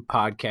new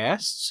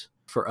podcasts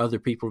for other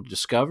people to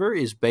discover,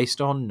 is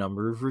based on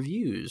number of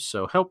reviews.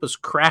 So help us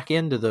crack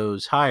into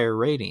those higher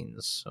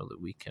ratings so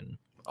that we can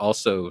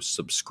Also,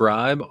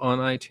 subscribe on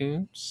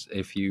iTunes.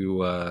 If you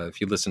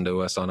listen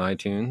to us on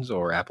iTunes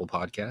or Apple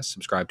Podcasts,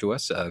 subscribe to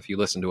us. If you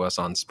listen to us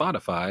on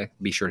Spotify,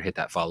 be sure to hit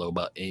that follow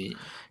button.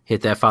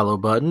 hit that follow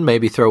button.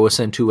 Maybe throw us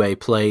into a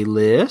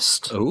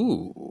playlist.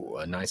 Ooh,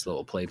 a nice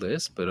little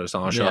playlist. Put us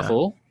on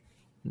shuffle.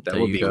 That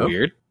There would you be go.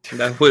 weird.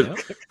 That would.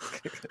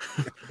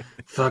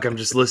 Fuck! I'm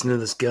just listening to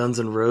this Guns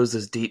N'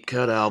 Roses deep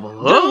cut album.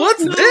 Oh,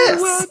 what's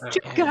this? What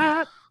you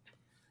got?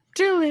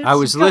 I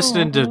was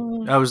listening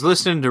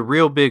to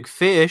Real Big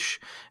Fish,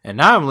 and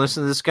now I'm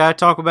listening to this guy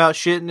talk about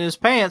shitting his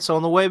pants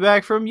on the way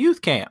back from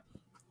youth camp.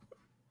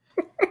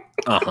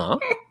 Uh-huh.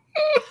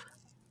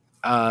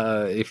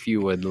 If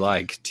you would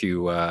like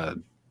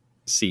to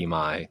see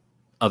my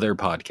other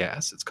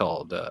podcast, it's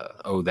called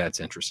Oh, That's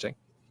Interesting.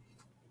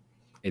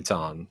 It's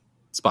on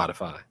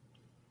Spotify,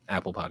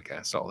 Apple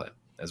Podcasts, all that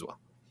as well.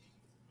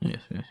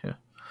 Yes.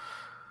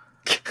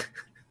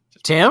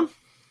 Tim?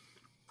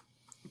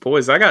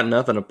 Boys, I got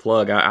nothing to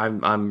plug.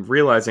 I'm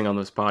realizing on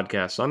this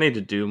podcast, so I need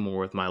to do more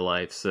with my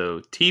life. So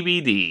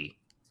TBD.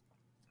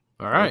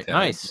 All right, Okay,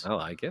 nice. I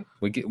like it.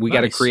 We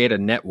got to Nice. create a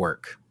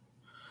network.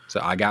 So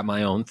I got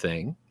my own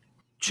thing.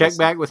 Check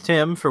back with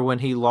Tim for when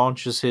he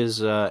launches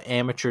his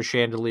amateur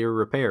chandelier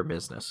repair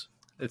business.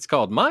 It's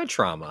called My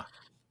Trauma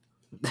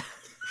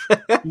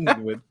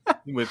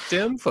with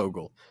Tim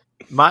Fogel.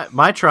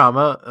 My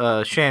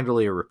trauma,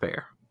 chandelier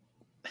repair.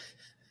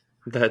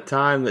 That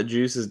time that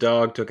Juice's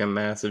dog took a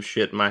massive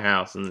shit in my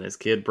house and his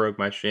kid broke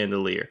my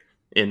chandelier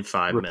in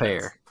 5 minutes.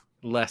 Repair.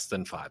 Less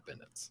than 5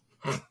 minutes.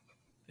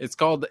 It's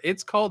called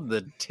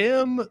the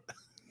Tim.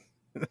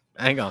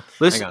 Hang on.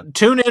 Listen,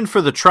 tune in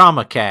for the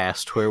Trauma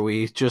Cast, where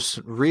we just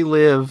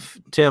relive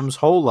Tim's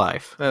whole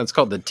life. No, it's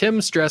called the Tim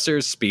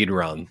Stressors Speed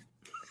Run.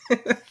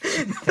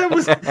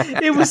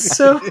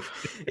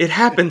 It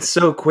happened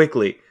so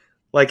quickly.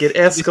 Like, it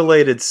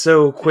escalated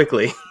so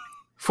quickly.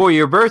 For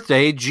your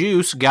birthday,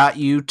 Juice got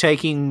you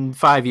taking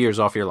 5 years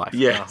off your life.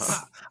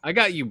 Yes. I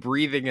got you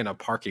breathing in a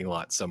parking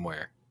lot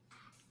somewhere.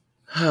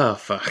 Oh,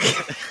 fuck.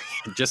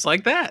 Just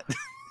like that.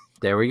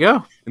 There we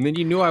go. And then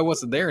you knew I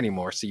wasn't there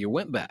anymore, so you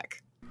went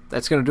back.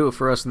 That's going to do it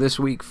for us this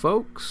week,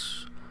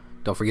 folks.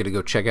 Don't forget to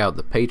go check out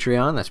the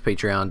Patreon. That's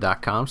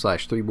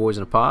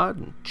patreon.com/3boysinapod.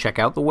 And check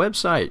out the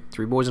website,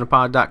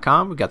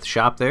 3boysinapod.com. We got the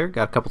shop there.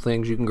 Got a couple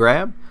things you can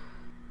grab.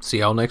 See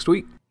y'all next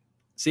week.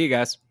 See you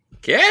guys.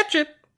 Catch it.